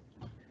 miles.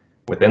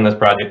 Within this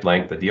project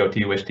length, the DOT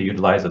wished to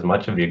utilize as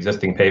much of the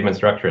existing pavement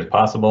structure as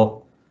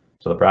possible,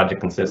 so the project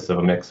consists of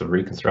a mix of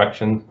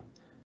reconstruction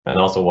and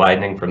also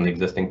widening from the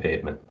existing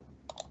pavement.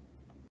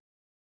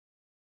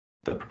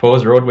 The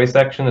proposed roadway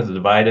section is a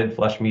divided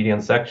flush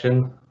median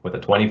section with a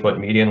 20-foot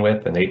median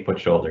width and 8-foot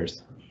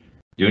shoulders.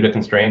 Due to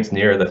constraints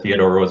near the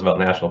Theodore Roosevelt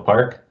National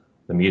Park,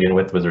 the median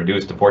width was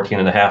reduced to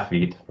 14.5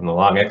 feet from the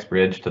Long X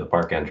Bridge to the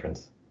park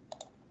entrance.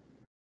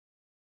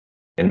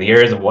 In the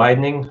areas of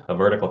widening, a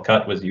vertical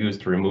cut was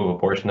used to remove a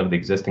portion of the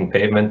existing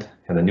pavement,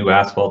 and the new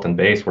asphalt and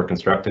base were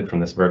constructed from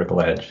this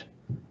vertical edge.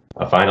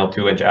 A final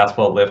 2-inch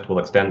asphalt lift will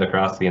extend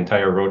across the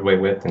entire roadway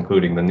width,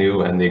 including the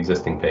new and the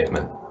existing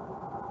pavement.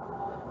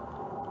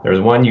 There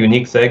is one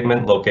unique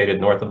segment located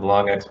north of the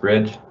Long X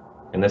Bridge.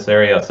 In this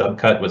area, a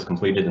subcut was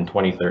completed in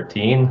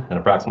 2013, and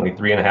approximately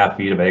 3.5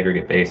 feet of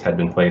aggregate base had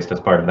been placed as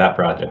part of that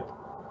project.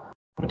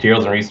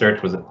 Materials and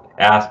research was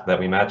asked that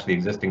we match the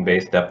existing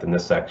base depth in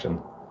this section.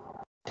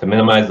 To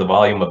minimize the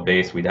volume of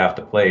base we'd have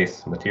to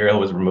place, material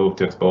was removed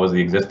to expose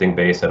the existing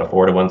base at a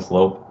 4-to-1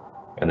 slope,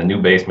 and the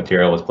new base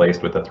material was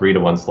placed with a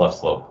 3-to-1 slough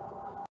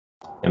slope.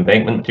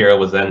 Embankment material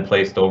was then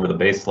placed over the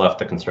base slough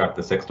to construct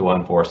the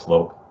 6-to-1 force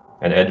slope.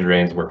 and edge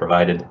drains were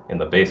provided in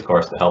the base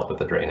course to help with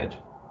the drainage.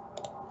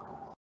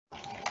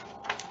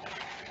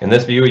 In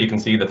this view, you can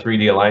see the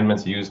 3D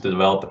alignments used to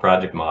develop the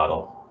project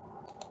model.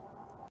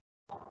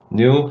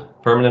 New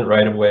permanent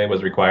right-of-way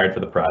was required for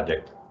the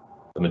project.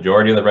 The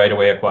majority of the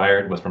right-of-way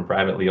acquired was from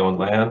privately owned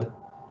land.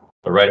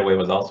 The right-of-way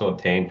was also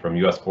obtained from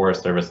U.S.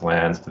 Forest Service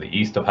lands to the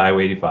east of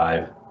Highway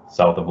 85,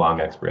 south of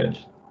Long X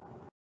Bridge.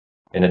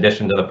 In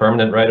addition to the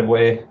permanent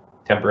right-of-way,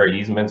 temporary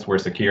easements were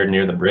secured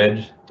near the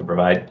bridge to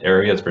provide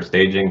areas for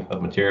staging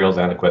of materials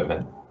and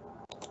equipment.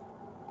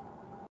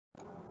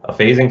 A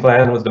phasing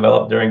plan was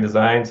developed during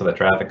design so that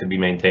traffic could be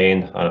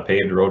maintained on a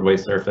paved roadway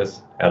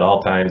surface at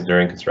all times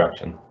during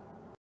construction.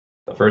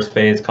 The first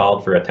phase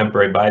called for a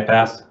temporary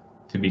bypass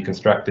to be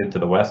constructed to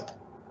the west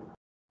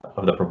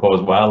of the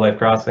proposed wildlife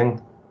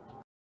crossing,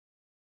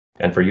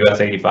 and for US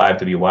 85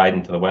 to be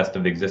widened to the west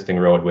of the existing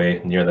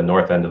roadway near the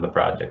north end of the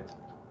project.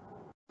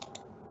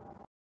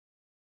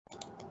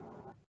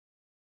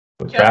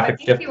 With Jeff, traffic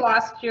I think you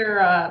lost your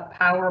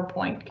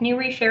PowerPoint. Can you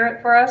reshare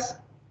it for us?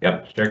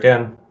 Yep, sure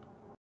can.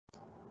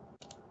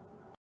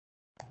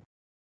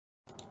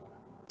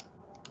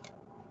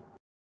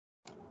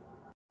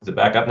 Is it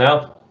back up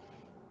now?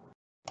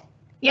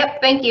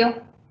 Yep, thank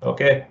you.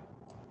 Okay.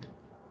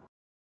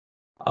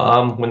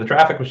 When the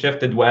traffic was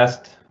shifted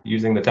west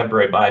using the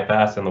temporary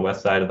bypass on the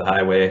west side of the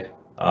highway,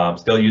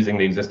 still using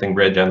the existing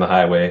bridge and the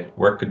highway,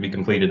 work could be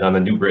completed on the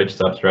new bridge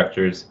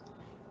substructures,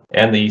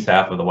 and the east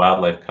half of the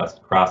wildlife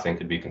crossing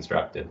could be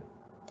constructed.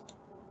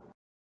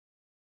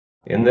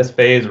 In this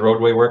phase,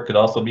 roadway work could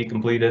also be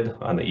completed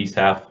on the east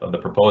half of the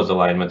proposed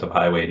alignment of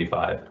Highway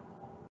 85.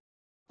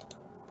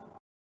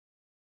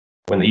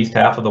 When the east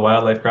half of the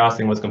wildlife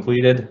crossing was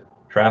completed,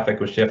 traffic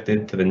was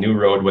shifted to the new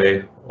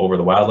roadway over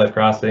the wildlife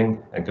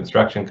crossing, and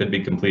construction could be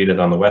completed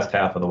on the west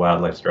half of the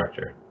wildlife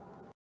structure.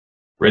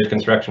 Bridge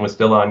construction was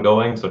still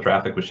ongoing, so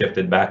traffic was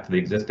shifted back to the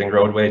existing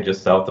roadway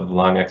just south of the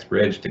Long X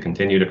Bridge to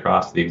continue to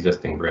cross the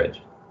existing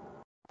bridge.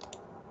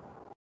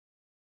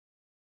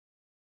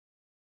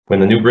 When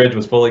the new bridge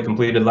was fully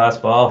completed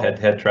last fall,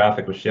 head-to-head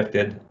traffic was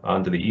shifted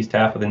onto the east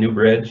half of the new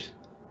bridge,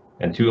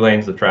 and 2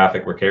 lanes of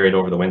traffic were carried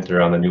over the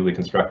winter on the newly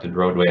constructed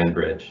roadway and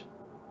bridge.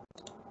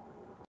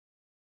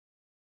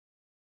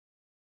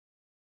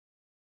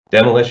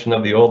 Demolition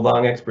of the old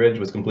Long X Bridge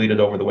was completed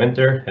over the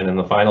winter, and in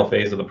the final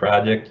phase of the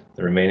project,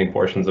 the remaining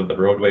portions of the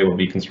roadway will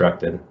be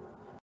constructed.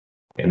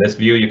 In this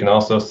view, you can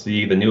also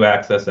see the new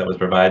access that was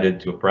provided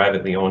to a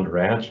privately owned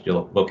ranch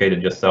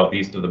located just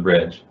southeast of the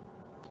bridge.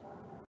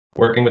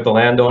 Working with the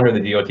landowner,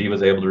 the DOT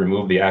was able to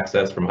remove the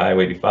access from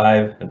Highway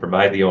 85 and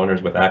provide the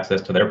owners with access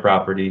to their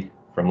property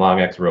from Long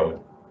X Road.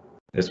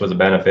 This was a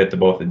benefit to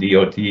both the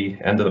DOT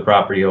and to the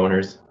property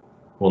owners,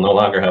 who will no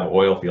longer have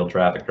oil field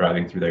traffic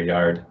driving through their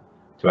yard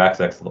to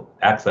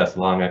access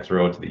Long X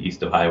Road to the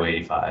east of Highway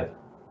 85.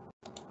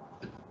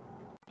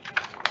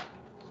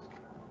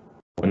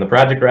 When the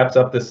project wraps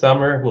up this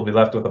summer, we'll be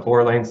left with a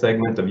 4-lane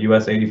segment of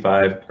US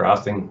 85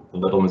 crossing the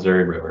Little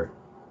Missouri River.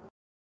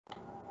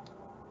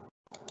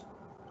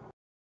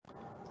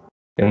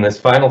 In this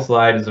final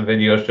slide is a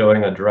video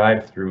showing a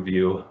drive-through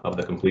view of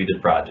the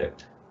completed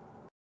project.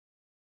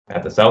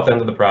 At the south end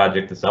of the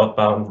project, the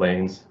southbound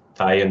lanes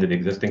tie into the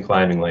existing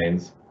climbing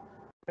lanes,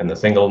 and the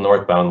single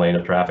northbound lane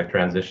of traffic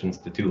transitions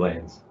to 2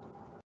 lanes.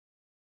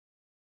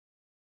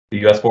 The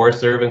U.S. Forest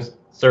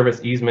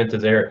Service easement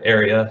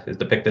area is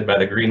depicted by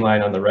the green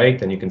line on the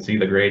right, and you can see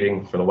the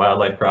grading for the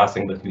wildlife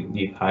crossing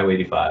beneath Highway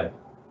 85.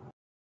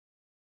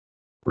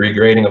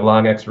 Regrading of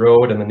Long X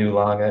Road and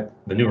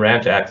the new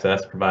ranch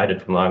access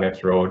provided from Long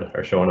X Road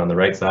are shown on the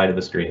right side of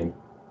the screen.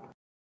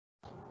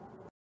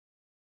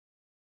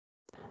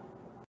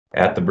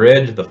 At the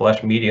bridge, the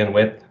flush median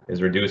width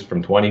is reduced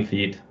from 20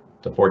 feet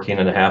to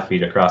 14.5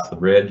 feet across the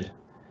bridge,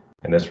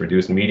 and this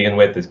reduced median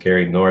width is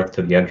carried north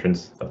to the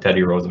entrance of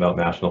Teddy Roosevelt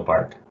National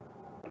Park.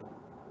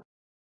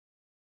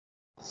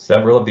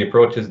 Several of the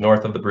approaches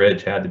north of the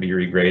bridge had to be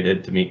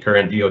regraded to meet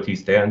current DOT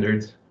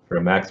standards for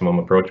a maximum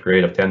approach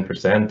grade of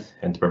 10%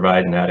 and to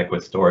provide an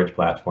adequate storage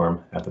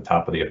platform at the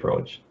top of the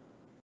approach.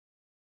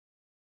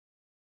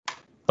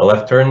 The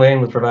left turn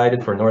lane was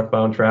provided for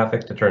northbound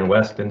traffic to turn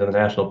west into the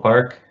national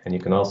park, and you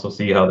can also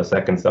see how the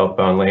second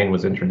southbound lane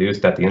was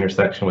introduced at the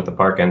intersection with the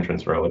park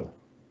entrance road.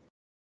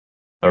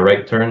 A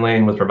right turn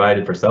lane was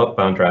provided for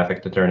southbound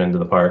traffic to turn into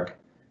the park,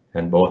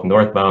 and both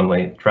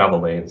northbound travel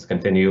lanes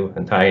continue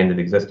and tie into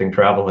the existing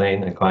travel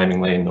lane and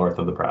climbing lane north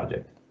of the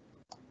project.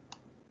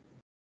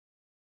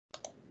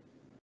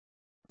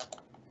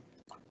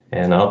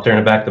 And I'll turn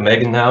it back to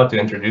Megan now to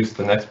introduce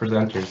the next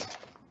presenters.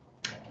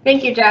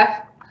 Thank you,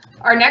 Jeff.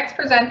 Our next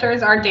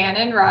presenters are Dan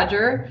and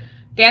Roger.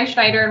 Dan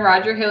Schneider and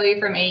Roger Hilly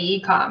from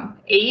AECom.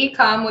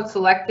 AECom was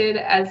selected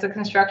as the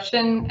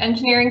construction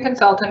engineering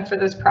consultant for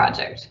this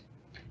project.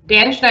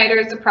 Dan Schneider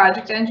is a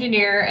project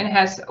engineer and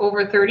has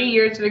over 30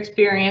 years of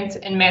experience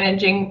in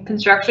managing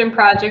construction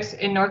projects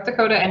in North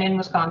Dakota and in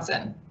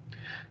Wisconsin.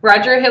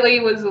 Roger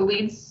Hilly was the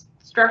lead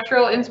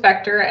structural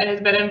inspector and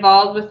has been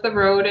involved with the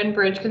road and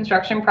bridge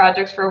construction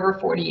projects for over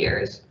 40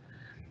 years.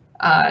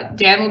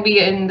 Dan will be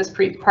in this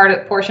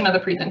portion of the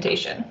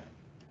presentation.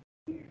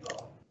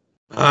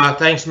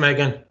 Thanks,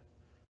 Megan.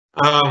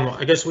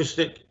 I guess we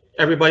should,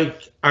 everybody,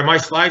 are my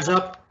slides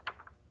up?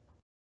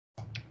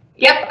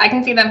 Yep, I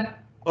can see them.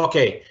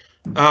 Okay,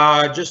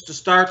 just to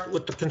start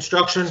with the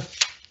construction,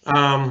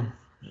 a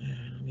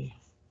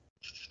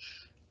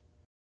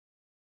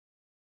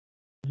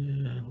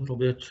little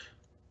bit.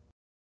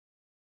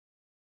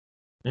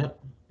 Yep,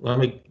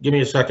 give me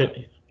a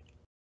second.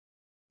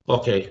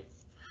 Okay,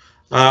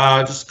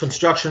 just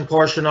construction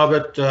portion of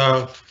it,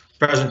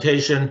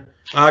 presentation.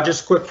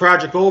 Just quick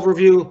project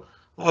overview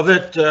of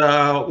it.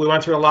 We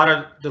went through a lot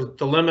of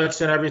the limits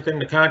and everything.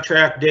 The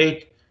contract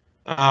date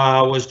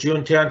was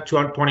June 10th,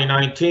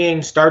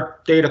 2019.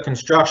 Start date of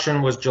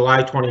construction was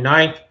July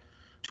 29th,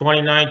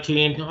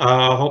 2019.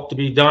 Hope to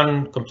be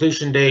done.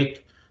 Completion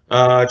date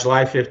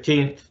July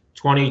 15th,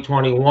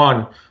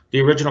 2021. The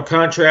original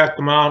contract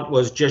amount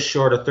was just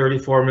short of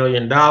 $34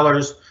 million.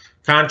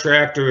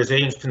 Contractor is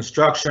Ames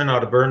Construction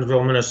out of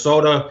Burnsville,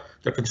 Minnesota.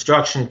 The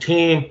construction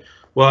team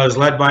was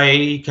led by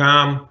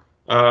AECom.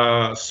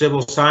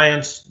 Civil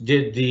Science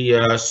did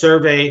the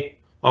survey,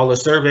 all the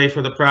survey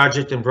for the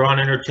project, and Braun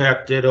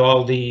Intertech did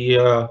all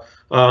the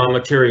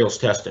materials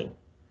testing.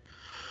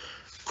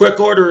 Quick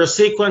order of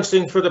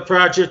sequencing for the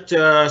project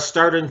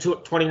started in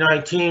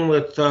 2019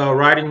 with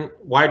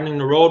widening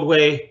the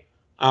roadway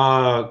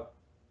on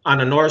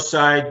the north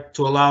side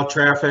to allow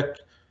traffic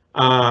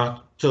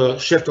to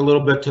shift a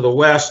little bit to the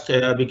west.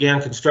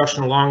 Began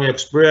construction along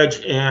X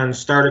Bridge and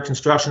started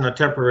construction of a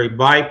temporary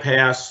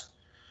bypass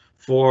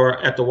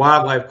at the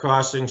wildlife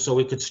crossing so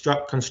we could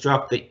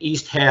construct the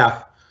east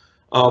half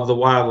of the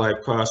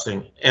wildlife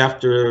crossing.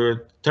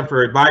 After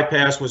temporary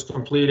bypass was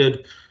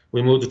completed,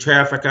 we moved the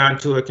traffic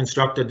onto it,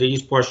 constructed the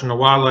east portion of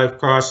the wildlife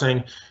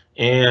crossing,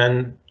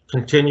 and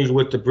continued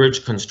with the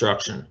bridge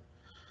construction.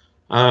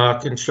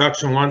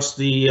 Once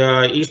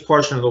the east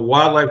portion of the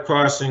wildlife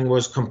crossing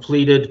was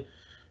completed,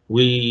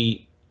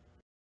 we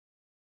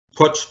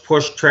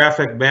pushed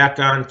traffic back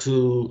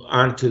onto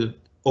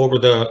over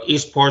the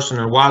east portion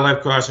of the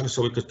wildlife crossing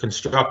so we could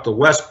construct the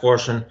west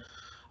portion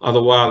of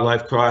the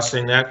wildlife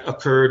crossing. That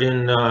occurred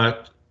in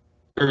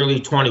early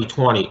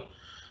 2020.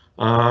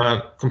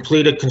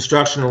 Completed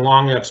construction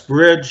along X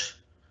Bridge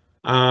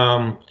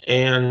and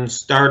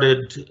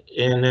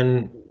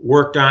then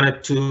worked on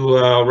it to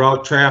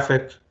route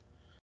traffic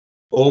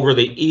over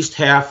the east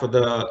half of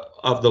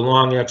the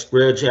Long X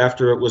Bridge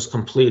after it was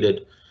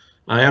completed.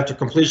 After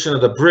completion of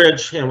the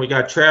bridge and we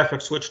got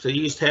traffic switched to the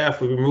east half,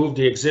 we removed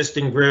the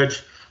existing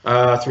bridge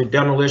through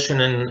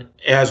demolition and,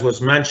 as was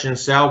mentioned,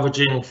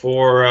 salvaging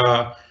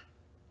for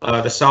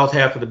the south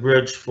half of the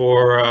bridge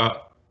for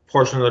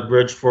portion of the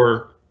bridge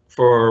for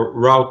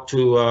route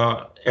to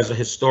as a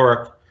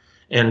historic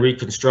and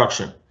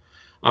reconstruction.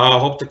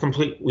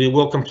 We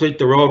will complete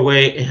the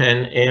roadway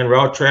and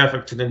route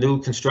traffic to the new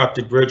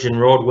constructed bridge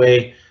and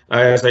roadway.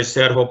 As I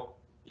said, hope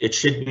it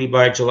should be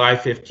by July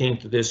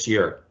 15th of this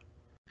year.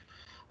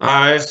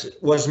 As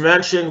was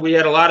mentioned, we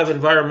had a lot of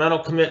environmental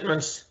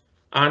commitments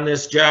on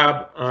this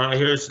job.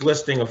 Here's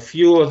listing a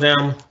few of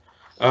them.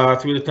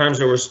 Through the times,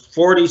 there was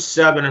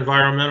 47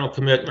 environmental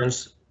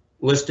commitments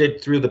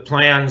listed through the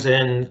plans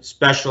and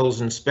specials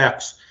and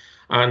specs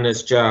on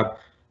this job.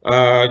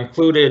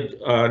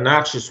 Included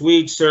noxious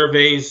weed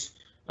surveys,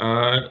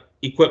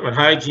 equipment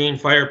hygiene,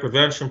 fire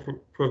prevention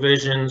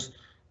provisions,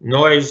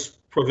 noise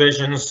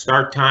provisions,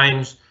 start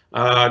times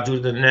due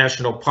to the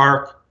national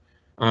park.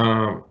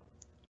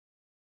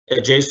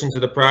 Adjacent to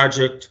the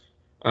project,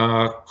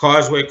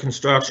 causeway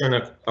construction,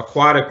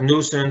 aquatic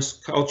nuisance,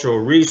 cultural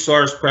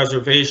resource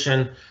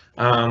preservation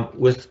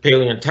with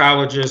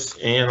paleontologists,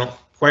 and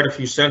quite a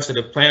few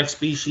sensitive plant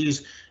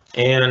species,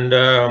 and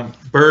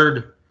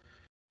bird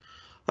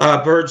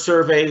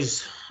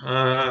surveys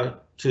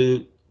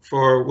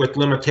with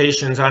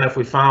limitations on if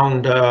we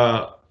found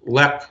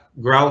leck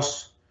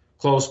grouse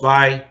close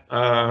by,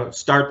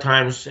 start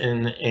times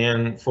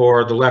and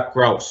for the leck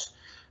grouse.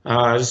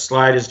 This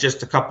slide is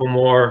just a couple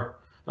more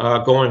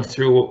going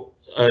through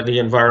the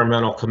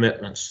environmental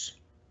commitments.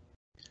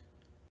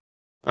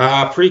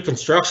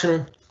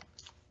 Pre-construction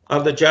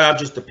of the job,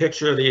 just a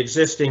picture of the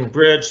existing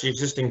bridge. The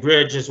existing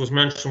bridge, as was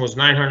mentioned, was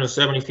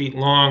 970 feet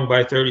long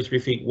by 33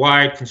 feet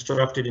wide,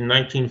 constructed in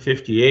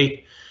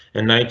 1958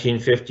 and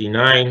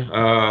 1959,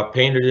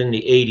 painted in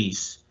the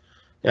 80s.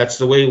 That's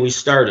the way we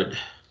started.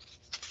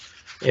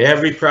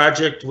 Every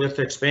project with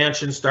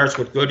expansion starts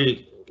with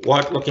looking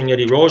at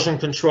erosion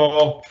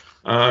control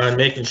and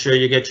making sure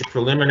you get your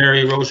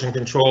preliminary erosion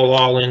control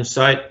all in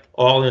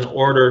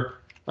order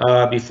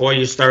before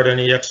you start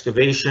any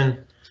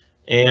excavation.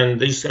 And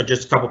these are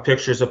just a couple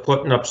pictures of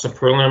putting up some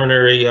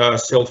preliminary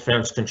silt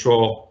fence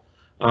control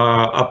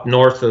up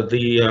north of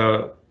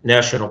the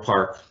national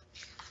park.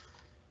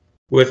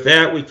 With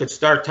that, we could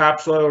start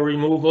topsoil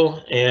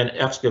removal and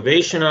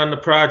excavation on the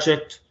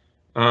project.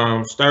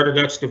 Started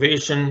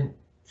excavation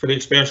for the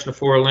expansion of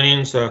 4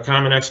 lanes.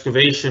 Common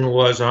excavation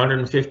was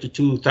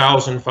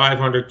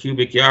 152,500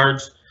 cubic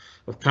yards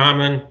of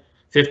common,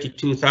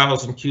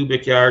 52,000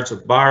 cubic yards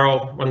of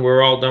borrow when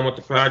we're all done with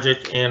the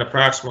project, and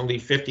approximately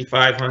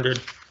 5,500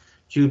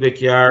 cubic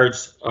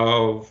yards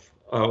of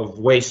of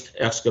waste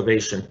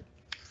excavation.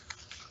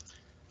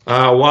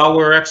 While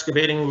we're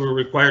excavating, we were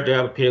required to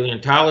have a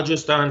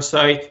paleontologist on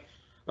site.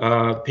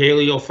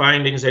 Paleo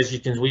findings, as you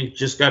can, we've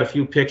just got a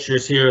few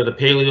pictures here of the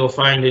paleo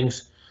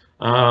findings.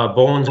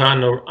 Bones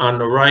on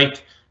the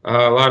right.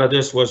 A lot of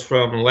this was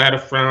from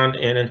Latifron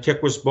and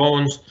Antiquus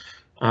bones.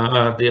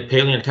 The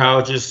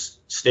paleontologist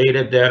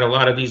stated that a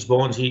lot of these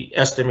bones he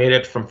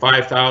estimated from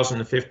 5,000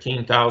 to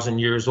 15,000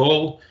 years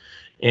old.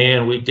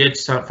 And we did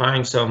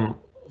find some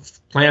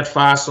plant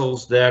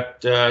fossils that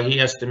he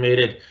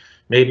estimated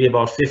maybe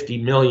about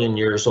 50 million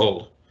years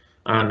old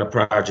on the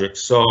project.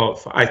 So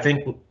I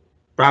think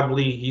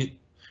probably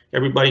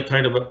everybody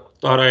kind of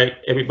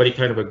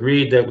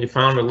agreed that we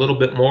found a little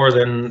bit more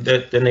than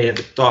they had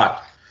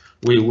thought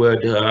we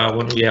would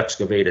when we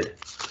excavated.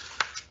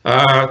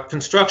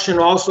 Construction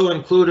also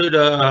included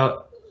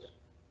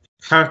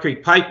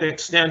concrete pipe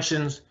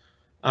extensions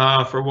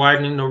for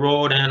widening the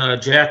road and a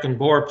jack and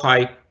bore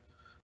pipe,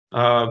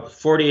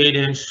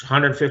 48-inch,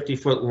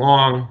 150-foot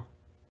long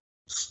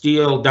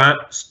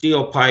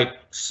steel pipe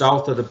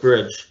south of the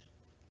bridge.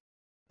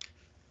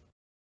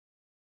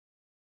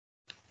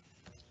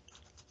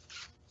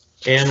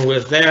 And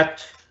with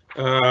that,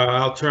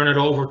 I'll turn it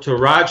over to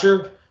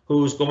Roger,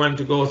 who's going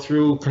to go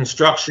through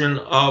construction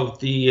of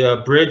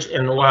the bridge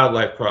and the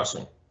wildlife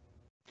crossing.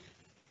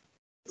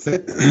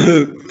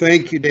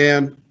 Thank you,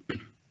 Dan.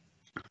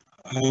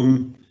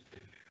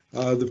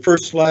 The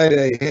first slide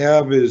I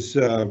have is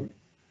a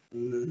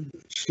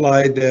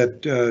slide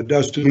that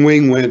Dustin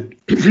Wing went,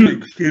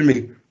 excuse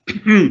me,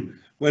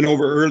 went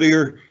over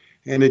earlier,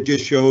 and it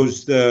just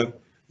shows the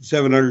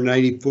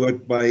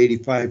 790-foot by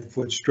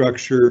 85-foot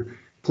structure,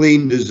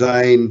 clean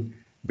design,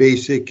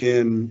 basic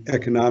and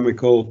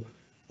economical.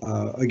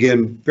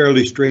 Again,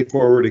 fairly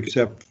straightforward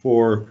except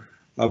for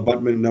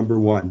abutment number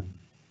 1.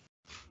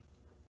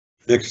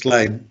 Next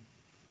slide.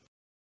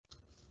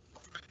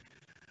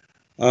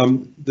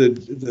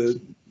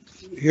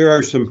 Here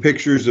are some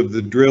pictures of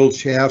the drilled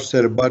shafts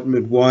at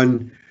abutment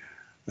 1.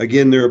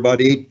 Again, they're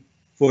about 8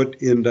 foot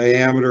in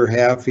diameter,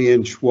 ½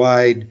 inch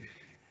wide,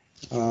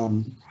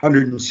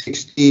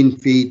 116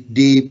 feet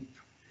deep,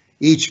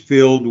 each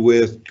filled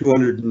with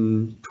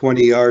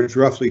 220 yards,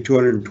 roughly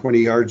 220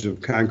 yards of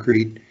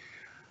concrete.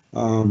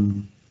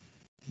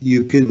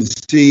 You can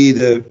see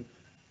that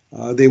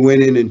they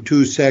went in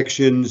 2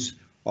 sections.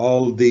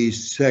 All of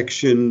these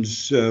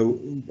sections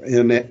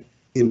in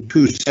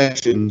 2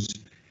 sections,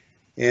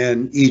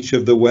 and each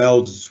of the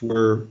welds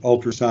were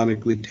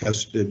ultrasonically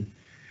tested.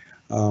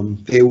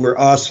 They were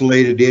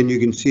oscillated in. You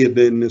can see it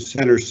in the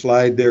center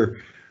slide there.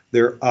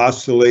 They're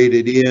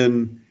oscillated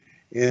in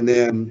and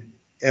then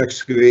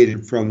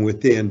excavated from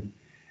within.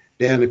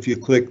 Dan, if you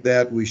click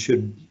that, we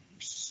should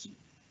see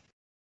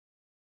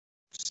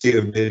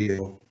a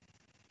video.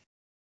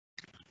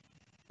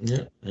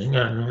 Yeah, hang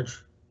on,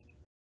 Rich.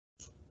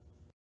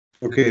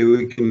 Okay,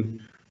 we can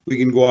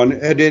go on.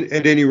 At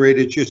any rate,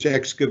 it's just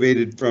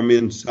excavated from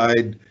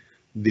inside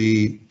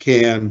the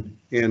can,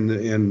 and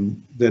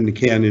then the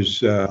can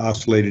is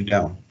oscillated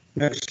down.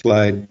 Next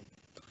slide.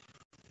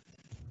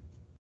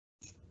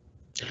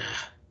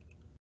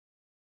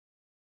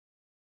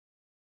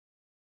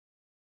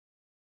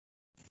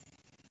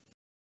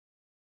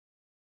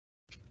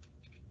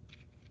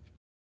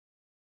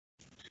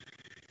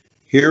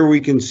 Here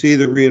we can see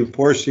the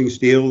reinforcing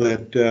steel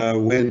that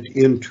went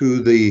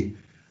into the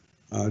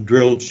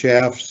drilled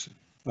shafts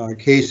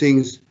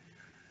casings.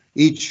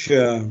 Each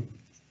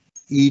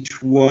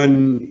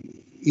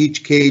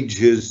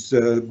cage is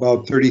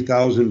about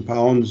 30,000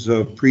 pounds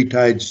of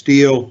pre-tied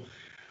steel,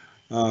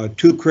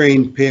 2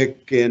 crane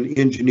pick and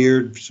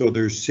engineered, so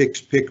there's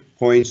 6 pick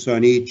points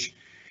on each.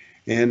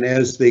 And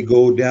as they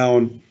go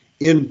down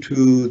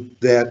into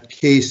that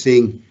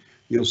casing,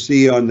 you'll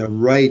see on the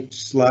right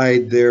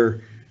slide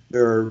there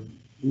are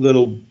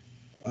little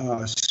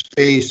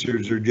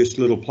spacers, or just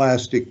little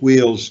plastic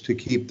wheels to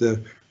keep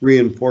the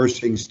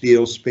reinforcing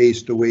steel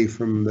spaced away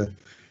from the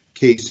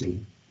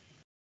casing.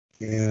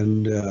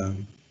 And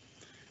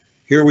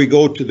here we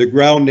go to the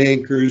ground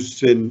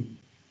anchors, and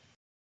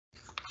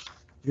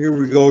here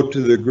we go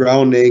to the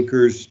ground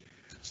anchors.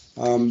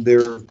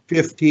 There are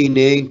 15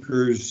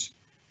 anchors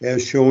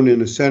as shown in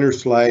the center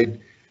slide.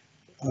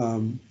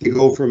 They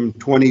go from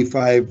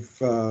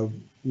 25,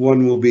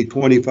 one will be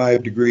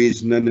 25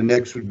 degrees, and then the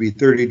next would be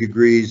 30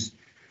 degrees,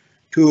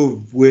 2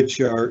 of which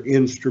are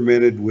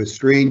instrumented with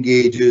strain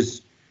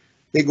gauges.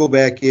 They go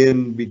back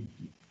in,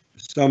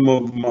 some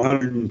of them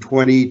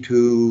 120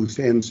 to,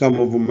 and some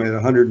of them at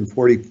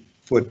 140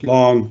 foot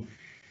long.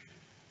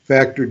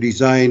 Factor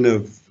design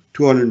of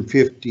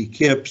 250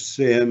 kips,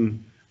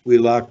 and we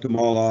locked them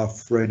all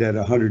off right at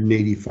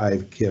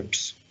 185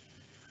 kips.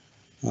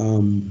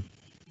 And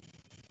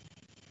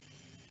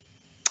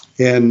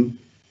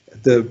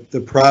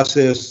the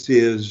process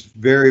is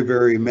very,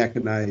 very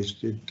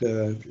mechanized.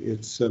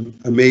 It's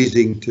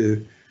amazing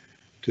to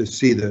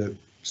see the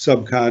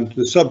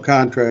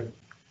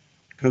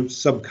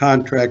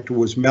subcontractor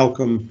was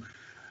Malcolm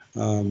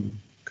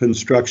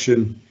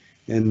Construction,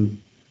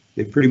 and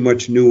they pretty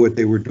much knew what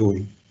they were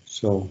doing.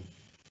 So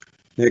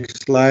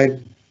Next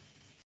slide.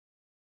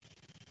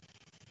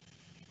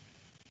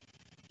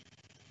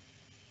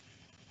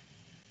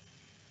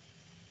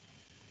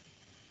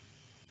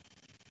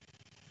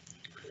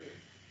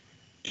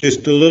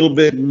 Just a little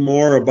bit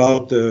more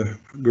about the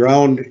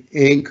ground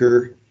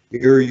anchor.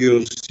 Here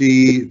you'll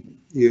see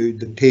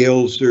the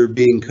tails are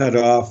being cut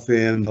off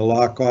and the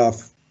lock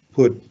off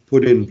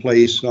put in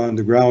place on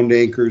the ground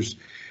anchors.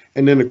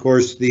 And then of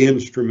course the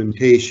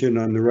instrumentation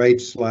on the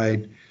right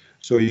slide.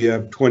 So you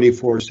have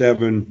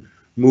 24/7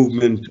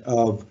 movement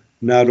of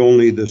not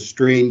only the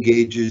strain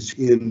gauges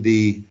in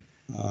the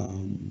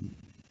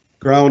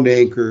ground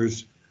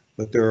anchors,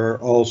 but there are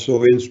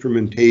also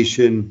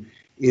instrumentation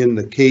in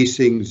the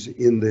casings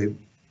in the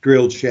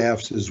drilled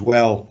shafts as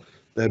well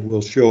that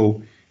will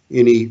show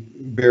any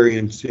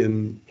variance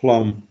in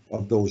plumb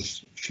of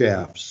those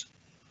shafts.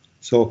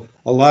 So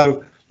a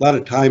lot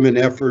of time and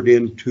effort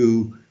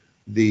into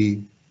the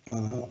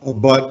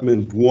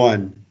abutment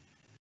 1.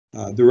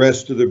 The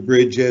rest of the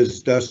bridge,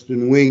 as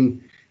Dustin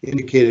Wing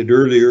indicated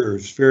earlier,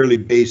 is fairly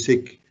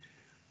basic.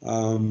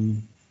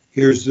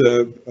 Here's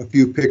a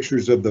few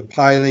pictures of the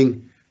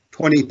piling.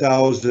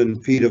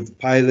 20,000 feet of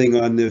piling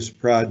on this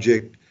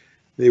project.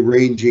 They're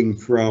ranging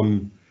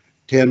from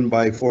 10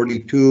 by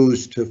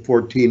 42s to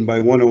 14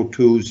 by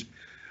 102s.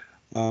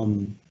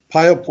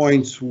 Pile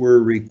points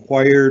were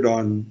required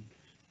on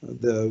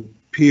the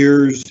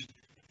pier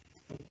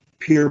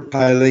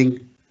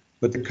piling,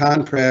 but the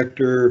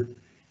contractor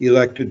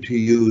elected to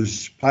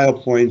use pile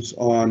points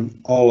on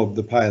all of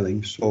the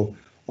piling. So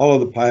all of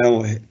the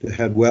pile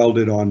had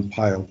welded on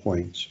pile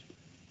points.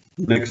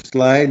 Next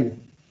slide.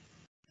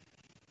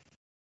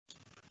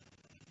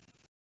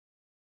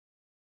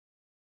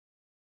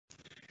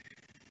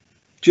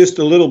 Just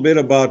a little bit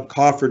about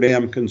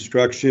cofferdam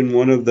construction.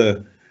 One of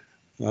the,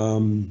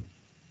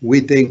 we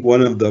think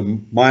one of the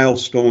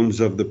milestones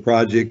of the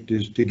project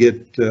is to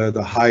get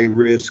the high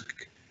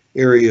risk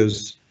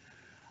areas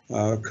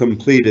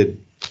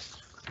completed.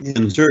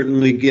 And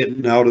certainly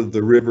getting out of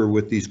the river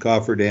with these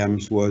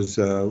cofferdams was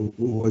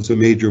a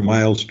major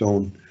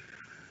milestone.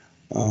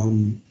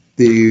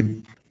 There's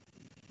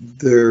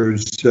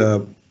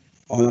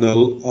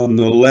on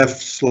the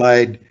left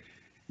slide,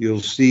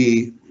 you'll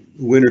see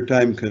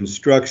wintertime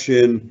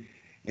construction,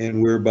 and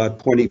we're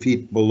about 20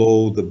 feet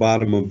below the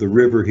bottom of the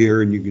river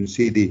here, and you can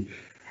see the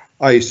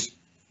ice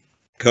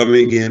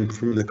coming in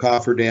from the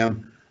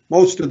cofferdam.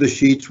 Most of the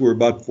sheets were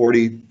about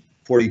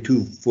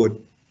 42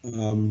 foot,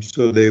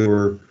 so they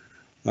were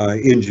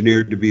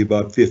engineered to be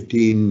about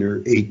 15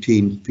 or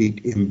 18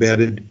 feet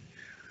embedded.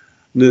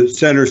 In the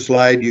center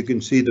slide, you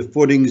can see the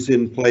footings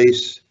in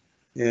place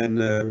and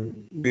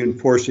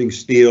reinforcing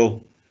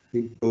steel. I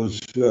think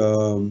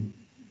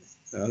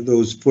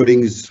those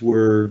footings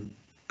were a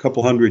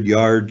couple hundred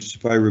yards,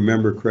 if I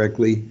remember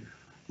correctly.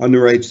 On the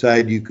right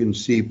side, you can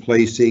see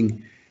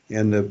placing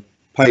and the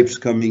pipes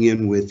coming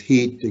in with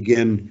heat.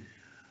 Again,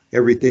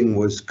 everything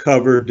was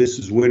covered. This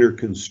is winter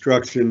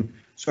construction,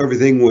 so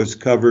everything was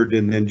covered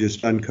and then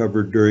just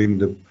uncovered during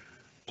the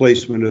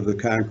placement of the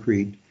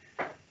concrete.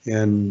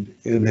 And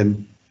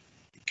then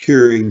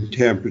curing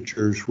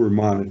temperatures were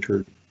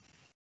monitored.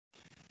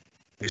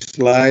 Next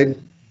slide.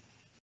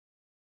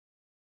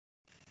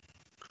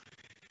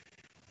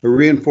 The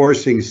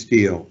reinforcing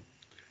steel.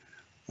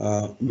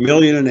 1.5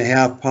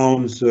 million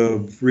pounds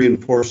of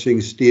reinforcing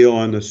steel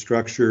on the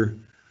structure.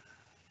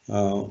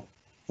 On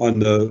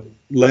the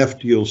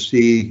left, you'll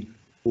see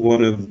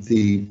one of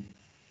the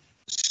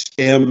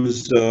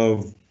stems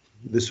of,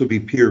 this will be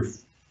Pier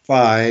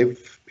 4,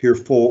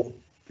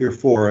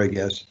 I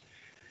guess.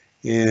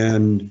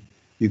 And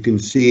you can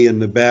see in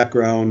the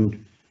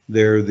background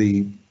there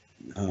the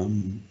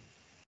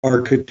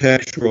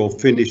architectural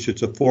finish.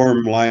 It's a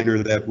form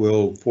liner that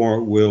will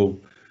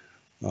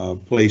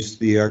place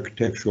the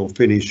architectural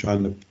finish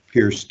on the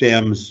pier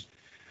stems.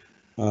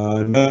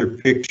 Another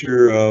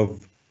picture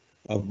of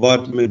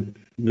abutment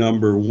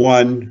number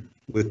 1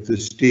 with the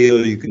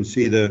steel. You can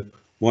see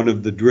one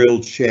of the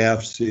drilled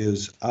shafts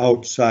is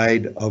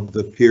outside of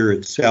the pier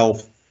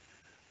itself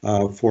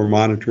for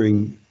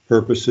monitoring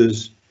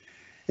purposes.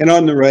 And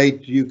on the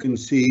right, you can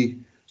see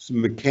some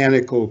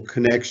mechanical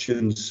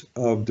connections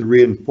of the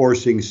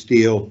reinforcing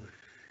steel.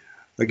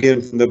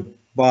 Again, from the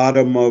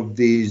bottom of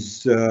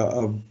these,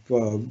 the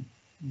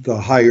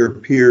higher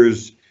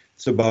piers,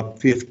 it's about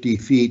 50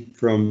 feet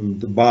from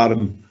the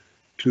bottom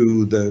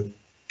to the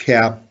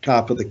cap,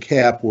 top of the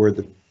cap where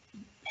the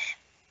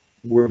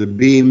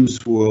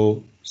beams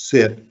will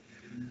sit.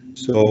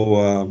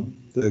 So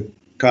the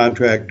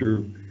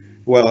contractor,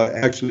 well,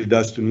 actually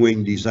Dustin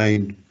Wing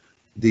designed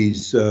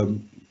these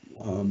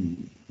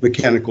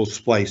mechanical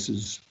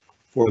splices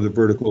for the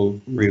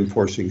vertical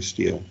reinforcing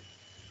steel.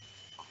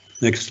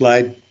 Next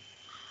slide.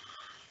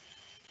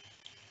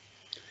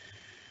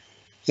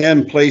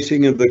 And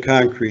placing of the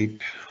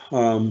concrete.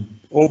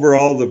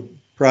 Overall, the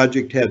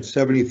project had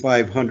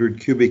 7,500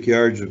 cubic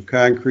yards of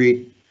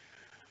concrete,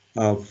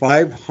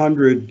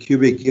 500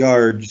 cubic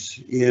yards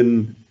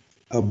in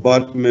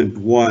abutment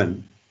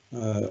 1.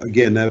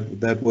 Again,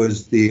 that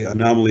was the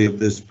anomaly of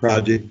this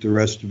project, the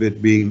rest of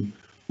it being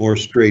more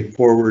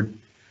straightforward.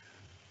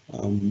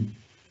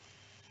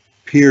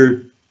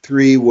 Pier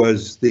 3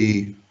 was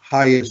the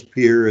highest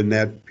pier, and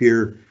that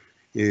pier,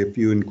 if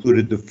you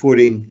included the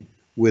footing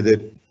with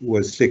it,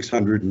 was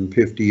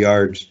 650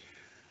 yards.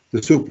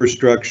 The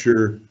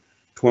superstructure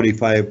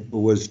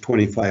was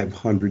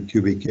 2,500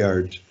 cubic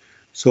yards.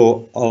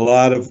 So a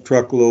lot of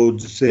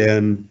truckloads,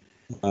 and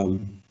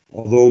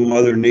although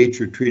Mother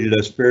Nature treated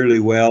us fairly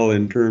well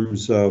in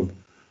terms of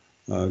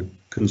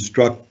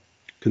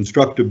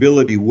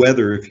constructability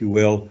weather, if you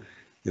will,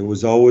 there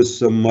was always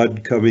some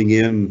mud coming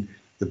in.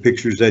 The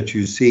pictures that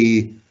you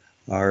see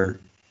are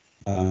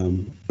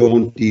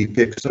don't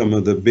depict some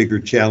of the bigger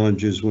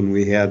challenges when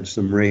we had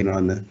some rain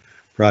on the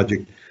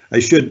project. I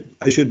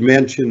should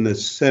mention the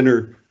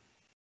center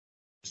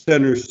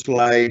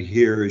slide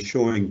here is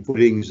showing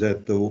footings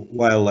at the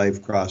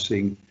wildlife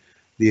crossing.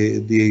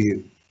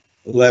 The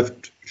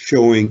left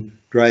showing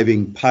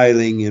driving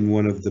piling in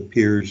one of the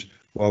piers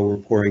while we're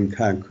pouring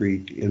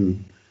concrete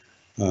in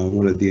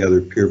one of the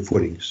other pier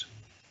footings.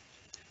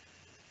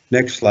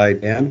 Next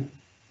slide, Dan.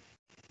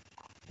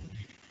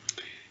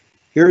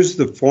 Here's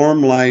the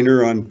form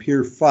liner on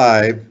Pier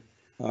 5.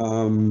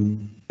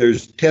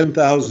 There's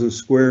 10,000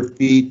 square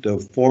feet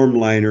of form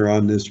liner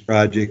on this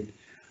project.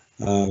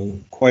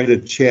 Quite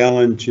a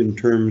challenge in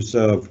terms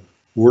of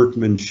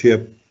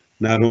workmanship,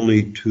 not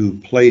only to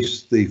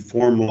place the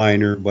form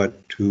liner,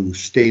 but to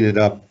stain it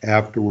up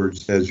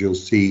afterwards, as you'll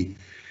see.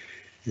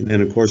 And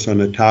then, of course, on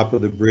the top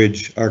of the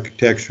bridge,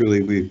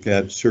 architecturally, we've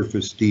got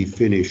surface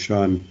definish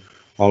on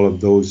all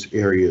of those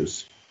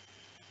areas.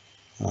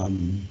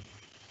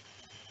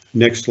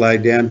 Next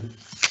slide, Dan.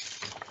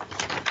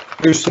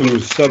 Here's some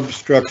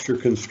substructure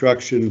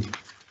construction.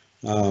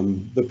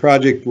 The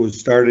project was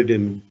started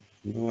in,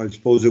 I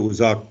suppose it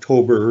was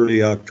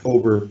early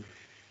October,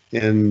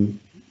 and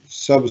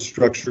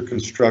substructure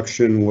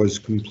construction was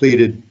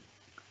completed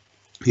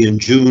in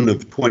June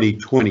of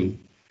 2020.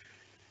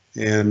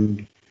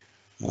 And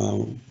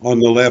on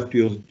the left,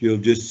 you'll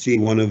just see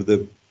one of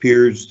the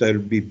piers. That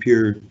would be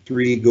Pier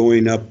 3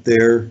 going up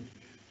there,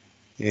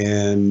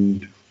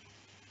 and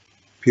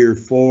Pier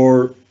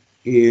 4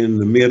 in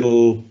the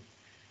middle,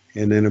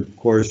 and then of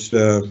course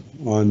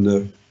on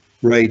the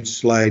right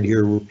slide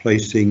here we're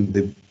placing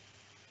the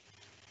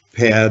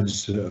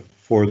pads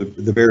for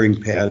the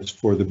bearing pads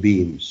for the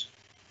beams.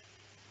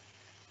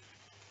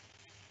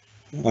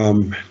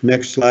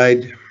 Next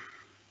slide. A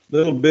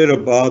little bit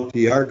about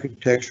the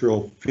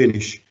architectural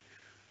finish.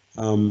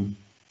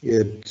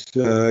 It's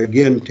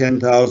again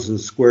 10,000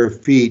 square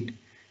feet.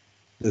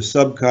 The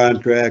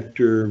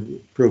subcontractor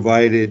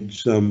provided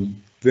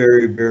some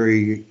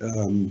very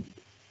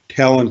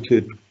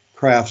talented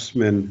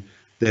craftsmen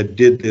that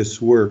did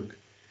this work.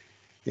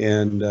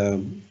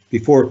 And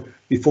before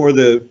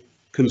the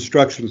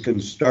construction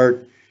can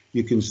start,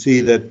 you can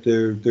see that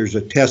there's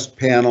a test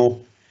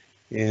panel,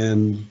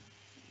 and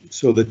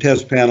so the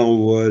test panel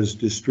was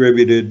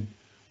distributed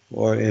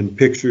and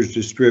pictures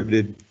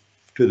distributed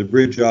to the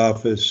bridge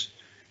office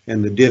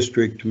and the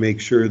district to make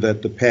sure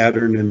that the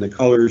pattern and the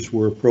colors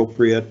were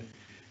appropriate.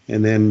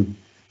 And then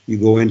you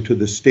go into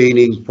the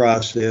staining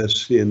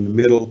process in the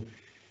middle.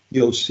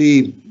 You'll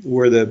see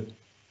where the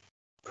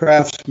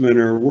craftsmen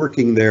are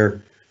working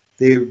there.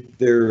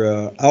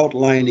 They're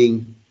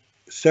outlining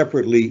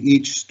separately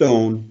each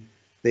stone.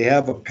 They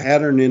have a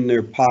pattern in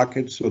their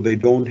pocket so they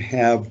don't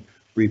have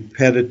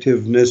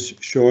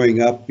repetitiveness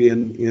showing up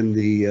in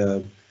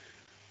the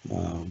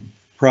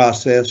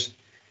process.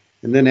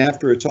 And then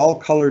after it's all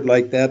colored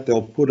like that,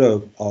 they'll put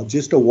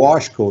just a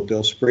wash coat.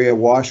 They'll spray a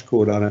wash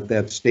coat on it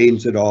that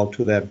stains it all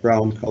to that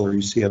brown color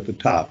you see at the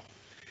top.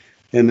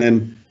 And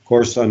then, of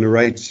course, on the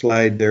right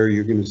slide there,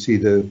 you're going to see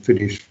the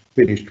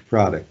finished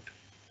product.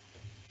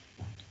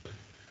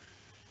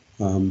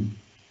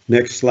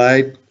 Next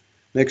slide.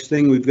 Next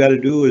thing we've got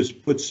to do is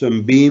put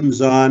some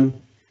beams on.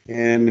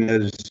 And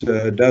as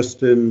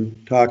Dustin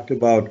talked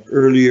about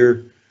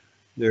earlier,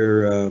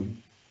 they're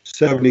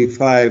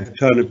 75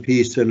 ton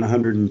apiece and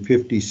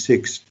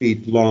 156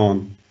 feet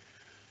long.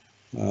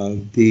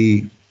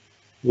 The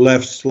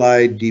left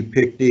slide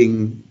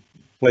depicting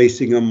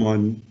placing them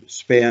on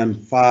span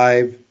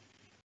 5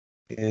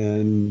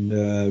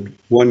 and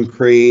one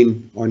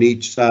crane on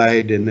each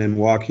side and then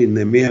walking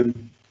them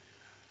in.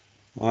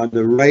 On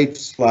the right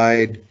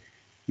slide,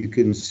 you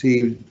can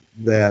see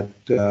that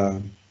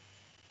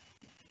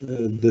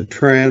the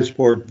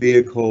transport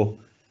vehicle,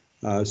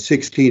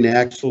 16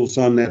 axles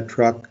on that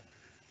truck.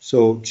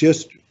 So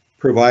just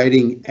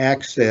providing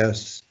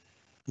access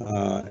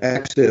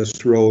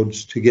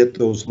roads to get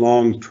those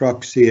long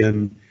trucks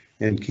in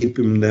and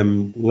keeping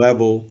them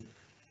level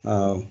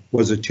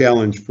was a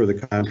challenge for the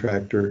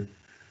contractor.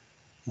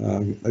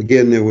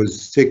 Again, there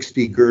was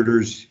 60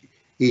 girders,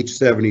 each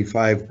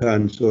 75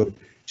 tons. So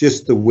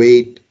just the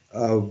weight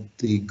of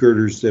the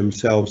girders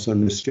themselves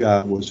on this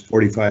job was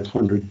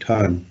 4,500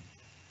 ton.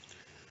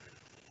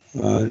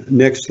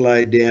 Next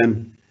slide,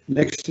 Dan.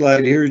 Next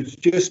slide here is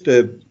just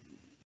a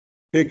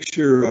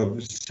picture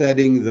of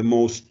setting the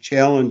most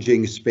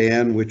challenging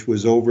span, which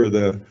was over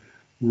the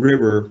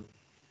river.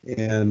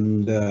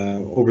 and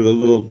over the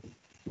Little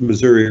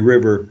Missouri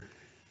River.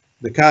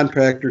 The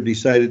contractor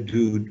decided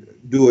to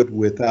do it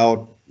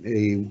without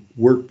a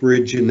work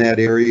bridge in that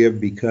area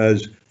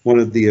because one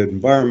of the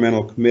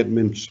environmental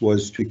commitments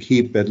was to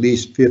keep at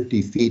least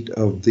 50 feet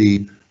of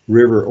the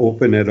river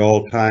open at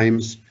all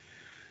times.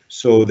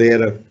 So they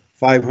had a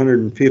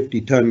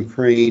 550-ton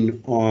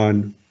crane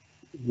on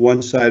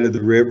one side of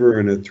the river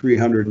and a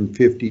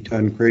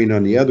 350-ton crane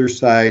on the other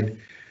side.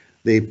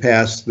 They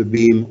passed the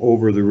beam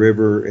over the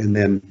river and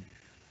then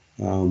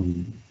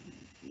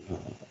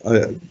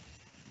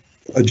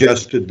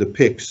adjusted the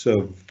picks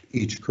of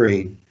each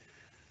crane.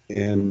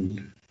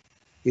 And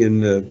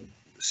in the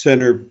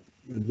center,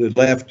 the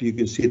left, you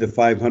can see the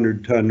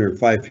 500-ton or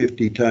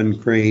 550-ton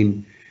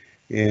crane,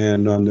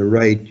 and on the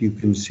right, you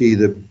can see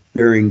the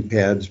bearing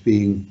pads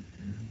being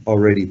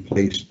already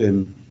placed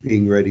and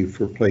being ready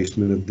for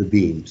placement of the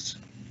beams.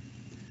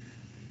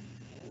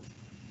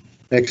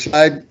 Next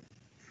slide.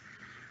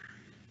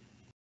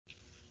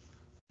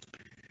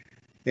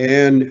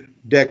 And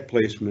deck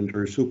placement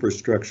or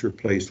superstructure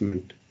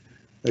placement.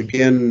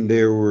 Again,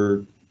 there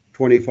were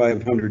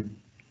 2,500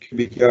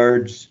 cubic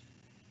yards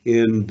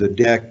in the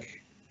deck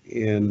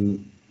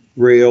and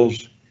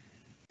rails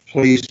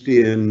placed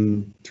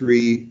in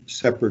 3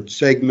 separate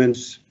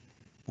segments.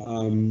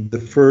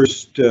 The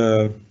first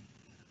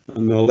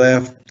on the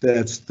left,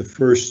 that's the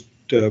first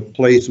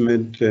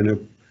placement, and of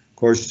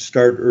course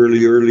start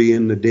early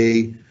in the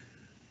day.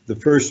 The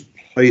first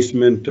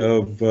placement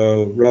of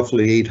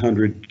roughly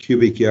 800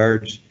 cubic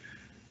yards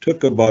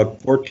took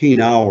about 14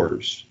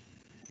 hours.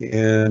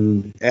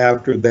 And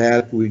after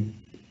that, we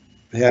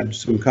had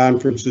some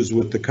conferences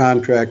with the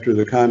contractor.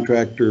 The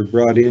contractor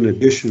brought in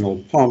additional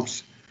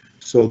pumps.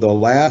 So the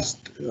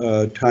last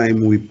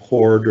time we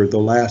poured, or the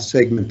last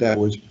segment that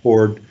was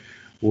poured,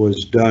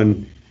 was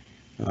done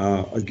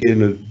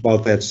again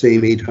about that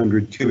same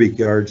 800 cubic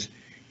yards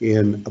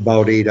in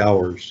about 8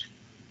 hours.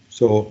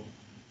 So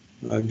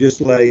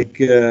just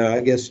like,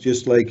 I guess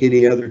just like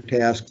any other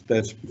task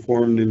that's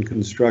performed in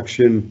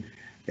construction,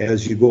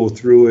 as you go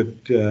through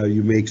it,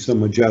 you make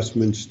some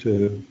adjustments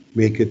to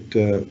make it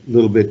a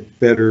little bit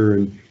better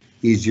and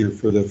easier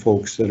for the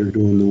folks that are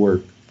doing the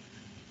work.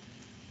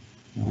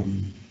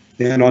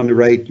 And on the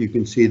right, you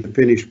can see the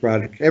finished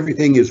product.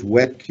 Everything is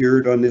wet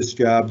cured on this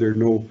job. There are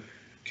no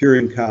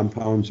curing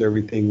compounds.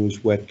 Everything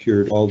was wet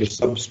cured. All the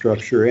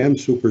substructure and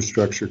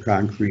superstructure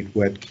concrete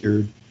wet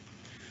cured.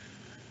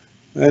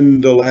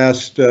 And the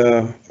last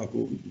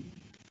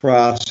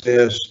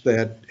process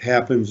that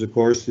happens, of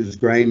course, is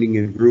grinding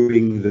and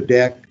grooving the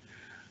deck.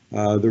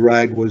 The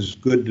ride was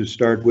good to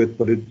start with,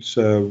 but it's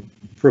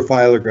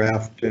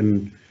profilographed,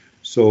 and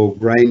so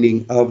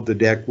grinding of the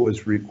deck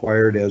was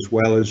required as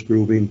well as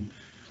grooving.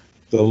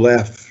 The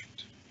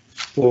left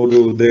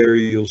photo there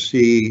you'll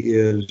see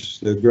is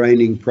the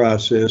grinding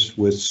process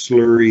with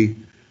slurry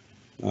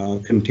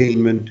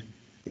containment,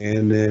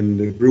 and then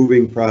the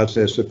grooving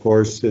process, of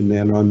course, and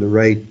then on the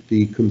right,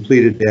 the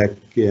completed deck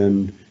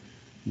and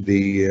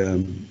the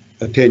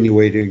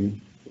attenuator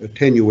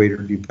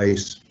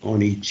device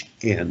on each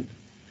end.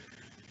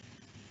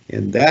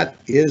 And that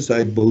is,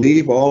 I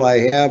believe, all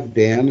I have,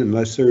 Dan,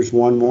 unless there's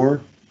one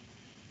more.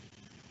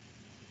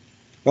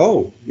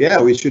 Oh,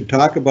 yeah, we should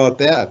talk about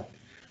that.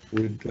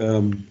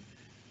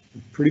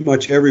 Pretty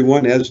much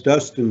everyone, as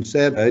Dustin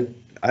said,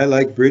 I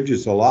like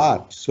bridges a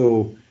lot,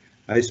 so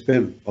I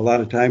spent a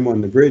lot of time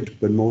on the bridge,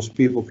 but most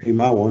people came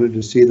out, wanted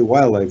to see the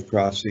wildlife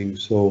crossing,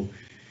 so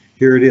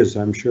here it is.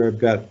 I'm sure I've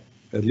got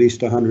at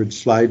least 100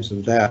 slides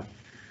of that.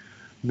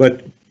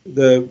 But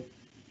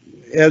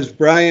as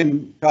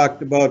Brian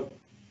talked about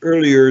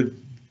earlier,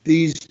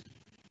 these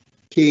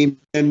came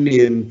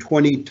in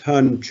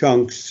 20-ton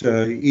chunks.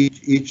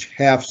 Each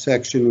half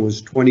section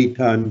was 20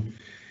 ton.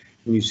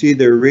 And you see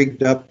they're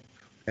rigged up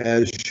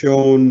as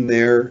shown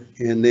there.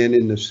 And then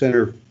in the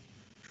center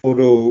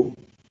photo,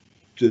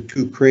 the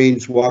 2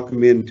 cranes walk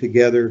them in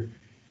together.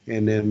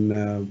 And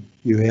then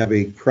you have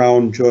a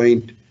crown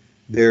joint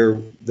there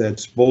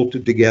that's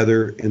bolted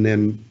together, and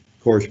then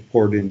of course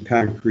poured in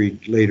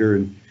concrete later.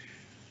 And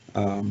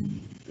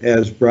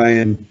as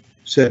Brian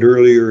said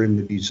earlier in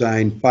the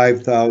design,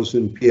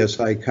 5,000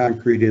 psi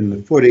concrete in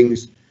the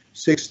footings,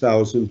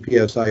 6,000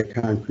 psi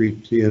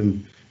concrete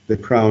in the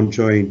crown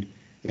joint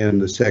and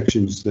the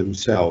sections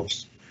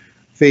themselves.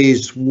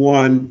 Phase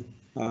 1,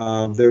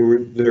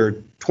 there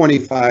are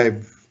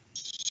 25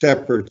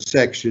 separate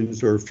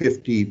sections, or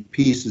 50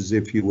 pieces,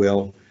 if you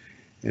will,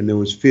 and there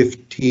was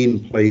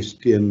 15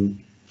 placed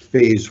in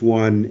phase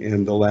 1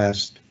 and the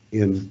last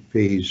 10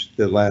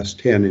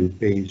 in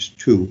phase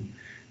 2.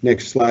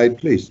 Next slide,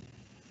 please.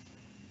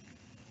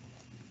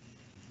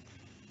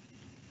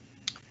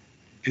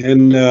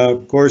 And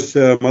of course,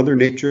 Mother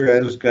Nature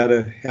has got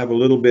to have a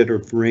little bit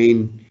of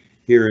rain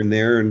here and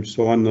there. And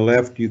so on the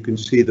left, you can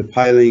see the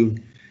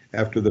piling.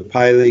 After the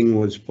piling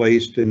was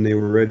placed and they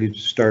were ready to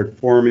start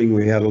forming,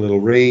 we had a little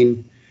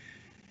rain.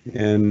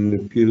 And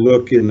if you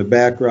look in the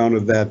background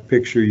of that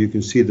picture, you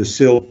can see the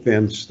silt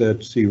fence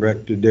that's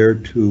erected there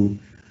to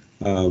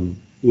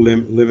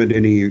limit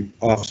any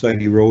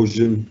offsite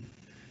erosion.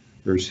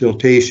 or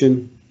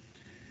siltation.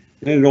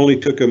 And it only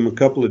took them a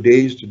couple of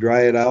days to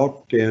dry it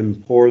out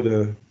and pour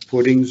the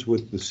footings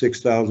with the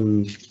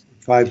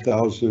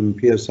 5,000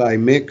 PSI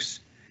mix.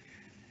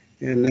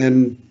 And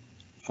then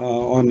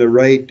on the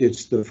right,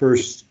 it's the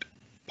first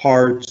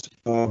parts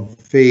of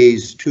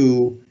phase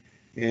 2,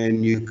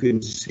 and you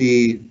can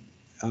see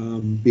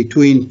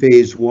between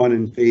phase 1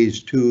 and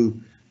phase 2,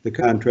 the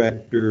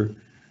contractor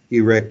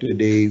erected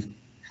a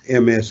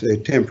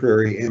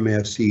temporary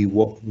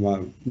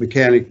MSE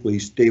mechanically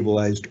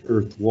stabilized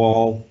earth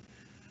wall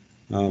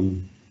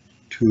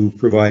to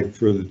provide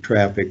for the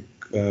traffic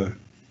to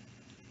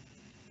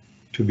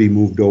be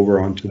moved over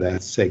onto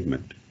that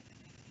segment.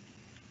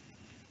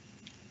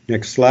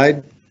 Next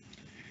slide.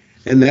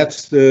 And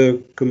that's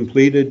the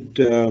completed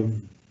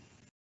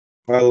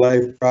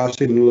wildlife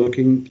crossing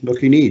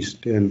looking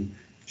east. And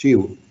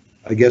gee,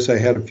 I guess I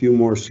had a few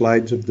more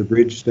slides of the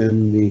bridge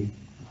than the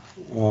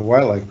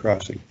wildlife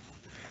crossing.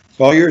 It's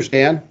all yours,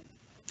 Dan.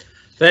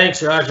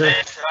 Thanks, Roger.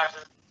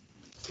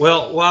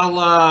 Well,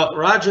 while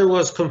Roger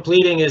was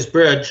completing his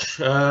bridge,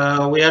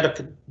 we had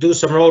to do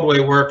some roadway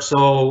work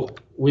so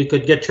we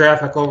could get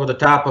traffic over the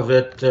top of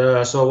it,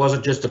 so it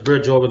wasn't just a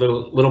bridge over the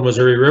Little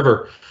Missouri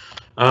River.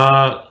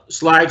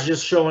 Slides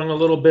just showing a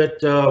little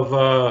bit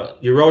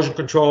of erosion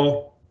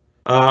control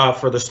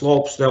for the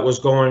slopes that was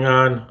going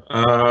on.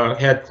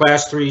 Had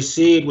class 3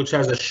 seed, which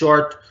has a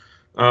short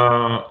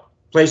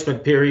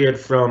placement period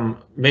from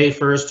May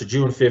 1st to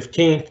June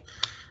 15th.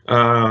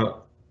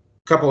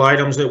 Couple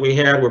items that we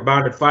had were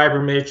bonded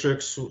fiber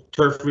matrix,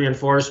 turf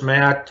reinforced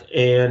mat,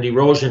 and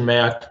erosion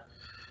mat,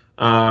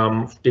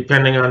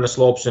 depending on the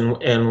slopes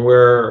and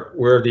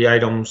where the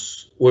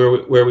items,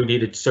 where we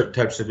needed certain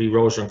types of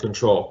erosion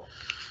control.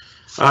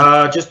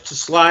 Just a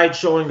slide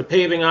showing the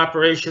paving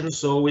operations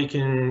so we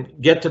can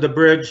get to the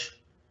bridge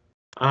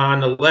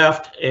on the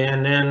left,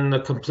 and then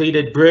the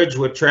completed bridge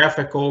with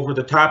traffic over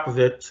the top of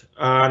it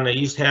on the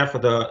east half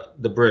of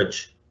the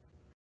bridge,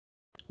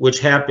 which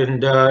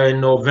happened in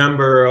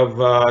November of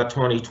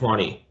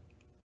 2020.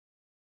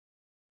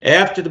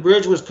 After the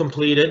bridge was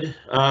completed,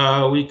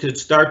 we could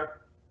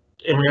start,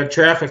 and we had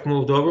traffic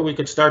moved over, we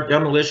could start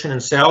demolition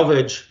and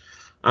salvage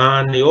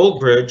on the old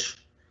bridge.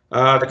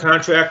 The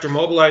contractor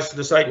mobilized to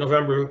the site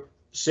November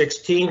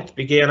 16th,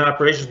 began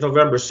operations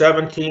November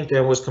 17th,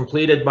 and was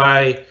completed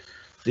by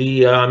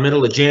the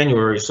middle of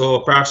January, so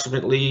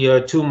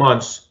approximately 2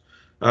 months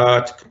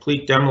to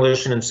complete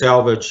demolition and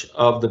salvage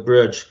of the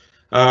bridge.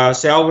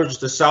 Salvage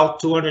the south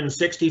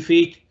 260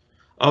 feet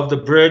of the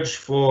bridge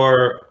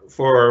for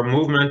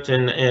movement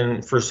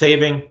and for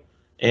saving,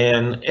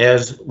 and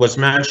as was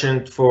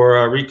mentioned,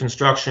 for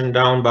reconstruction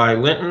down by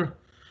Linton.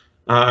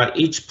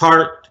 Each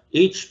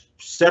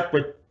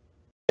separate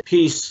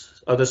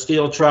piece of the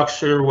steel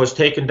structure was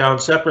taken down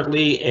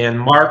separately and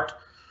marked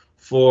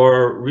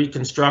for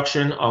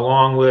reconstruction,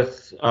 along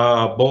with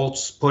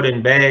bolts put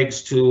in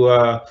bags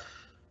to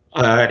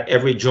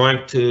every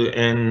joint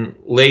and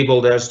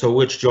labeled as to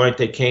which joint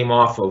they came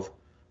off of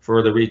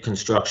for the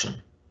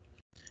reconstruction.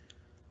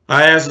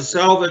 As the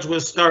salvage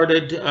was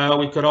started,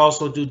 we could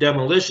also do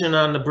demolition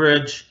on the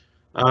bridge.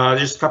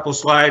 Just a couple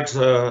slides,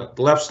 the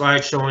left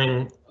slide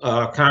showing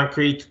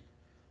concrete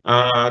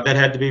that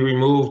had to be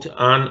removed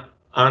on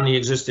the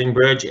existing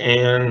bridge,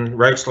 and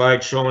right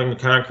slide showing the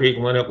concrete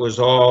when it was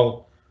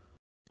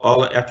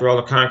after all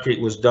the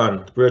concrete was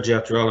done, the bridge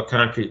after all the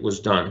concrete was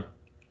done.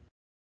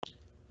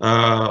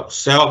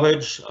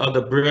 Salvage of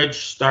the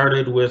bridge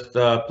started with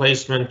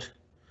placement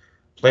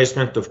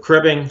of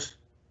cribbings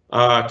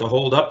to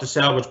hold up the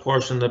salvage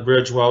portion of the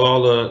bridge while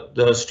all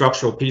the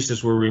structural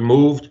pieces were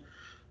removed.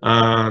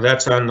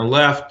 That's on the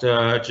left.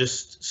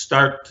 Just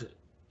start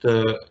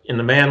in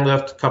the man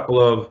lift, a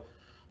couple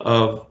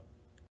of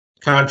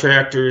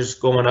contractors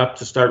going up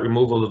to start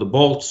removal of the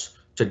bolts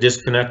to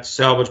disconnect the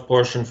salvage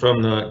portion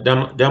from the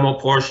demo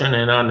portion,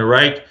 and on the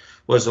right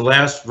was the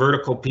last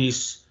vertical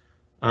piece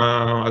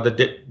of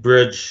the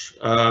bridge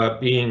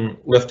being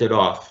lifted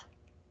off.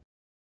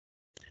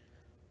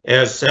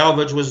 As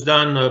salvage was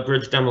done,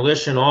 bridge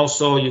demolition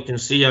also, you can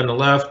see on the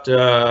left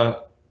the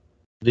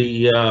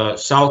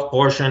south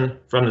portion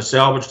from the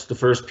salvage to the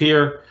first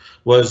pier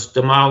was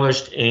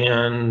demolished,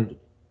 and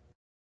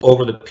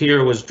over the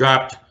pier was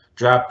dropped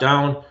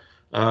down.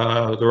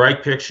 The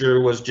right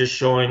picture was just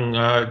showing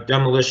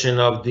demolition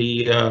of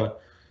the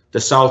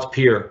south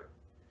pier.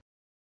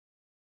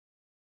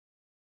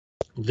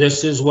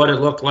 This is what it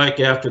looked like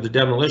after the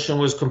demolition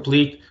was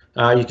complete.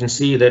 You can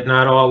see that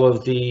not all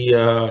of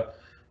the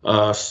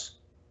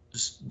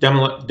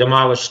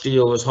demolished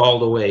steel was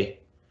hauled away,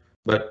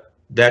 but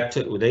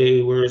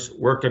they were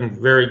working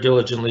very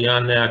diligently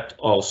on that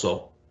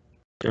also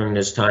during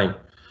this time.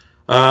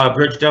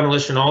 Bridge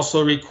demolition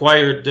also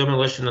required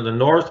demolition of the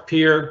north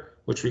pier,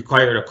 which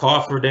required a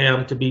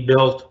cofferdam to be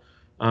built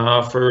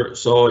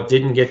so it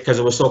didn't get, because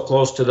it was so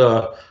close to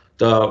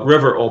the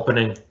river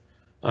opening,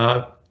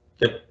 the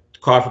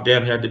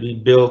cofferdam had to be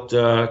built.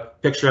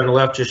 Picture on the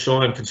left just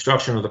showing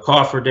construction of the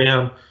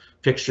cofferdam.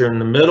 Picture in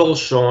the middle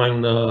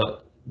showing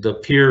the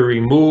pier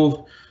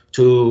removed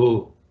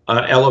to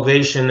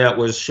elevation that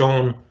was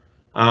shown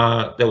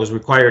that was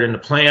required in the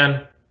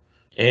plan.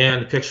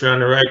 And the picture on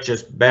the right,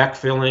 just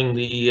backfilling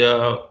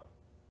the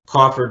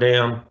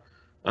cofferdam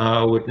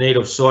with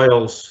native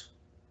soils.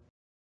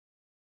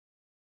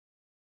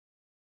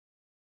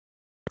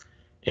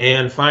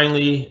 And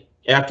finally,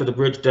 after the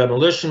bridge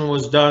demolition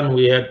was done,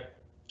 we had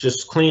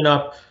just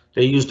cleanup.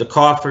 They used the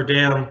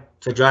cofferdam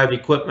to drive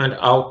equipment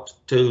out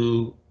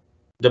to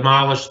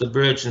demolish the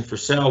bridge, and for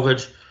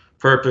salvage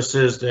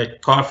purposes,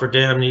 that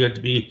cofferdam needed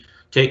to be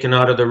taken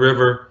out of the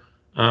river,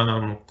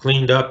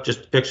 cleaned up.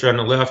 Just a picture on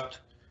the left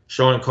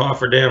showing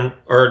cofferdam,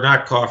 or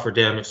not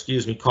cofferdam,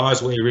 excuse me,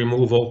 causeway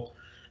removal,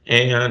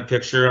 and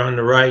picture on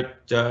the right,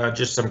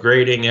 just some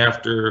grading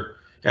after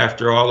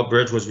all the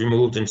bridge was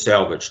removed and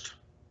salvaged.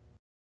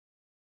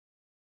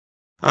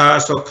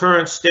 So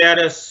current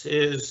status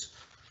is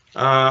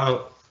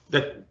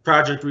that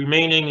project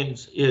remaining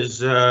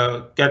is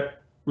got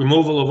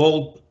removal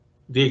of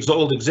the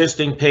old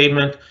existing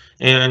pavement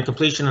and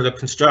completion of the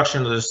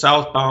construction of the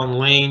southbound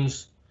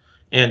lanes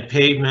and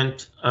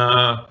pavement.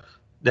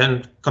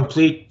 Then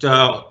complete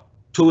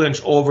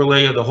 2-inch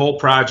overlay of the whole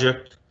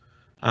project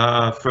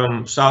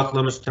from south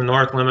limits to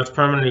north limits,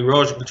 permanent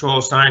erosion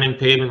control, signing,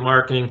 pavement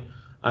marking,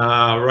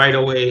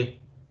 right-of-way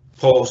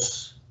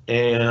posts,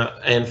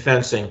 and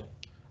fencing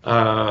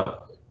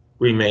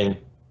remain.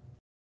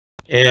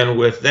 And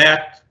with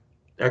that,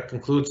 that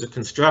concludes the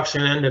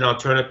construction end, and I'll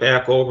turn it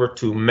back over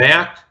to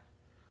Matt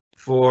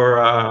for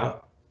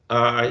a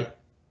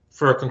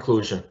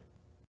conclusion.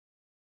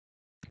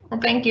 Well,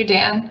 thank you,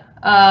 Dan.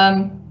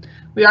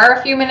 We are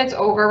a few minutes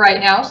over right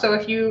now, so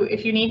if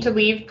you need to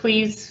leave,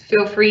 please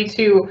feel free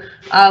to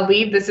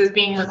leave. This is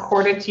being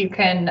recorded, so you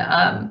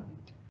can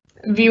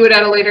view it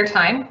at a later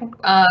time.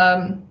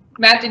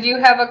 Matt, did you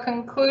have a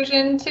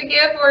conclusion to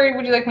give, or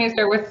would you like me to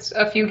start with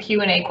a few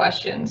Q&A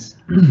questions?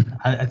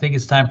 I think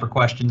it's time for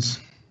questions.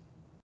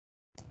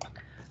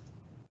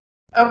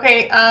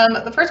 Okay,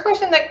 the first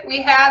question that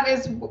we have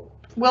is,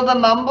 will the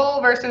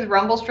mumble versus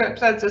rumble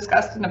strips as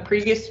discussed in the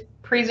previous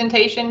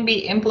presentation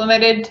be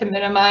implemented to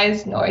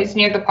minimize noise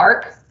near the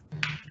park?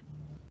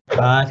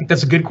 I think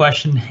that's a good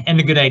question and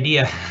a good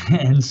idea,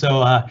 and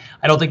so I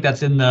don't think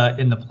that's in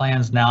the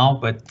plans now.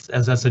 But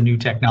as that's a new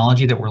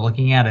technology that we're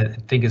looking at, I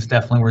think it's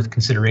definitely worth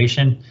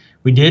consideration.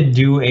 We did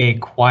do a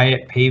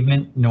quiet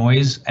pavement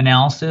noise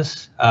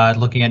analysis,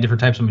 looking at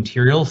different types of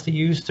materials to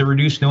use to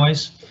reduce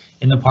noise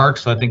in the park.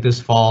 So I think this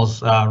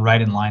falls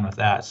right in line with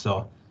that.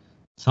 So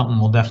something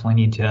we'll definitely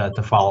need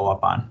to follow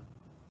up on.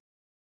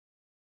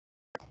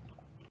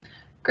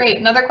 Great.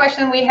 Another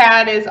question we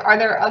had is, are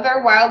there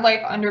other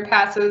wildlife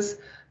underpasses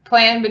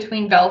planned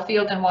between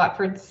Belfield and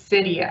Watford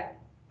City?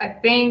 I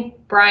think,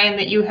 Brian,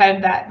 that you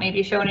had that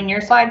maybe shown in your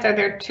slides. Are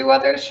there 2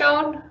 others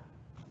shown?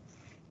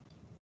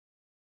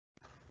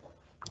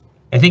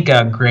 I think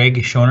Greg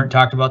Schonert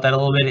talked about that a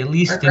little bit, at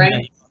least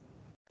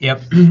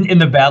in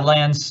the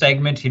Badlands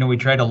segment. You know, we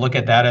try to look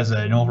at that as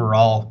an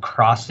overall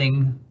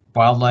crossing,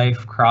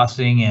 wildlife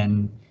crossing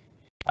and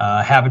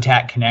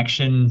habitat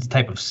connection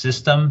type of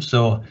system.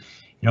 So,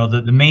 you know,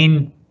 the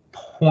main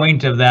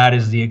point of that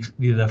is the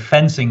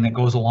fencing that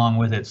goes along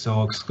with it.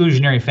 So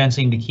exclusionary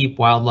fencing to keep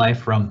wildlife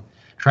from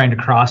trying to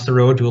cross the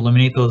road to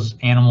eliminate those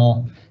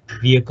animal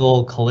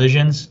vehicle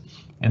collisions,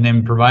 and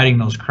then providing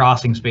those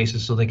crossing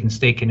spaces so they can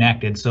stay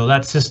connected. So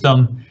that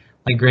system,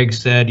 like Greg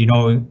said, you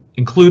know,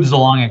 includes the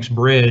Long X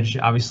Bridge,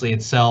 obviously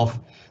itself,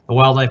 the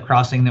wildlife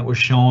crossing that was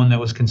shown, that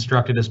was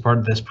constructed as part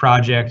of this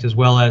project, as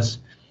well as,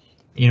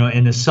 you know,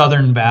 in the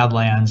southern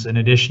Badlands, an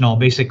additional,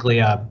 basically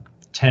a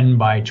 10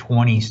 by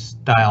 20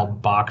 style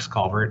box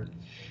culvert.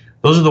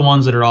 Those are the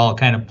ones that are all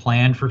kind of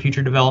planned for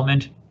future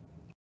development.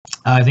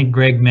 I think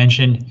Greg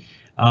mentioned,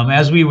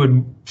 as we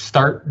would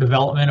start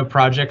development of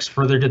projects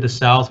further to the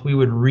south, we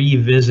would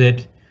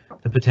revisit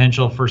the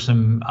potential for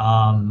some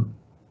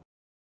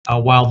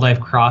wildlife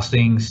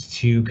crossings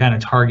to kind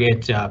of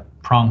target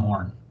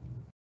pronghorn.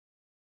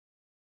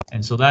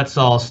 And so that's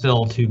all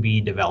still to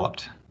be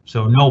developed.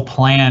 So no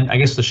plan. I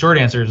guess the short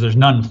answer is there's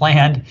none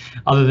planned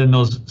other than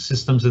those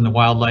systems in the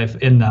wildlife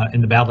in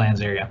the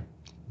Badlands area,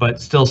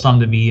 but still some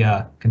to be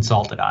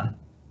consulted on.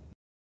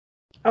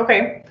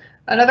 Okay.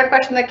 Another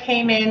question that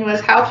came in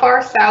was, how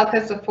far south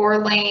has the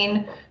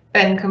 4-lane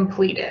been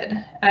completed?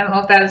 I don't know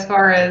if that is as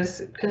far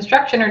as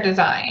construction or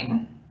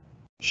design.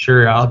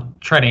 Sure, I'll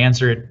try to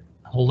answer it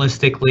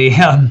holistically.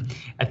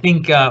 I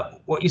think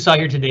what you saw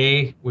here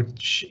today,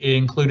 which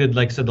included,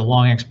 like I said, the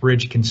Long X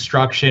Bridge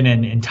construction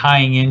and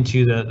tying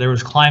into there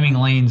was climbing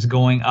lanes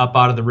going up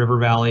out of the river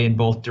valley in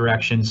both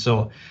directions.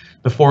 So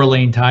the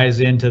 4-lane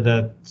ties into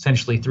the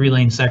essentially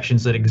 3-lane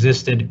sections that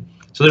existed.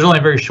 So there's only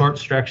a very short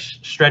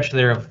stretch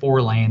there of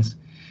 4 lanes.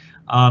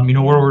 You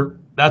know,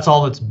 that's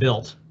all that's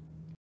built.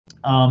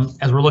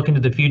 As we're looking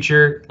to the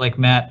future, like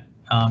Matt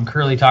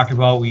Curley talked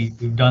about,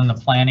 we've done the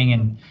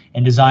planning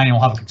and design, and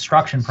we'll have a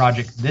construction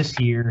project this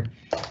year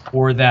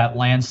for that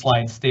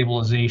landslide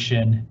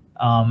stabilization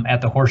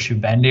at the Horseshoe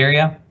Bend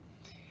area.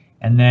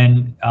 And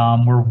then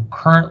we're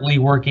currently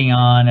working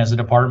on, as a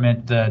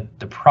department, the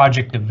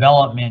project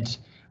development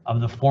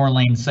of the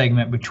 4-lane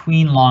segment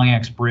between Long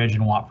X Bridge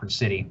and Watford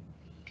City.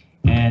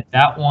 And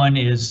that one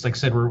is, like I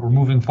said, we're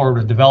moving forward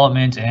with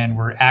development, and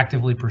we're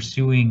actively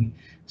pursuing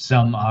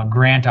some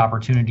grant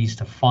opportunities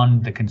to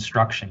fund the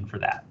construction for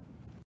that.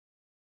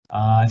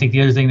 I think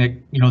the other thing that,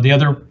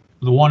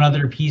 the one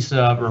other piece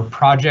of or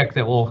project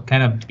that will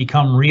kind of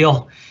become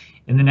real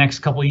in the next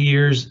couple of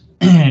years,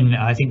 and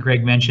I think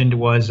Greg mentioned,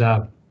 was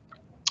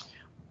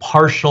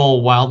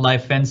partial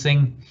wildlife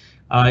fencing.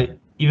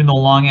 Even though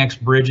Long X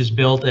Bridge is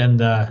built and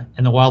the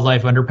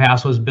wildlife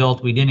underpass was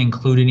built, we didn't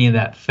include any of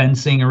that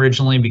fencing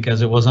originally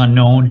because it was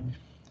unknown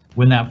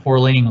when that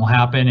 4-laning will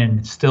happen, and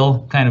it's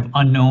still kind of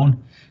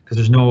unknown because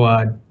there's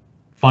no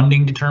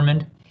funding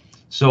determined.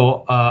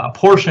 So a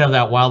portion of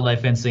that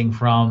wildlife fencing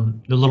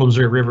from the Little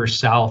Missouri River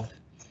south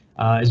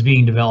is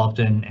being developed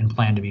and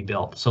planned to be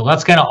built. So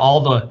that's kind of all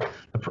the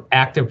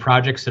active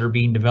projects that are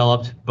being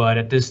developed, but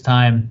at this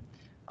time,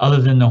 other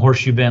than the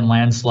Horseshoe Bend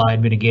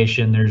landslide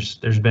mitigation,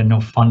 there's been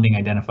no funding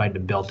identified to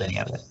build any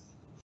of it.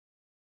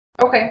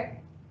 Okay.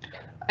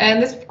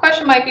 And this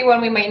question might be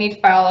one we might need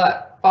to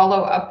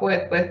follow up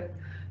with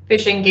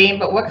Fish and Game,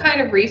 but what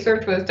kind of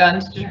research was done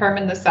to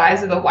determine the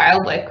size of the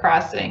wildlife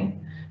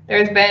crossing?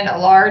 There's been a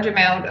large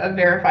amount of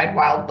verified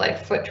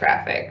wildlife foot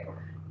traffic.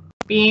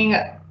 Being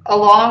a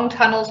long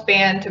tunnel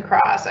span to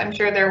cross, I'm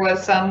sure there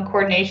was some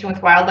coordination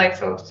with wildlife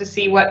folks to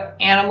see what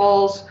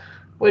animals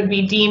would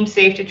be deemed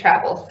safe to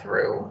travel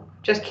through.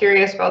 Just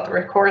curious about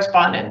the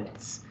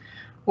correspondence,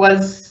 what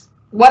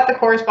the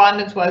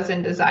correspondence was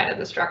in design of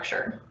the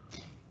structure.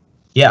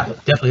 Yeah,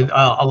 definitely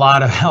a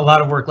lot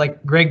of work.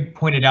 Like Greg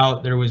pointed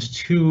out, there was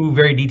 2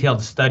 very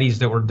detailed studies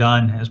that were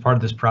done as part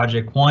of this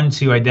project. One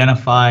to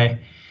identify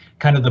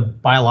kind of the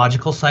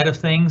biological side of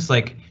things,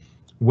 like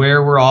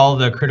where were all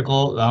the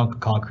critical, I'll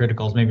call it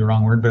critical is maybe the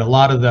wrong word, but a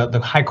lot of the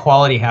high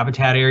quality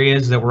habitat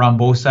areas that were on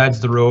both sides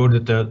of the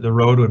road that the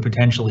road would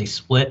potentially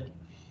split.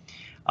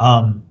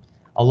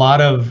 A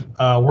lot of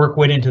work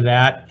went into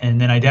that,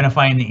 and then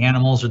identifying the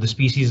animals or the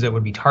species that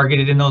would be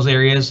targeted in those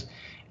areas,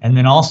 and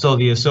then also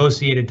the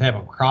associated type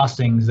of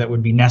crossings that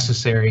would be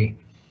necessary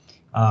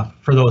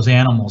for those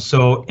animals.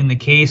 So in the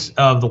case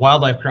of the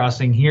wildlife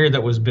crossing here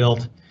that was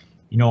built,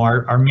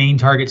 our main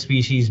target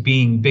species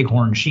being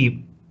bighorn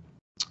sheep,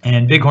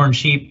 and bighorn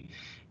sheep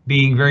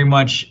being very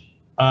much,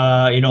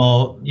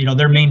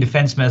 their main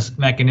defense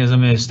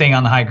mechanism is staying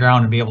on the high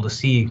ground and be able to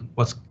see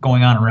what's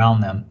going on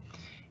around them.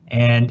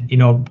 And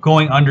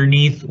going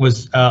underneath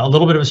was a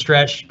little bit of a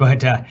stretch,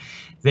 but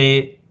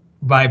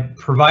by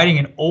providing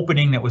an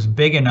opening that was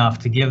big enough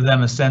to give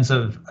them a sense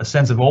of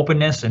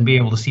openness and be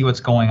able to see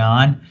what's going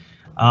on,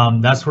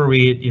 that's where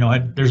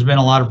there's been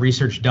a lot of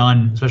research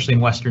done, especially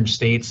in western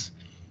states,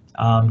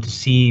 to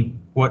see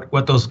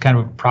what those kind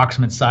of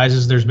approximate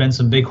sizes. There's been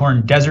some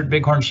desert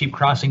bighorn sheep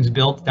crossings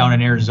built down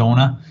in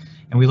Arizona,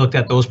 and we looked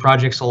at those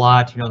projects a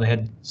lot. They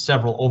had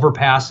several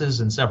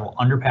overpasses and several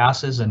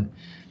underpasses, and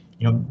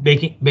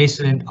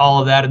basing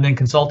all of that, and then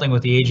consulting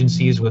with the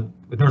agencies, with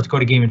North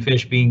Dakota Game and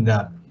Fish being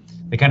the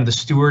kind of the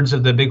stewards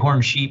of the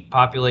bighorn sheep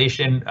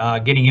population,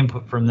 getting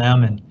input from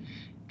them and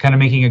kind of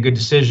making a good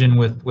decision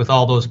with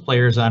all those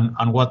players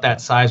on what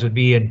that size would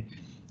be. And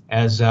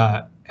as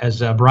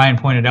Brian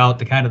pointed out,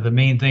 the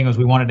main thing was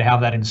we wanted to have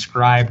that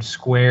inscribed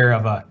square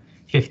of a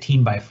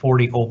 15 by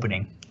 40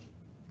 opening.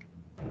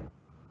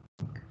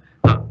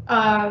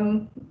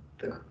 Awesome,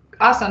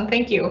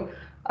 thank you.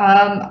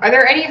 Are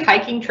there any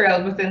hiking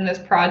trails within this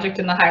project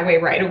in the highway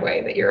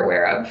right-of-way that you're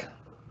aware of?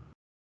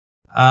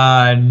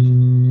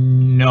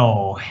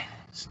 No,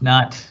 it's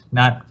not.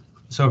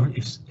 So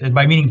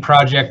by meaning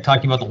project,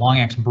 talking about the Long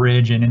X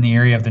Bridge and in the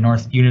area of the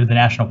north unit of the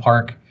national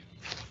park,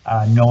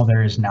 no,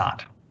 there is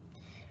not.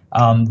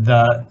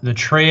 The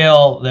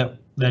trail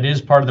that is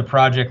part of the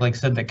project, like I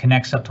said, that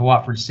connects up to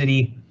Watford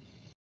City,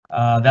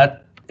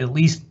 that, at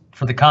least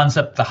for the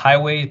concept, the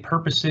highway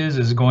purposes,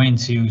 is going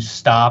to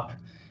stop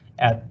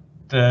at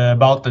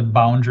about the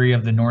boundary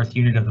of the north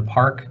unit of the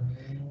park.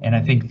 And I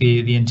think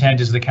the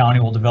intent is the county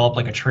will develop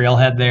like a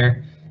trailhead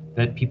there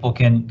that people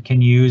can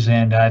use,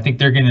 and I think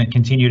they're going to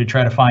continue to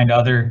try to find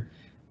other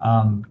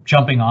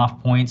jumping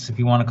off points, if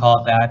you want to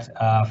call it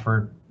that,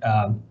 for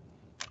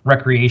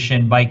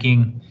recreation,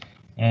 biking,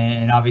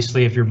 and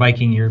obviously if you're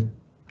biking, you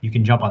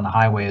can jump on the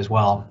highway as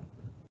well.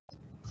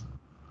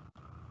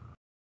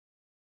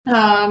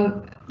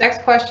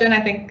 Next question,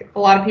 I think a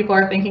lot of people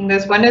are thinking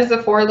this. When is the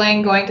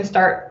 4-lane going to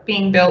start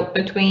being built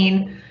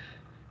between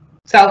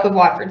south of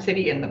Watford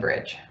City and the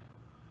bridge?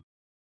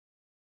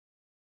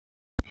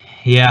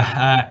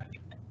 Yeah,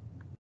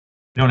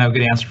 I don't have a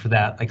good answer for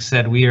that. Like I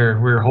said,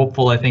 we're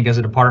hopeful, I think, as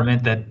a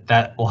department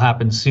that will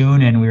happen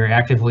soon, and we are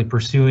actively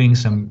pursuing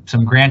some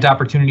grant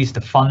opportunities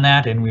to fund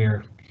that, and we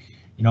are,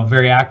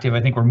 very active.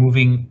 I think we're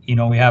moving.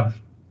 We have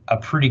a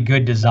pretty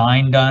good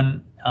design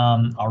done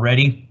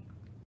already,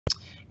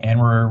 and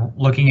we're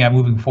looking at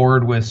moving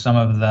forward with some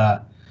of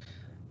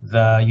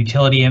the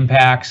utility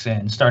impacts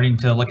and starting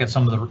to look at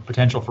some of the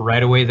potential for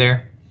right-of-way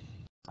there.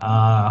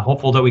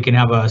 Hopeful that we can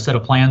have a set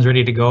of plans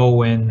ready to go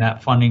when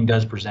that funding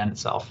does present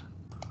itself.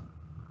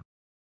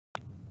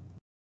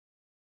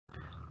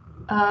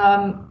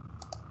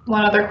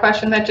 One other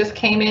question that just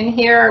came in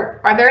here.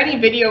 Are there any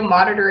video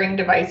monitoring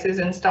devices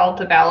installed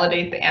to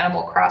validate the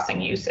Animal Crossing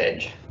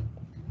usage?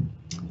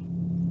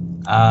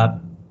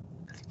 The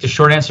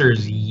short answer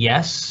is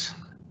yes.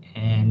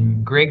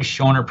 And Greg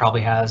Schoner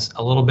probably has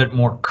a little bit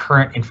more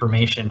current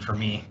information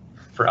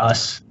for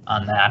us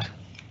on that.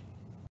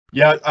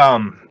 Yeah,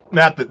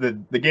 Matt,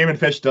 the Game and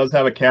Fish does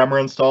have a camera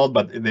installed,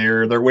 but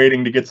they're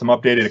waiting to get some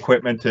updated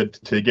equipment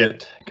to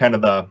get kind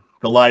of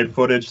the live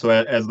footage. So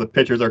as the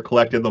pictures are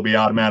collected, they'll be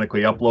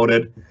automatically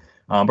uploaded.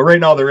 But right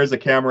now there is a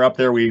camera up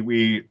there.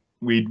 We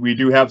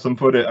do have some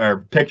footage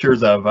or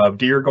pictures of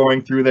deer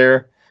going through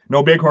there.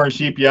 No bighorn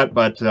sheep yet,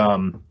 but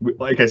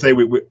like I say,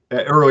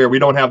 earlier, we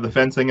don't have the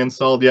fencing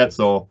installed yet.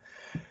 So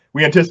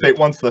we anticipate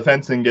once the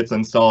fencing gets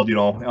installed,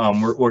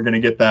 we're going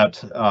to get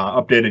that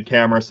updated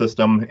camera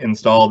system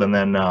installed and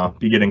then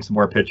be getting some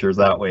more pictures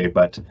that way.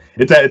 But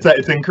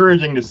it's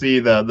encouraging to see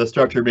the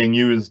structure being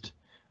used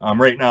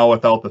right now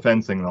without the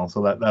fencing, though.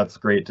 So that's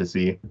great to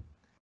see.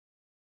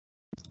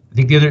 I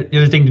think the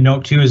other thing to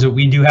note too is that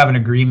we do have an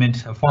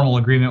agreement, a formal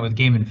agreement with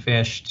Game and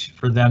Fish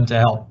for them to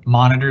help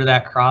monitor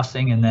that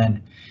crossing, and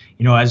then,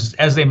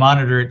 as they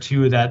monitor it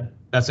too,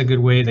 that's a good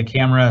way. The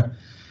camera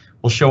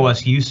will show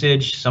us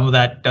usage. Some of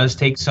that does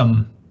take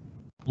some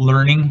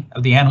learning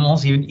of the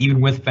animals,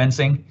 even with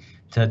fencing,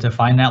 to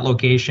find that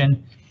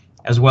location,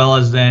 as well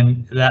as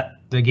then that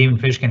the Game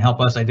and Fish can help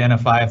us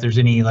identify if there's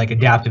any like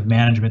adaptive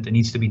management that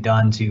needs to be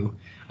done to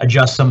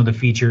adjust some of the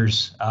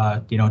features,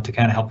 to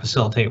kind of help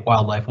facilitate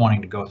wildlife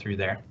wanting to go through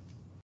there.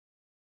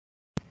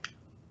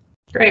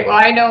 Great. Well,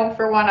 I know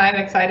for one, I'm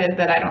excited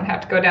that I don't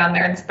have to go down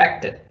there and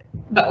inspect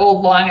the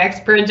old Long X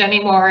Bridge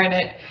anymore and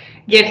it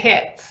get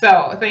hit.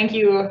 So thank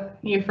you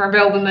for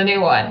building the new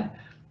one.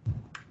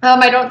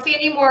 I don't see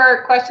any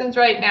more questions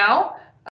right now.